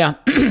 Yeah.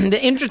 The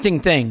interesting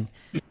thing,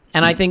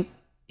 and I think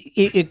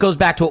it goes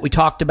back to what we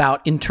talked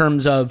about in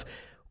terms of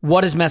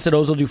what does Mesut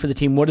Ozil do for the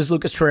team? What does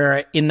Lucas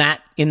Torreira in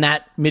that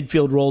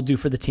midfield role do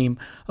for the team?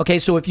 Okay,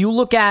 so if you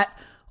look at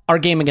our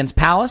game against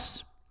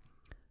Palace,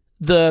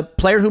 the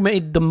player who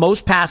made the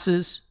most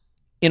passes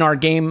in our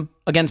game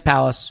against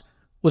Palace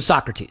was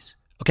Socrates.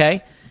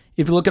 Okay?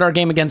 If you look at our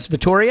game against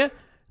Vitória,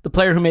 the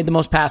player who made the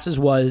most passes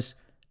was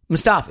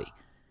Mustafi.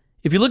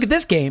 If you look at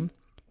this game,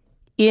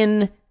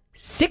 in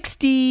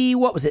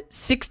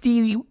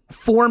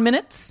 64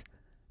 minutes,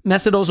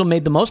 Mesut Ozil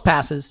made the most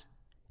passes,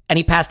 and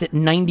he passed at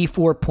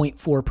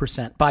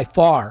 94.4%, by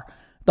far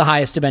the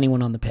highest of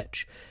anyone on the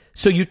pitch.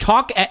 So you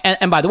talk,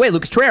 and by the way,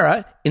 Lucas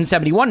Torreira, in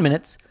 71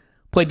 minutes,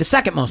 played the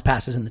second most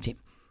passes in the team,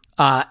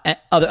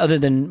 other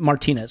than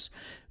Martinez.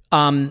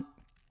 And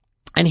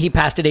he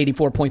passed at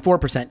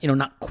 84.4%.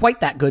 Not quite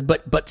that good,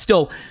 but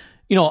still,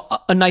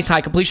 a nice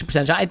high completion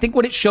percentage. I think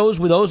what it shows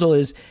with Ozil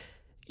is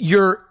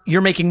you're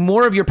making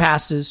more of your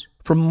passes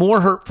from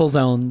more hurtful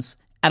zones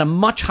at a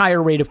much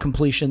higher rate of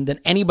completion than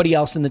anybody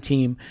else in the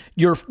team.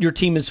 Your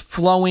team is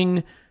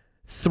flowing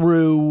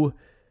through.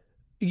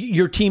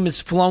 Your team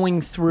is flowing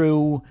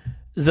through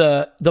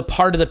the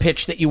part of the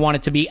pitch that you want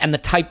it to be and the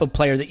type of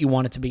player that you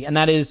want it to be, and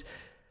that is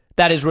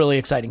really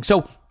exciting.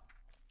 So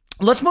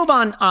let's move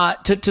on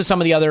to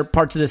some of the other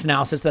parts of this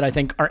analysis that I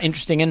think are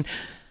interesting, and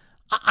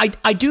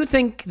I do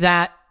think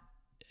that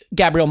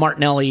Gabriel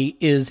Martinelli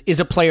is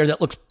a player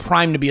that looks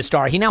primed to be a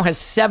star. He now has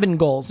 7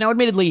 goals. Now,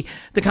 admittedly,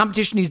 the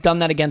competition he's done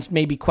that against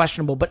may be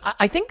questionable, but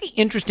I think the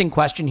interesting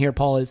question here,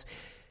 Paul, is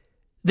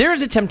there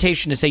is a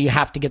temptation to say you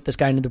have to get this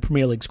guy into the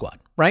Premier League squad,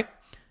 right?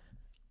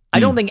 I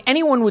don't think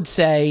anyone would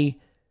say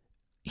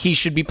he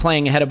should be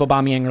playing ahead of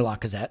Aubameyang or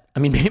Lacazette. I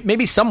mean,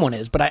 maybe someone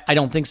is, but I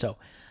don't think so.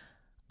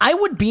 I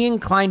would be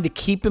inclined to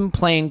keep him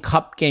playing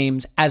cup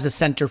games as a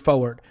center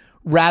forward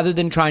rather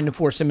than trying to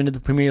force him into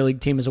the Premier League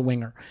team as a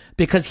winger,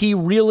 because he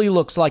really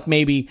looks like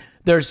maybe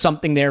there's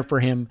something there for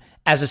him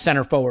as a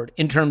center forward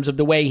in terms of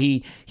the way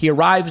he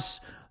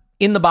arrives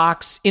in the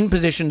box, in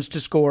positions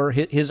to score,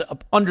 his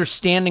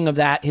understanding of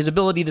that, his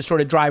ability to sort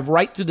of drive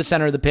right through the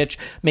center of the pitch,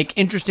 make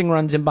interesting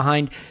runs in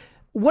behind.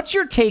 What's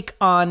your take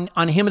on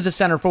him as a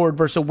center forward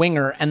versus a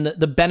winger and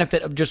the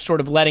benefit of just sort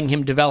of letting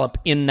him develop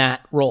in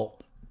that role?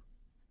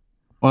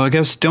 Well, I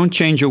guess don't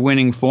change a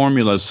winning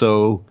formula.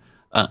 So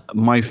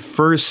my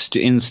first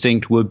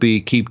instinct would be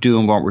keep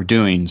doing what we're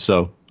doing.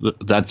 So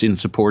that's in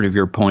support of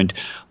your point.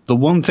 The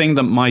one thing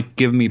that might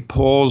give me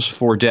pause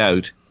for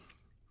doubt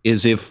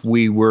is if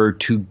we were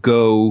to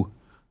go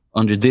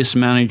under this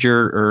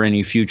manager or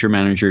any future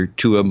manager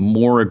to a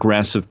more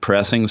aggressive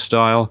pressing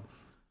style.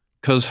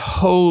 Because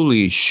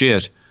holy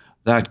shit,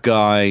 that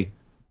guy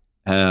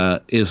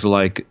is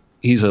like,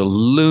 he's a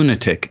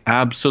lunatic,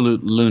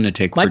 absolute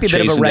lunatic. Might be a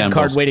bit of a red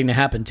card waiting to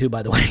happen too,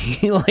 by the way.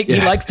 He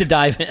likes to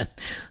dive in.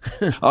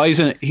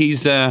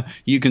 he's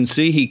you can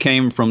see he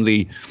came from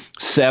the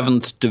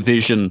 7th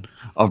division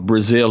of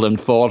Brazil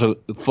and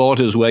fought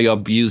his way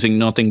up using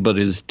nothing but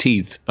his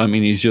teeth. I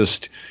mean,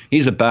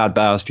 he's a bad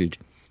bastard.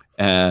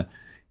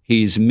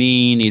 He's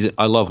mean.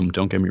 I love him,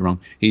 don't get me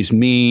wrong. He's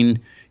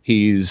mean.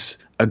 He's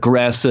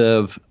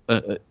aggressive,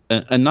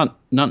 and not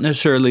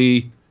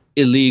necessarily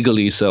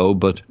illegally so,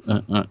 but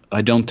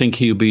I don't think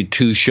he'll be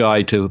too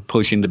shy to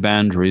pushing the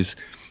boundaries.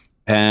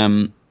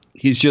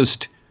 He's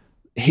just,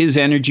 his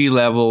energy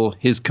level,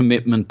 his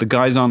commitment, the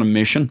guy's on a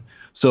mission.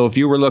 So if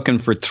you were looking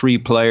for 3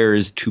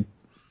 players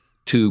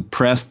to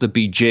press the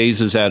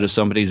bejesus out of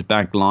somebody's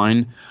back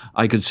line,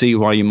 I could see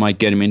why you might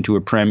get him into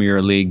a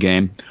Premier League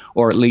game,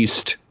 or at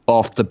least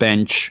off the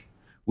bench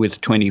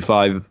with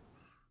 25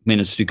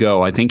 minutes to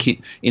go. I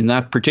think in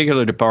that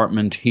particular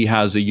department, he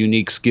has a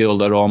unique skill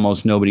that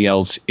almost nobody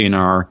else in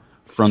our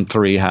front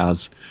 3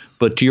 has.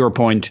 But to your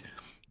point,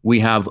 we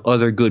have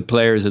other good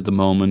players at the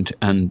moment,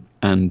 and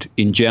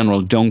in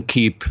general, don't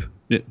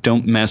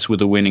mess with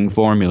the winning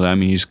formula. I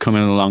mean, he's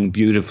coming along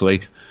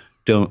beautifully.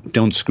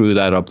 Don't screw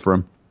that up for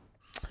him.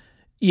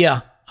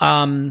 Yeah,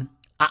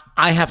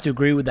 I have to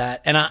agree with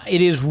that, and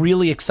it is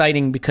really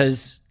exciting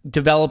because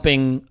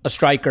developing a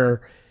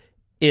striker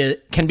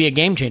can be a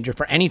game changer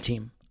for any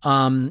team.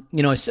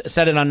 I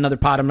said it on another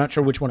pod. I'm not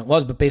sure which one it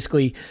was, but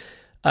basically,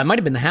 it might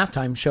have been the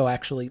halftime show.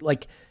 Actually,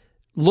 like,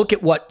 look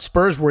at what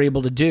Spurs were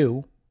able to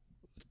do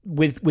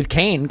with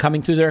Kane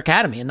coming through their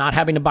academy and not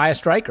having to buy a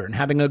striker and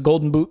having a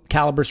Golden Boot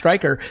caliber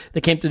striker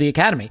that came through the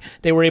academy.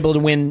 They were able to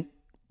win.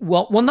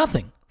 Well,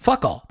 nothing.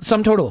 Fuck all. The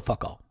sum total of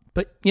fuck all.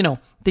 But,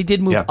 they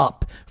did move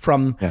up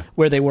from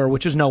where they were,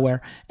 which is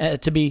nowhere,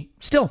 to be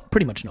still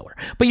pretty much nowhere.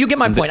 But you get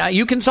my point.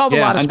 You can solve a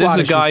lot of squad issues. And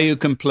this is a guy who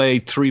can play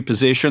 3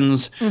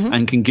 positions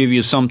and can give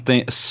you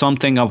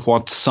something of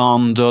what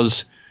Son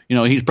does.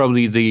 He's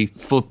probably the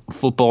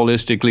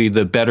footballistically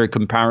the better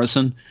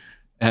comparison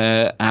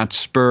at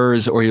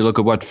Spurs. Or you look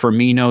at what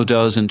Firmino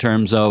does in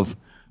terms of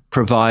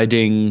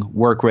providing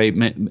work rate.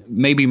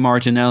 Maybe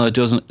Martinelli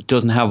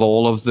doesn't have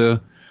all of the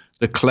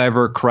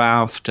clever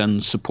craft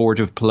and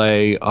supportive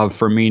play of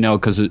Firmino,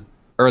 because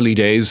early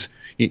days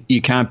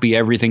you can't be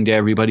everything to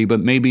everybody, but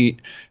maybe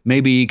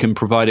he can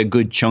provide a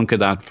good chunk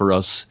of that for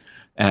us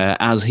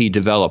as he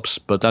develops.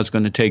 But that's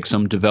going to take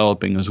some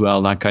developing as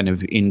well, that kind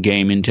of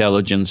in-game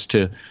intelligence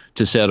to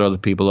set other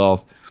people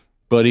off.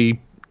 But he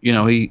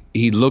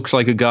looks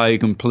like a guy who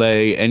can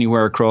play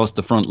anywhere across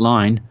the front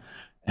line,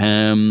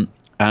 and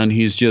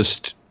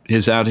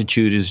his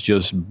attitude is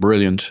just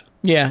brilliant.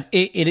 Yeah,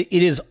 it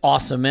is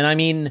awesome. And I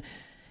mean,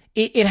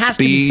 it has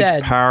to be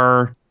said.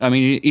 Power. I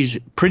mean, he's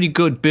pretty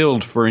good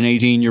build for an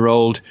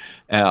 18-year-old.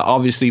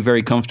 Obviously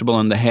very comfortable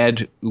on the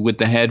head,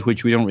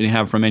 which we don't really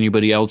have from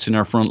anybody else in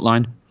our front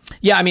line.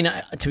 Yeah, I mean,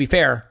 to be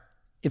fair,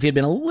 if he had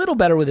been a little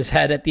better with his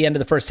head at the end of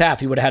the first half,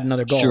 he would have had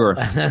another goal. Sure.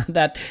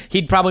 That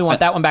he'd probably want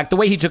that one back. The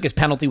way he took his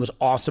penalty was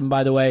awesome,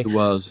 by the way. It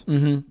was.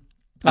 Mm-hmm. And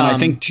I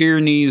think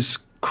Tierney's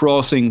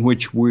crossing,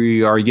 which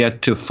we are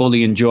yet to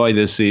fully enjoy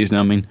this season,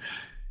 I mean,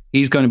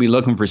 he's going to be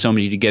looking for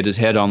somebody to get his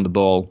head on the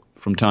ball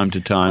from time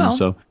to time. Well,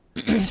 so,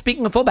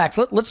 speaking of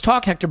fullbacks, let's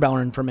talk Hector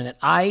Bellerin for a minute.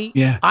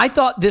 I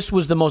thought this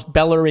was the most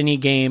Bellerin-y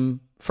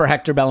game for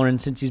Hector Bellerin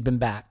since he's been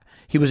back.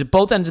 He was at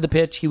both ends of the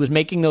pitch. He was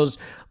making those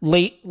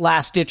late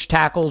last-ditch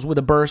tackles with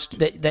a burst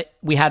that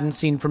we hadn't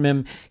seen from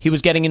him. He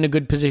was getting into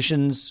good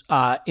positions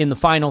in the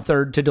final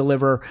third to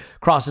deliver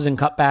crosses and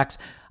cutbacks.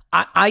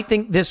 I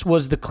think this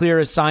was the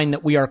clearest sign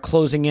that we are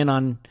closing in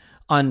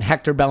on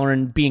Hector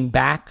Bellerin being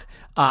back.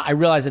 I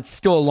realize it's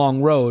still a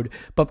long road,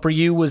 but for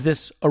you, was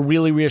this a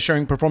really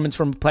reassuring performance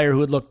from a player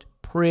who had looked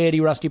pretty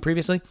rusty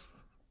previously?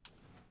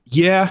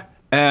 Yeah.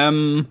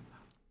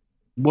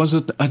 Was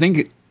it, I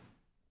think...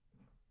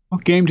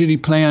 What game did he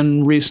play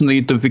in recently?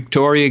 The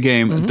Victoria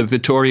game. Mm-hmm. The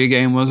Victoria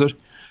game, was it?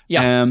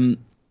 Yeah.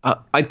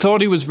 I thought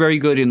he was very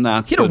good in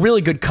that. He had a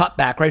really good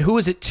cutback, right? Who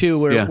was it to?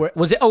 Where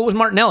was it? Oh, it was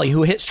Martinelli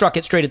who struck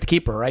it straight at the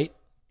keeper, right?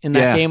 In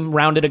that game,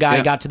 rounded a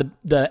guy, got to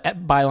the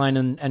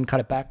byline and cut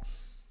it back.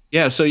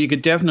 Yeah, so you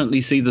could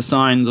definitely see the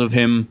signs of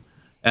him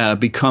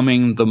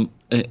becoming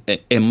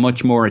a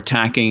much more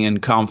attacking and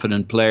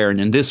confident player.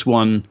 And in this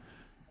one,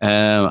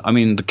 I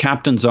mean, the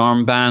captain's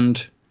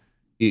armband,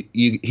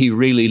 he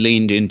really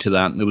leaned into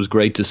that, and it was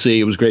great to see.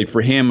 It was great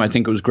for him. I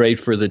think it was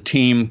great for the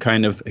team.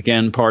 Kind of,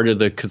 again, part of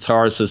the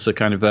catharsis, a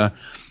kind of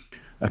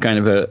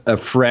a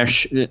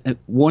fresh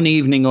one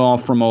evening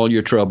off from all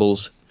your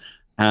troubles.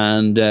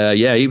 And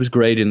he was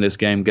great in this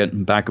game,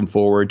 getting back and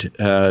forward.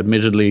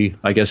 Admittedly,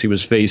 I guess he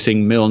was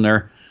facing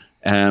Milner,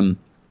 who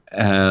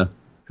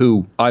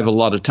I have a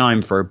lot of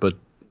time for, but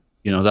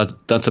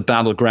that's a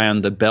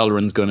battleground that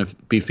Bellerin's going to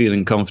be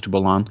feeling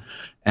comfortable on.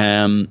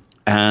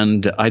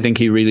 And I think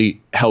he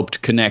really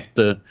helped connect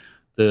the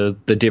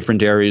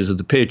different areas of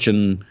the pitch.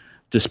 And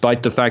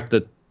despite the fact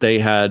that they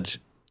had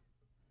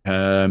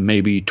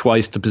maybe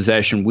twice the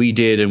possession we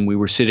did, and we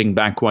were sitting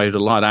back quite a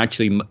lot,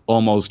 actually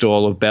almost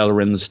all of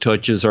Bellerin's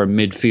touches are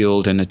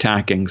midfield and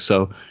attacking.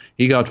 So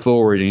he got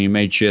forward and he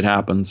made shit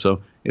happen.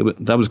 So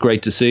that was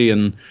great to see.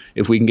 And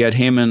if we can get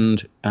him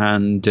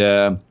and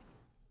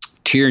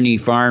Tierney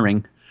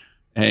firing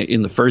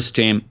in the first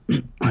team,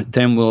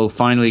 then we'll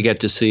finally get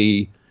to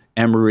see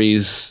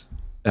Emery's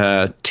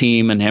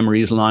team and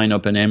Emery's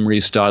lineup and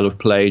Emery's style of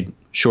play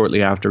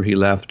shortly after he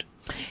left.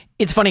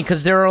 It's funny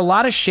because there are a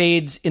lot of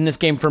shades in this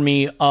game for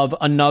me of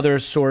another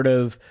sort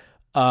of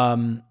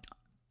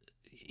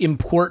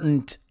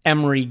important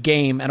Emery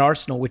game at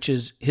Arsenal, which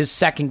is his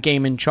second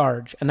game in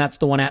charge. And that's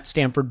the one at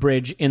Stamford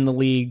Bridge in the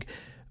league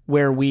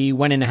where we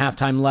went into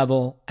halftime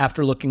level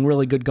after looking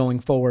really good going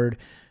forward,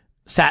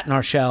 sat in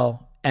our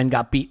shell and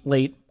got beat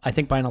late, I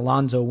think by an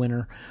Alonso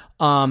winner,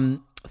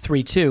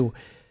 3-2.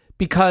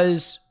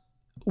 Because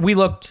we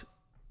looked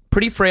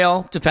pretty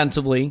frail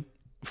defensively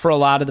for a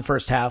lot of the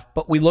first half,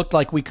 but we looked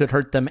like we could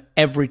hurt them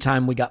every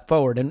time we got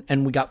forward,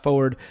 and we got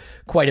forward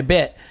quite a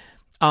bit.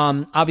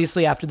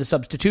 Obviously, after the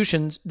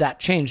substitutions, that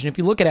changed. And if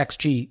you look at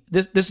XG,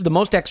 this is the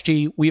most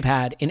XG we've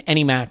had in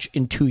any match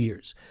in 2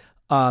 years.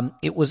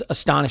 It was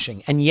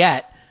astonishing. And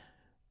yet,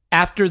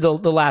 after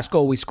the last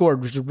goal we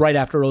scored, which is right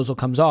after Ozil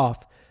comes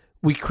off,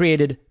 we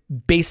created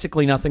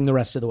basically nothing the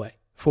rest of the way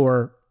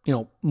for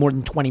more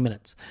than 20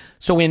 minutes.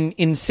 So in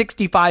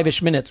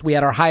 65-ish minutes, we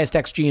had our highest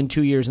XG in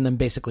 2 years and then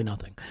basically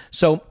nothing.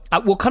 So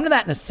we'll come to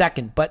that in a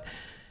second, but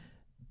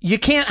you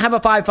can't have a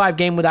 5-5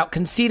 game without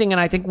conceding, and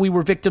I think we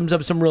were victims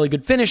of some really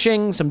good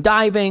finishing, some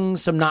diving,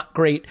 some not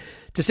great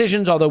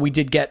decisions, although we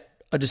did get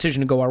a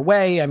decision to go our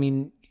way. I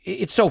mean,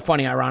 it's so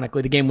funny,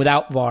 ironically, the game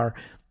without VAR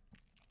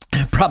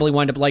probably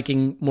wind up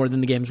liking more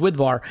than the games with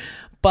VAR.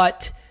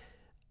 But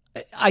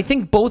I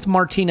think both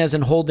Martinez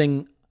and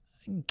Holding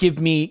gave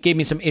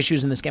me some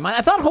issues in this game.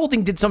 I thought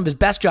Holding did some of his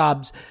best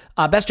job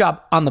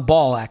on the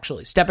ball,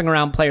 actually, stepping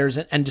around players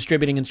and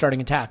distributing and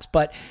starting attacks.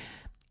 But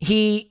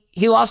he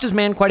lost his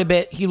man quite a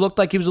bit. He looked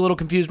like he was a little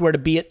confused where to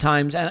be at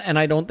times, and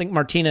I don't think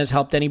Martinez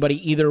helped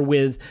anybody either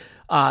with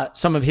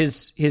some of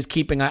his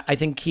keeping. I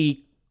think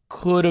he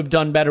could have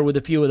done better with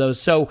a few of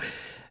those. So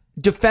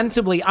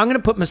defensively, I'm going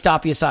to put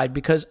Mustafi aside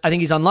because I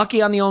think he's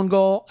unlucky on the own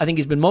goal. I think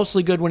he's been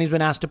mostly good when he's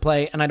been asked to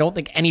play, and I don't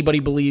think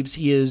anybody believes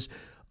he is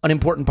an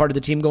important part of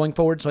the team going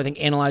forward. So I think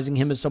analyzing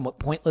him is somewhat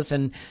pointless,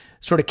 and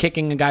sort of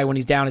kicking a guy when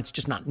he's down, it's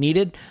just not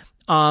needed.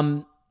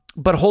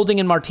 But Holding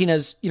and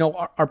Martinez,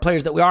 are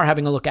players that we are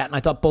having a look at, and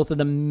I thought both of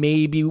them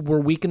maybe were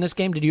weak in this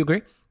game. Did you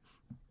agree?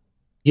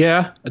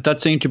 Yeah,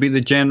 that seemed to be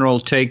the general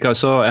take I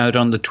saw out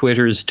on the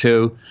Twitters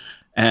too.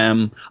 I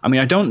mean,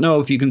 I don't know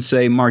if you can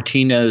say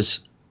Martinez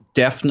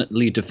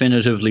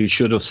definitively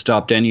should have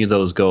stopped any of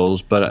those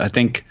goals, but I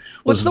think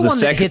what's the one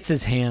that hits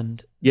his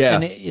hand? Yeah,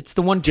 and it's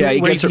the one too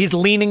where he's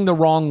leaning the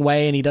wrong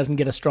way and he doesn't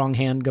get a strong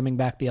hand coming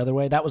back the other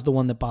way. That was the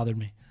one that bothered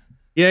me.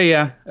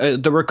 Yeah.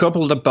 There were a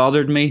couple that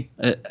bothered me.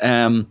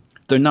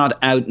 They're not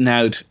out and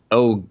out.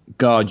 Oh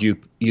God, you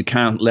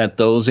can't let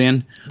those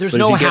in. There's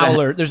no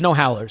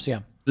howlers. Yeah.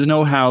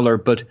 howler,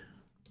 but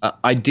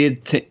I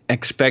did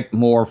expect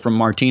more from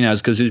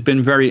Martinez because he's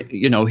been very,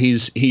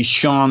 he's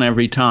shone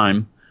every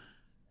time.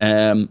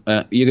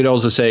 You could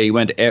also say he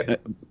went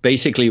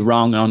basically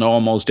wrong on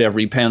almost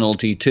every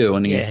penalty too,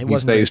 and he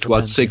faced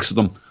 6 of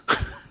them.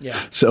 Yeah.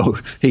 So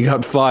he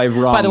got 5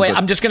 wrong. By the way,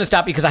 I'm just going to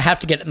stop because I have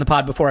to get in the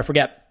pod before I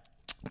forget.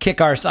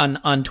 Kickars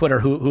on Twitter,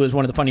 who is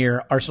one of the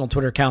funnier Arsenal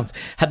Twitter accounts,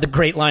 had the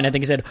great line. I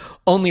think he said,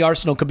 "Only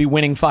Arsenal could be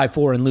winning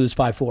 5-4 and lose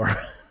 5-4."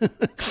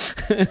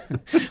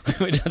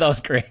 That was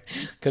great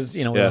because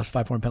we lost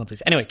 5-4 in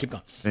penalties. Anyway, keep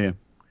going. Yeah,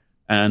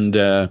 and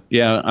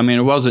I mean,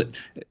 it was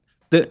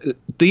the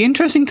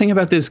interesting thing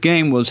about this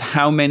game was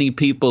how many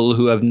people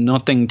who have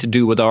nothing to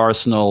do with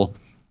Arsenal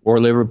or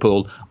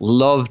Liverpool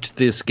loved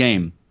this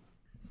game.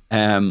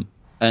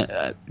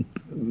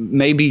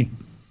 Maybe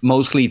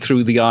mostly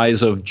through the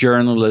eyes of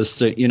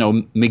journalists.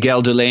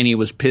 Miguel Delaney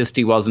was pissed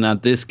he wasn't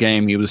at this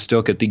game. He was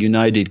stuck at the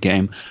United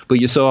game. But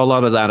you saw a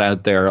lot of that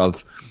out there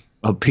of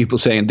people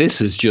saying,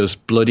 this is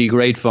just bloody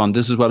great fun.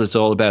 This is what it's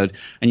all about.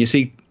 And you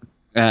see,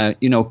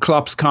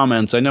 Klopp's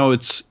comments. I know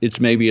it's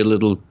maybe a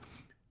little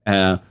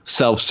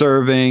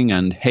self-serving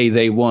and, hey,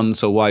 they won,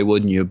 so why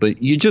wouldn't you?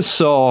 But you just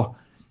saw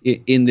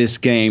in this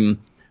game,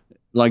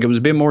 like it was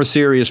a bit more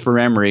serious for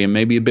Emery and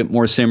maybe a bit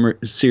more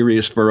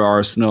serious for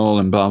Arsenal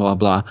and blah, blah,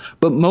 blah.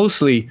 But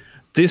mostly,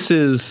 this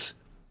is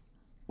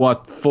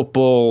what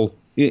football...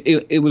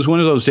 It was one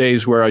of those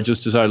days where I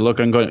just decided, look,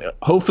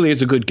 hopefully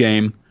it's a good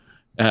game.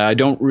 I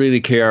don't really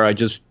care. I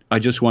just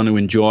want to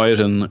enjoy it.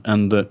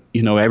 And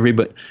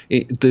everybody...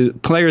 the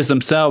players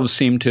themselves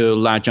seem to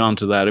latch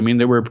onto that. I mean,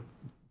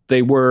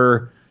 they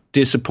were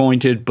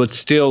disappointed, but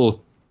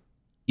still...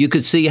 You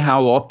could see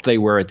how up they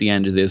were at the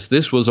end of this.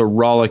 This was a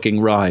rollicking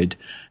ride.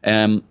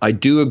 I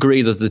do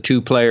agree that the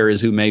 2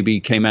 players who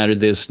maybe came out of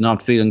this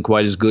not feeling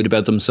quite as good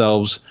about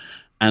themselves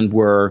and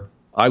were,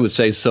 I would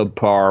say,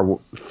 subpar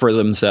for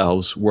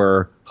themselves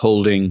were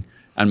Holding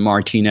and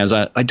Martinez.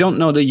 I don't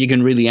know that you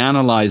can really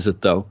analyze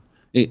it, though.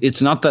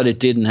 It's not that it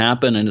didn't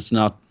happen and it's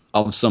not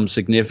of some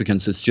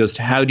significance. It's just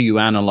how do you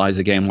analyze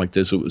a game like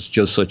this? It was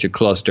just such a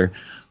cluster.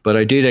 But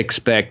I did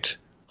expect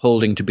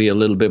Holding to be a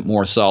little bit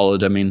more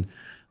solid. I mean,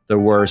 there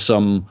were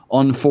some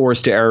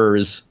unforced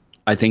errors,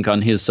 I think,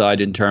 on his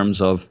side in terms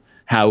of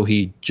how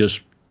he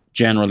just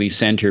generally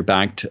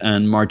centre-backed,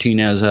 and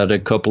Martinez had a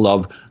couple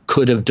of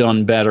could have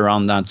done better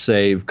on that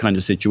save kind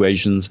of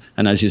situations.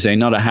 And as you say,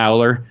 not a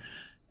howler,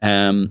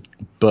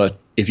 but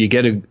if you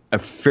get a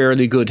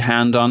fairly good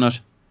hand on it,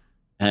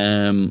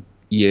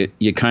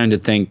 you kind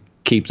of think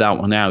keep that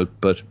one out.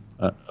 But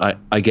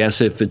I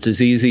guess if it's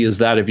as easy as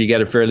that, if you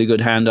get a fairly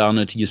good hand on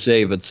it, you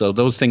save it. So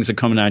those things are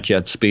coming at you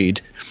at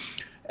speed.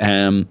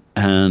 And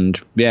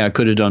yeah, I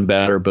could have done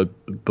better, but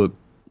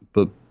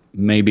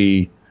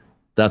maybe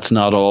that's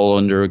not all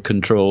under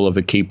control of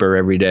a keeper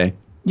every day.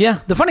 Yeah,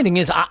 the funny thing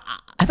is, I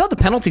thought the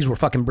penalties were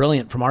fucking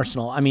brilliant from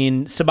Arsenal. I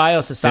mean,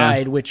 Ceballos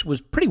aside, which was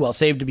pretty well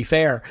saved, to be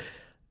fair.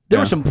 There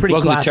were some pretty. It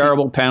wasn't a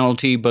terrible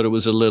penalty, but it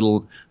was a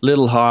little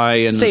high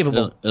and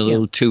savable. A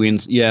little too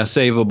in. Yeah,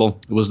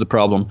 savable was the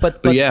problem.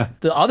 But yeah,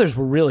 the others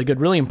were really good,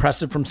 really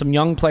impressive from some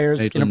young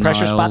players in a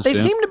pressure spot. They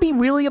seem to be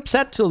really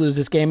upset to lose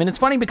this game, and it's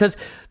funny because.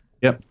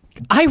 Yep.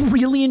 I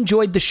really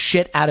enjoyed the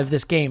shit out of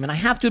this game. And I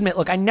have to admit,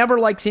 look, I never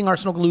like seeing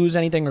Arsenal lose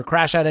anything or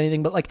crash out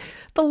anything, but like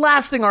the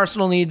last thing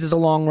Arsenal needs is a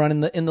long run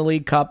in the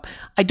League Cup.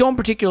 I don't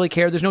particularly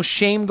care. There's no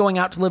shame going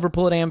out to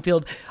Liverpool at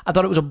Anfield. I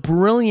thought it was a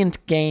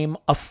brilliant game,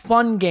 a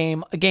fun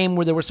game, a game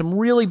where there were some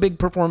really big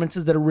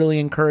performances that are really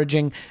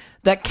encouraging,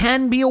 that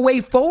can be a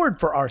way forward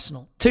for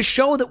Arsenal to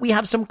show that we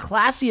have some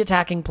classy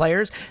attacking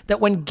players that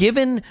when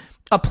given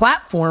a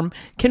platform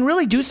can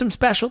really do some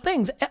special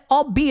things,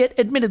 albeit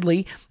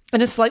admittedly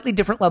in a slightly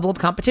different level of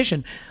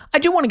competition. I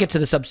do want to get to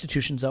the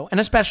substitutions though, and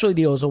especially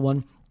the Ozil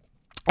one.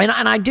 And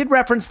I did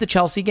reference the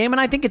Chelsea game, and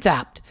I think it's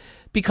apt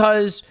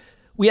because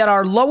we had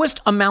our lowest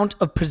amount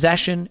of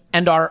possession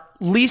and our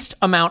least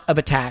amount of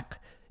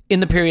attack in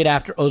the period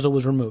after Ozil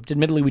was removed.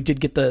 Admittedly, we did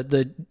get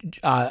the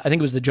I think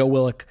it was the Joe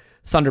Willock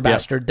Thunder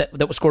Bastard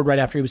that was scored right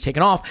after he was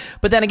taken off.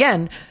 But then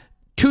again,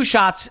 2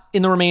 shots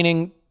in the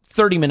remaining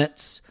 30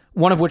 minutes,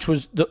 one of which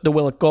was the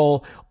Willock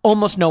goal,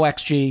 almost no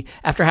XG,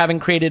 after having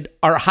created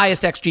our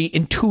highest XG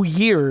in 2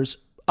 years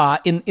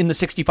in the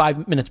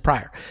 65 minutes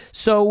prior.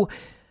 So,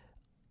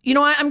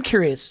 I'm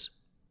curious.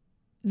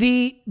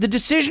 The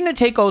decision to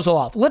take Ozil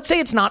off, let's say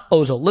it's not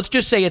Ozil. Let's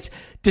just say it's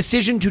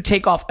decision to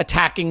take off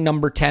attacking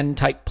number 10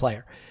 type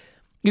player.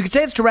 You could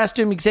say it's to rest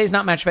him. You could say it's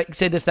not match fit. You could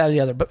say this, that, or the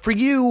other. But for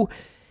you,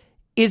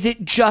 is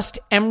it just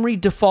Emery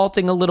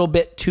defaulting a little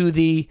bit to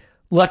the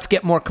let's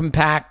get more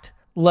compact,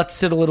 let's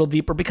sit a little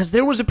deeper? Because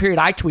there was a period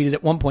I tweeted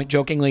at one point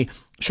jokingly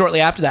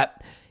shortly after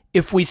that,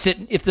 if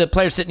the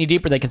players sit any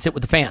deeper, they can sit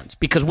with the fans,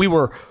 because we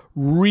were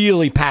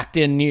really packed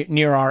in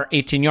near our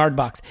 18-yard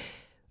box.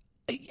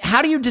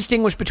 How do you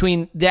distinguish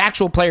between the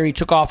actual player he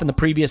took off and the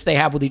previous they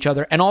have with each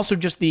other, and also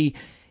just the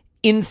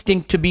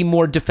instinct to be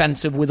more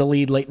defensive with a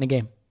lead late in the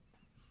game?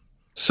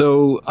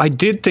 So I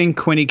did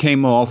think when he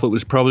came off, it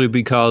was probably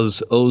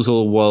because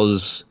Ozil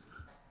was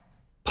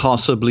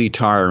possibly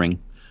tiring.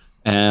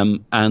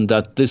 and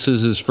that this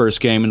is his first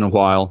game in a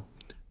while,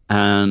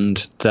 and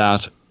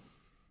that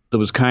there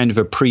was kind of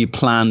a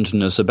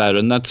pre-plannedness about it.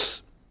 And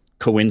that's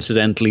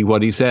coincidentally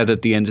what he said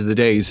at the end of the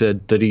day. He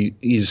said that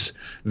he's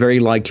very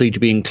likely to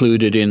be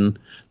included in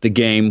the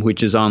game,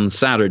 which is on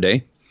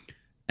Saturday.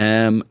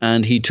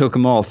 And he took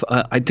him off.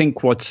 I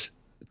think what's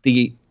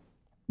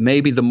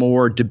maybe the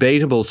more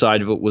debatable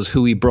side of it was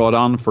who he brought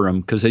on for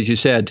him. Because as you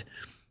said,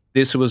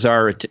 this was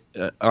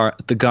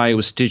the guy who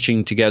was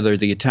stitching together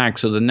the attack.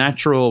 So the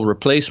natural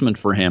replacement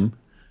for him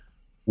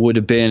would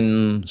have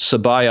been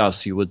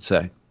Ceballos, you would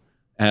say.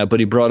 But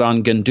he brought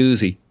on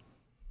Guendouzi.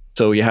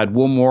 So you had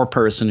one more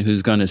person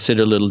who's going to sit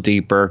a little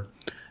deeper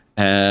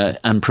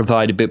and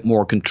provide a bit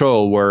more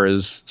control,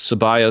 whereas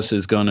Ceballos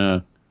is going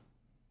to,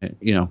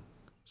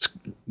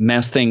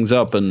 mess things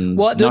up and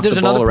knock the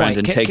ball around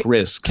and take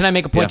risks. Can I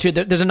make a point too?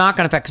 There's a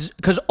knock-on effect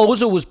because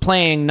Ozil was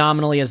playing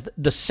nominally as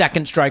the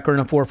second striker in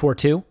a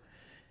 4-4-2.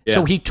 Yeah.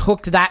 So he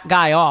took that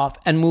guy off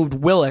and moved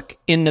Willock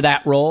into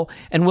that role.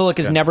 And Willock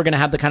is never going to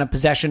have the kind of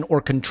possession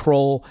or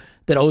control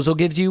that Ozil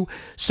gives you.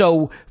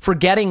 So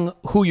forgetting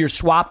who you're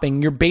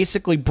swapping, you're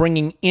basically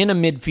bringing in a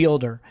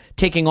midfielder,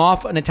 taking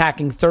off an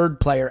attacking third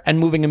player, and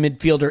moving a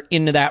midfielder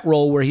into that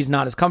role where he's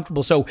not as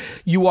comfortable. So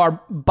you are,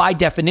 by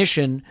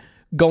definition,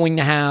 going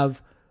to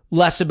have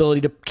less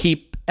ability to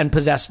keep and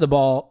possess the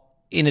ball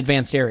in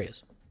advanced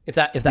areas, if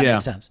that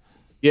makes sense.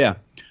 Yeah.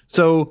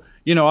 So,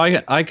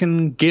 I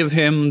can give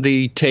him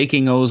the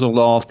taking Ozil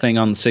off thing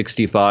on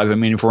 65. I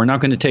mean, if we're not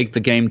going to take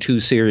the game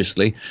too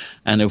seriously,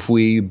 and if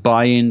we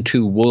buy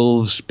into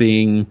Wolves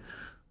being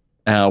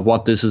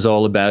what this is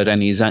all about,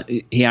 and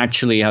he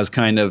actually has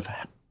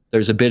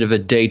there's a bit of a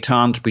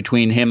détente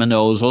between him and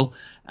Ozil,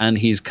 and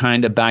he's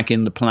kind of back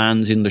in the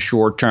plans in the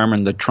short term,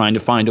 and they're trying to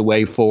find a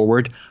way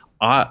forward.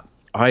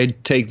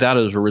 I'd take that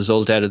as a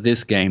result out of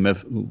this game.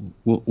 If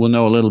we'll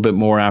know a little bit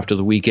more after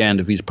the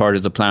weekend if he's part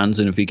of the plans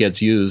and if he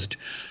gets used.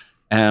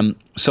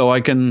 So I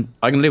can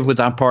live with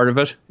that part of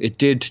it. It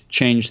did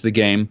change the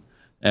game.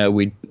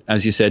 We,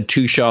 as you said,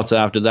 2 shots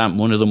after that.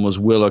 One of them was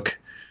Willock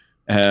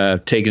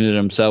taking it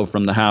himself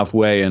from the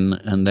halfway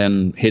and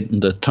then hitting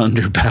the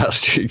thunder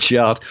bastard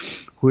shot,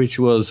 which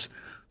was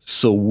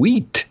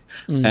sweet.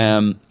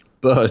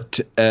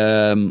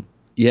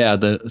 Yeah,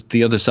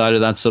 the other side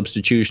of that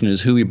substitution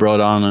is who he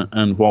brought on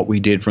and what we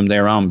did from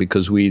there on,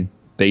 because we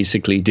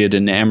basically did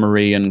an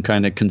Emery and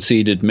kind of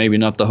conceded maybe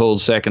not the whole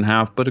second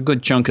half, but a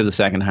good chunk of the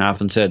second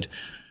half, and said,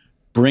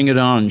 bring it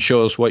on,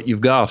 show us what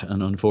you've got.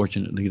 And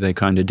unfortunately, they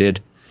kind of did.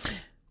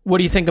 What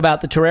do you think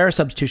about the Torreira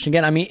substitution?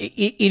 Again, I mean,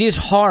 it is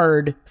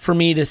hard for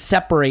me to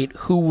separate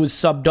who was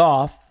subbed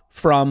off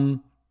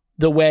from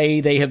the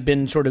way they have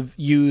been sort of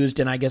used,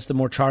 and I guess the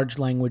more charged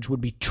language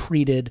would be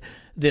treated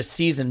this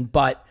season.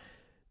 But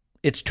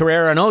it's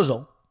Torreira and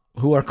Ozil,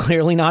 who are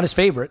clearly not his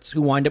favorites,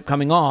 who wind up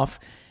coming off,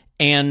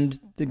 and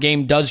the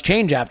game does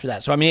change after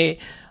that. So, I mean,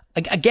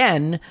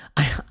 again,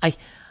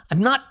 I'm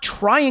not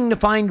trying to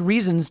find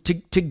reasons to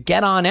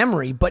get on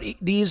Emery, but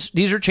these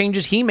are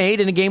changes he made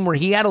in a game where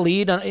he had a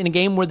lead, in a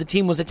game where the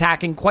team was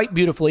attacking quite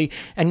beautifully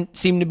and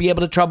seemed to be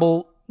able to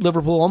trouble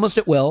Liverpool almost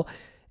at will.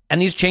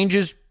 And these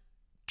changes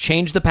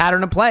change the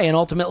pattern of play and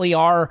ultimately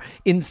are,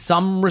 in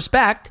some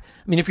respect,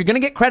 I mean, if you're going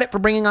to get credit for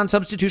bringing on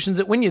substitutions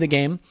that win you the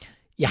game,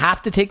 you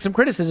have to take some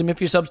criticism if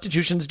your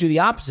substitutions do the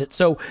opposite.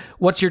 So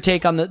what's your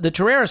take on the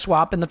Torreira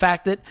swap and the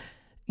fact that,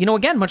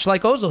 again, much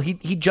like Ozil,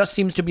 he just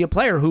seems to be a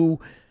player who,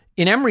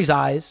 in Emery's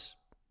eyes,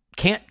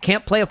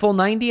 can't play a full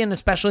 90, and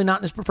especially not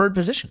in his preferred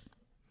position?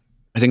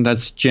 I think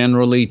that's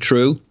generally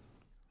true.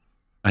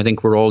 I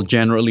think we're all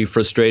generally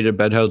frustrated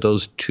about how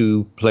those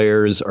two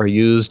players are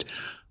used,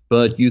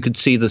 but you could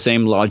see the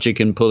same logic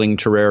in pulling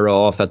Torreira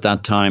off at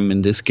that time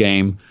in this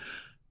game.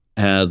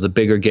 The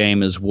bigger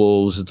game is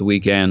Wolves at the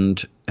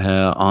weekend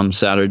on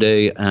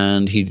Saturday,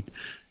 and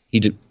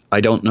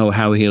I don't know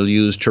how he'll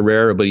use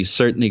Torreira, but he's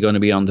certainly going to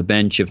be on the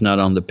bench, if not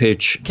on the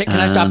pitch. Can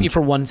I stop you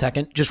for 1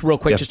 second, just real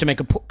quick, just to make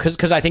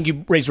because I think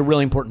you raised a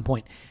really important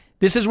point.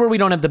 This is where we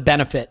don't have the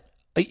benefit.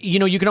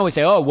 You can always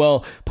say, oh,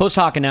 well, post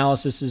hoc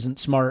analysis isn't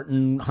smart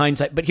and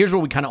hindsight, but here's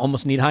where we kind of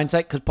almost need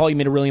hindsight, because Paul, you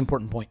made a really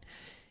important point.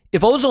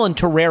 If Ozil and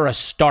Torreira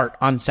start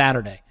on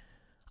Saturday,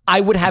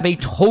 I would have a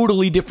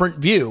totally different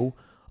view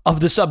of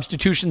the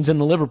substitutions in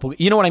the Liverpool.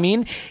 You know what I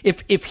mean?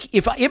 If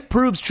it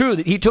proves true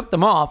that he took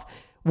them off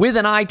with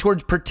an eye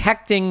towards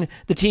protecting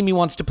the team he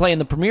wants to play in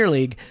the Premier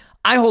League,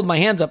 I hold my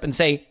hands up and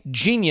say,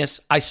 genius,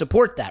 I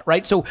support that,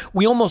 right? So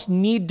we almost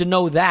need to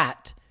know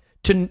that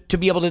to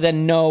be able to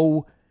then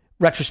know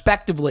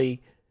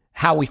retrospectively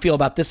how we feel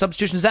about this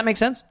substitution. Does that make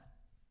sense?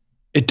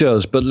 It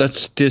does, but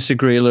let's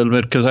disagree a little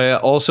bit, because I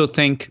also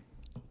think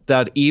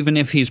that even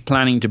if he's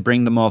planning to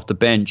bring them off the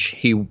bench,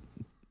 he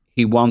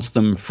wants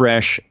them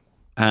fresh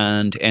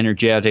and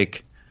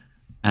energetic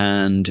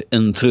and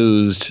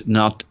enthused,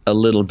 not a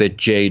little bit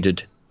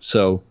jaded.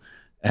 So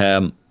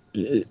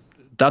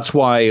that's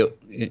why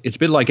it's a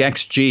bit like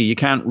XG. You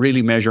can't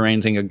really measure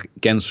anything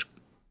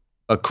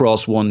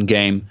across one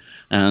game.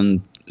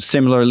 And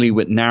similarly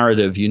with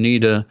narrative, you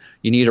need a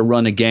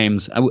run of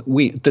games.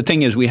 The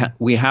thing is,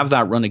 we have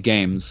that run of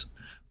games,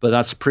 but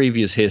that's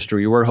previous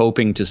history. We're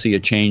hoping to see a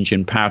change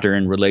in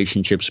pattern,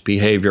 relationships,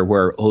 behavior,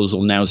 where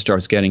Ozil now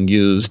starts getting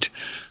used.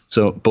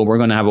 So, but we're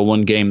going to have a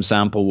one-game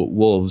sample with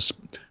Wolves.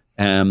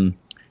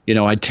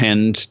 I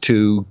tend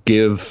to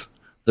give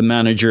the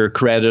manager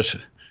credit,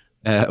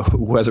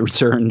 whether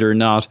it's earned or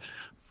not,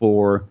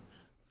 for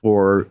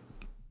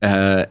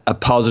a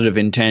positive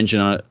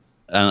intention,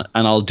 and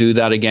I'll do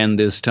that again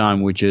this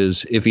time, which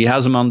is if he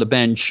has them on the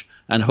bench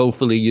and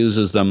hopefully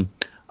uses them,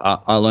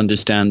 I'll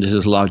understand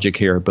his logic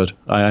here, but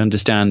I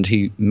understand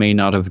he may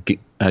not have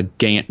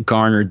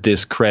garnered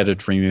this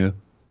credit from you.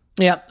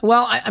 Yeah,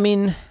 well, I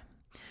mean,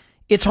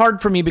 it's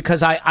hard for me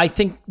because I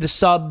think the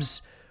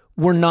subs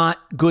were not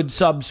good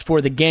subs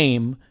for the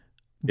game,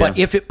 but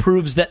if it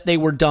proves that they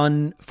were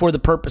done for the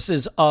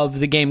purposes of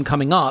the game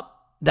coming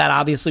up, that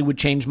obviously would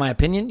change my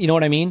opinion. You know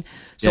what I mean?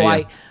 So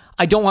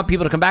I don't want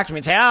people to come back to me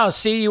and say, oh,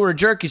 see, you were a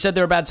jerk. You said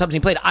they were bad subs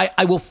and you played.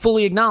 I will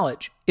fully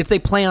acknowledge if they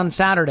play on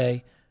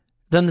Saturday,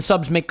 then the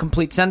subs make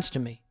complete sense to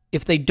me.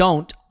 If they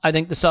don't, I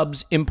think the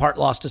subs in part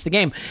lost us the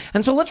game.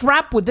 And so let's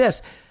wrap with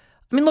this.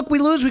 I mean, look, we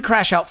lose, we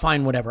crash out,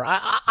 fine, whatever.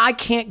 I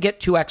can't get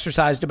too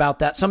exercised about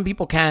that. Some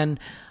people can.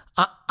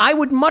 I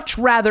would much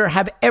rather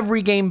have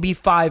every game be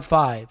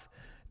 5-5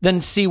 than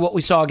see what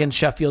we saw against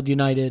Sheffield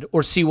United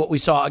or see what we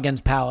saw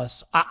against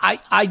Palace.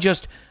 I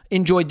just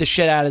enjoyed the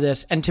shit out of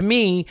this. And to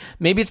me,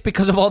 maybe it's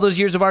because of all those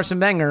years of Arsene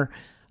Wenger,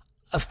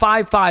 a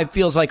 5-5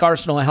 feels like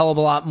Arsenal a hell of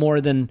a lot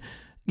more than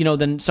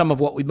some of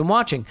what we've been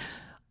watching.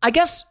 I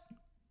guess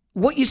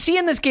what you see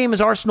in this game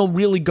is Arsenal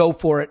really go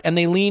for it, and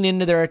they lean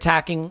into their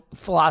attacking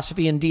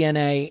philosophy and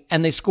DNA,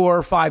 and they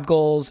score 5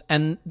 goals,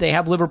 and they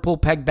have Liverpool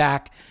pegged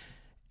back,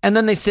 and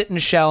then they sit in a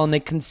shell, and they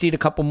concede a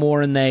couple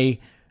more, and they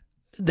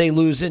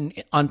lose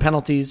on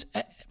penalties.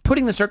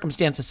 Putting the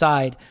circumstance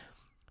aside,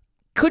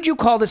 could you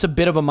call this a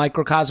bit of a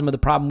microcosm of the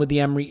problem with the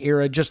Emery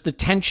era, just the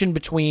tension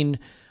between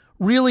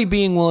really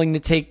being willing to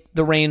take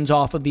the reins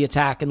off of the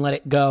attack and let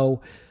it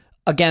go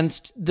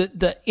against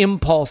the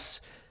impulse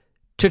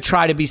to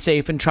try to be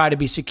safe and try to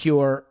be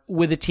secure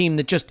with a team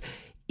that just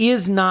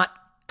is not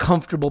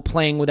comfortable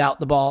playing without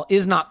the ball,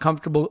 is not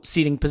comfortable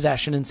ceding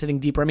possession and sitting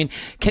deeper? I mean,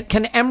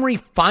 can Emery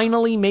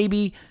finally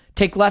maybe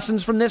take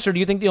lessons from this, or do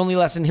you think the only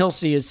lesson he'll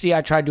see is,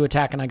 I tried to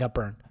attack and I got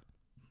burned?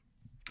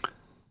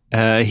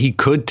 He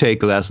could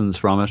take lessons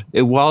from it.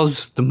 It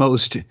was the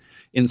most,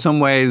 in some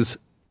ways,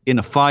 in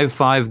a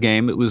 5-5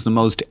 game, it was the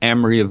most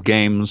Emery of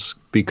games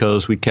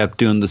because we kept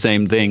doing the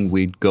same thing.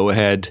 We'd go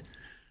ahead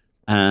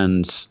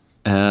and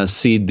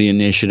cede the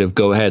initiative,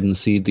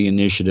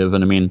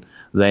 And I mean,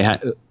 they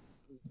had,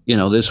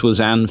 this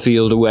was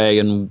Anfield away,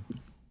 and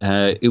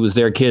it was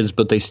their kids,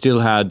 but they still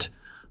had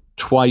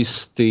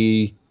twice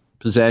the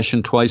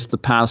possession, twice the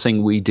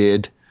passing we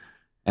did.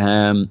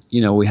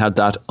 We had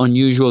that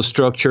unusual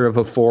structure of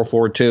a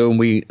 4-4-2, and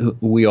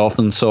we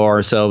often saw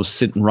ourselves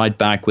sitting right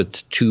back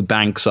with 2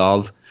 banks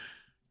of.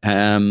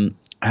 And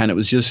it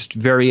was just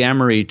very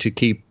Emery to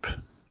keep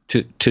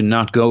to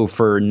not go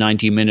for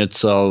 90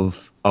 minutes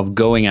of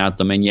going at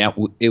them, and yet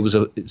it was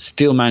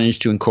still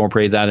managed to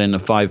incorporate that in a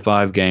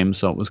 5-5 game.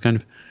 So it was kind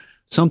of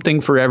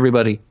something for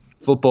everybody.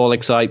 Football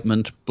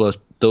excitement, but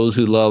those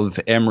who love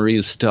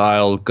Emery's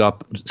style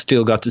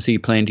still got to see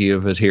plenty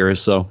of it here.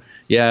 So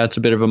yeah, it's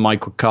a bit of a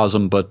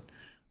microcosm, but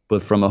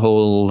from a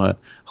whole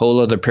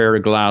other pair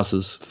of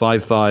glasses.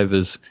 5-5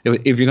 is,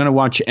 if you're going to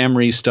watch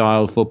Emery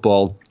style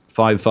football,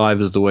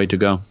 5-5 is the way to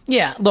go.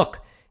 Yeah, look,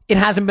 it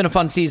hasn't been a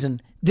fun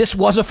season. This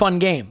was a fun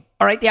game.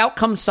 All right, the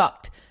outcome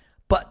sucked,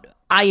 but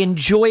I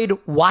enjoyed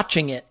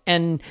watching it,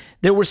 and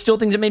there were still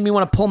things that made me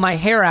want to pull my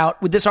hair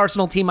out. With this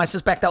Arsenal team, I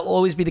suspect that will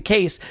always be the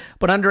case,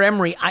 but under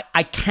Emery,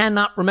 I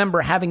cannot remember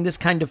having this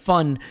kind of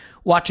fun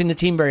watching the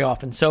team very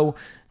often. So,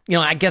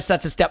 I guess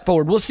that's a step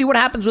forward. We'll see what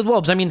happens with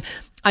Wolves. I mean,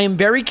 I am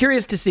very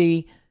curious to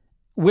see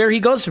where he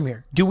goes from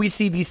here. Do we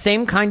see the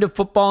same kind of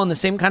football and the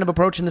same kind of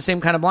approach and the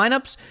same kind of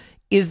lineups?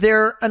 Is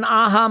there an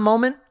aha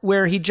moment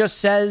where he just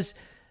says,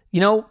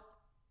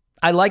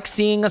 I like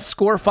seeing us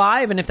score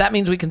 5, and if that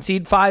means we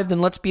concede 5,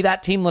 then let's be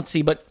that team. Let's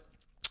see. But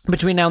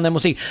between now and then,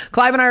 we'll see.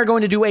 Clive and I are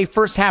going to do a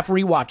first half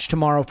rewatch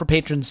tomorrow for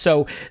patrons,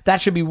 so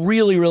that should be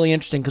really, really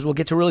interesting because we'll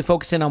get to really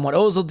focus in on what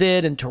Ozil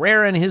did and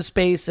Torreira in his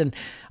space and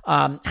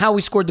how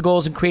we scored the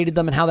goals and created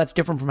them and how that's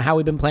different from how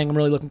we've been playing. I'm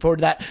really looking forward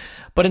to that.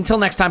 But until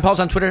next time,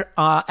 Paul's on Twitter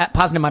at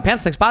Pausing in My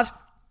Pants. Thanks, Paz.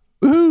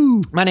 Woo-hoo.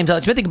 My name's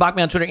Elliot Smith. You can block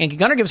me on Twitter, Yankee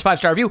Gunner. Give us a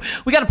 5-star review.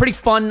 We got a pretty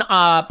fun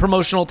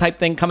promotional type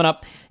thing coming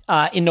up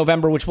in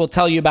November, which we'll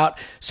tell you about.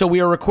 So we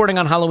are recording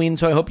on Halloween,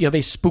 so I hope you have a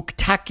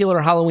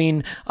spooktacular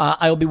Halloween.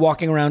 I will be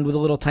walking around with a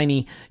little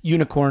tiny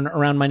unicorn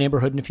around my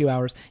neighborhood in a few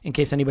hours, in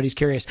case anybody's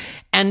curious.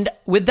 And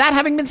with that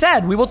having been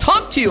said, we will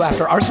talk to you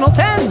after Arsenal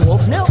 10,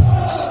 Wolves 0.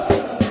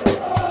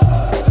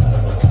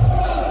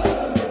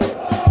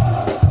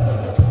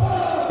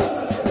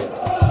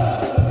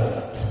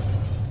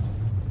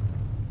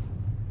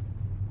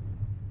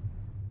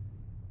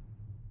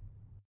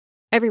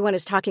 Everyone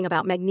is talking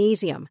about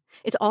magnesium.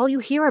 It's all you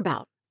hear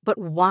about. But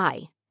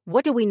why?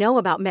 What do we know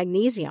about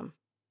magnesium?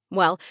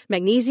 Well,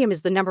 magnesium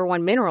is the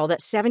 #1 mineral that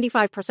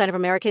 75% of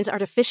Americans are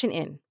deficient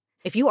in.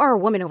 If you are a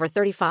woman over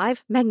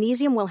 35,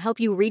 magnesium will help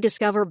you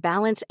rediscover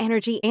balance,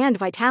 energy, and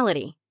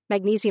vitality.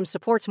 Magnesium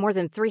supports more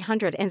than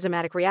 300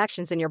 enzymatic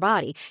reactions in your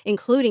body,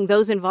 including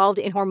those involved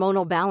in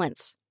hormonal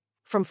balance.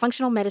 From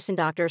functional medicine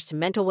doctors to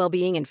mental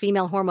well-being and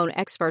female hormone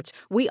experts,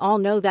 we all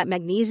know that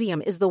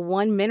magnesium is the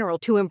one mineral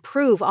to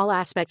improve all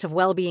aspects of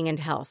well-being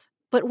and health.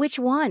 But which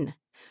one?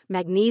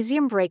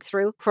 Magnesium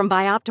Breakthrough from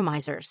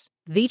Bioptimizers,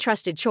 the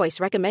trusted choice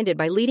recommended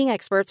by leading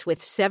experts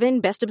with 7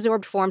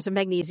 best-absorbed forms of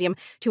magnesium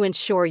to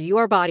ensure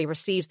your body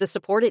receives the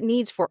support it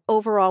needs for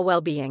overall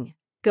well-being.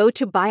 Go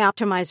to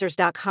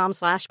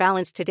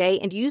bioptimizers.com/balance today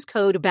and use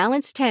code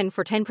BALANCE10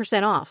 for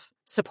 10% off.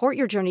 Support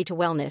your journey to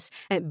wellness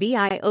at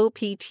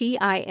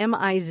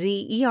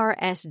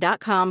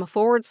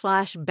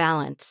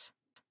bioptimizers.com/balance.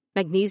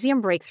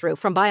 Magnesium Breakthrough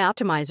from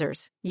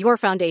Bioptimizers, your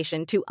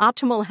foundation to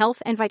optimal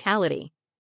health and vitality.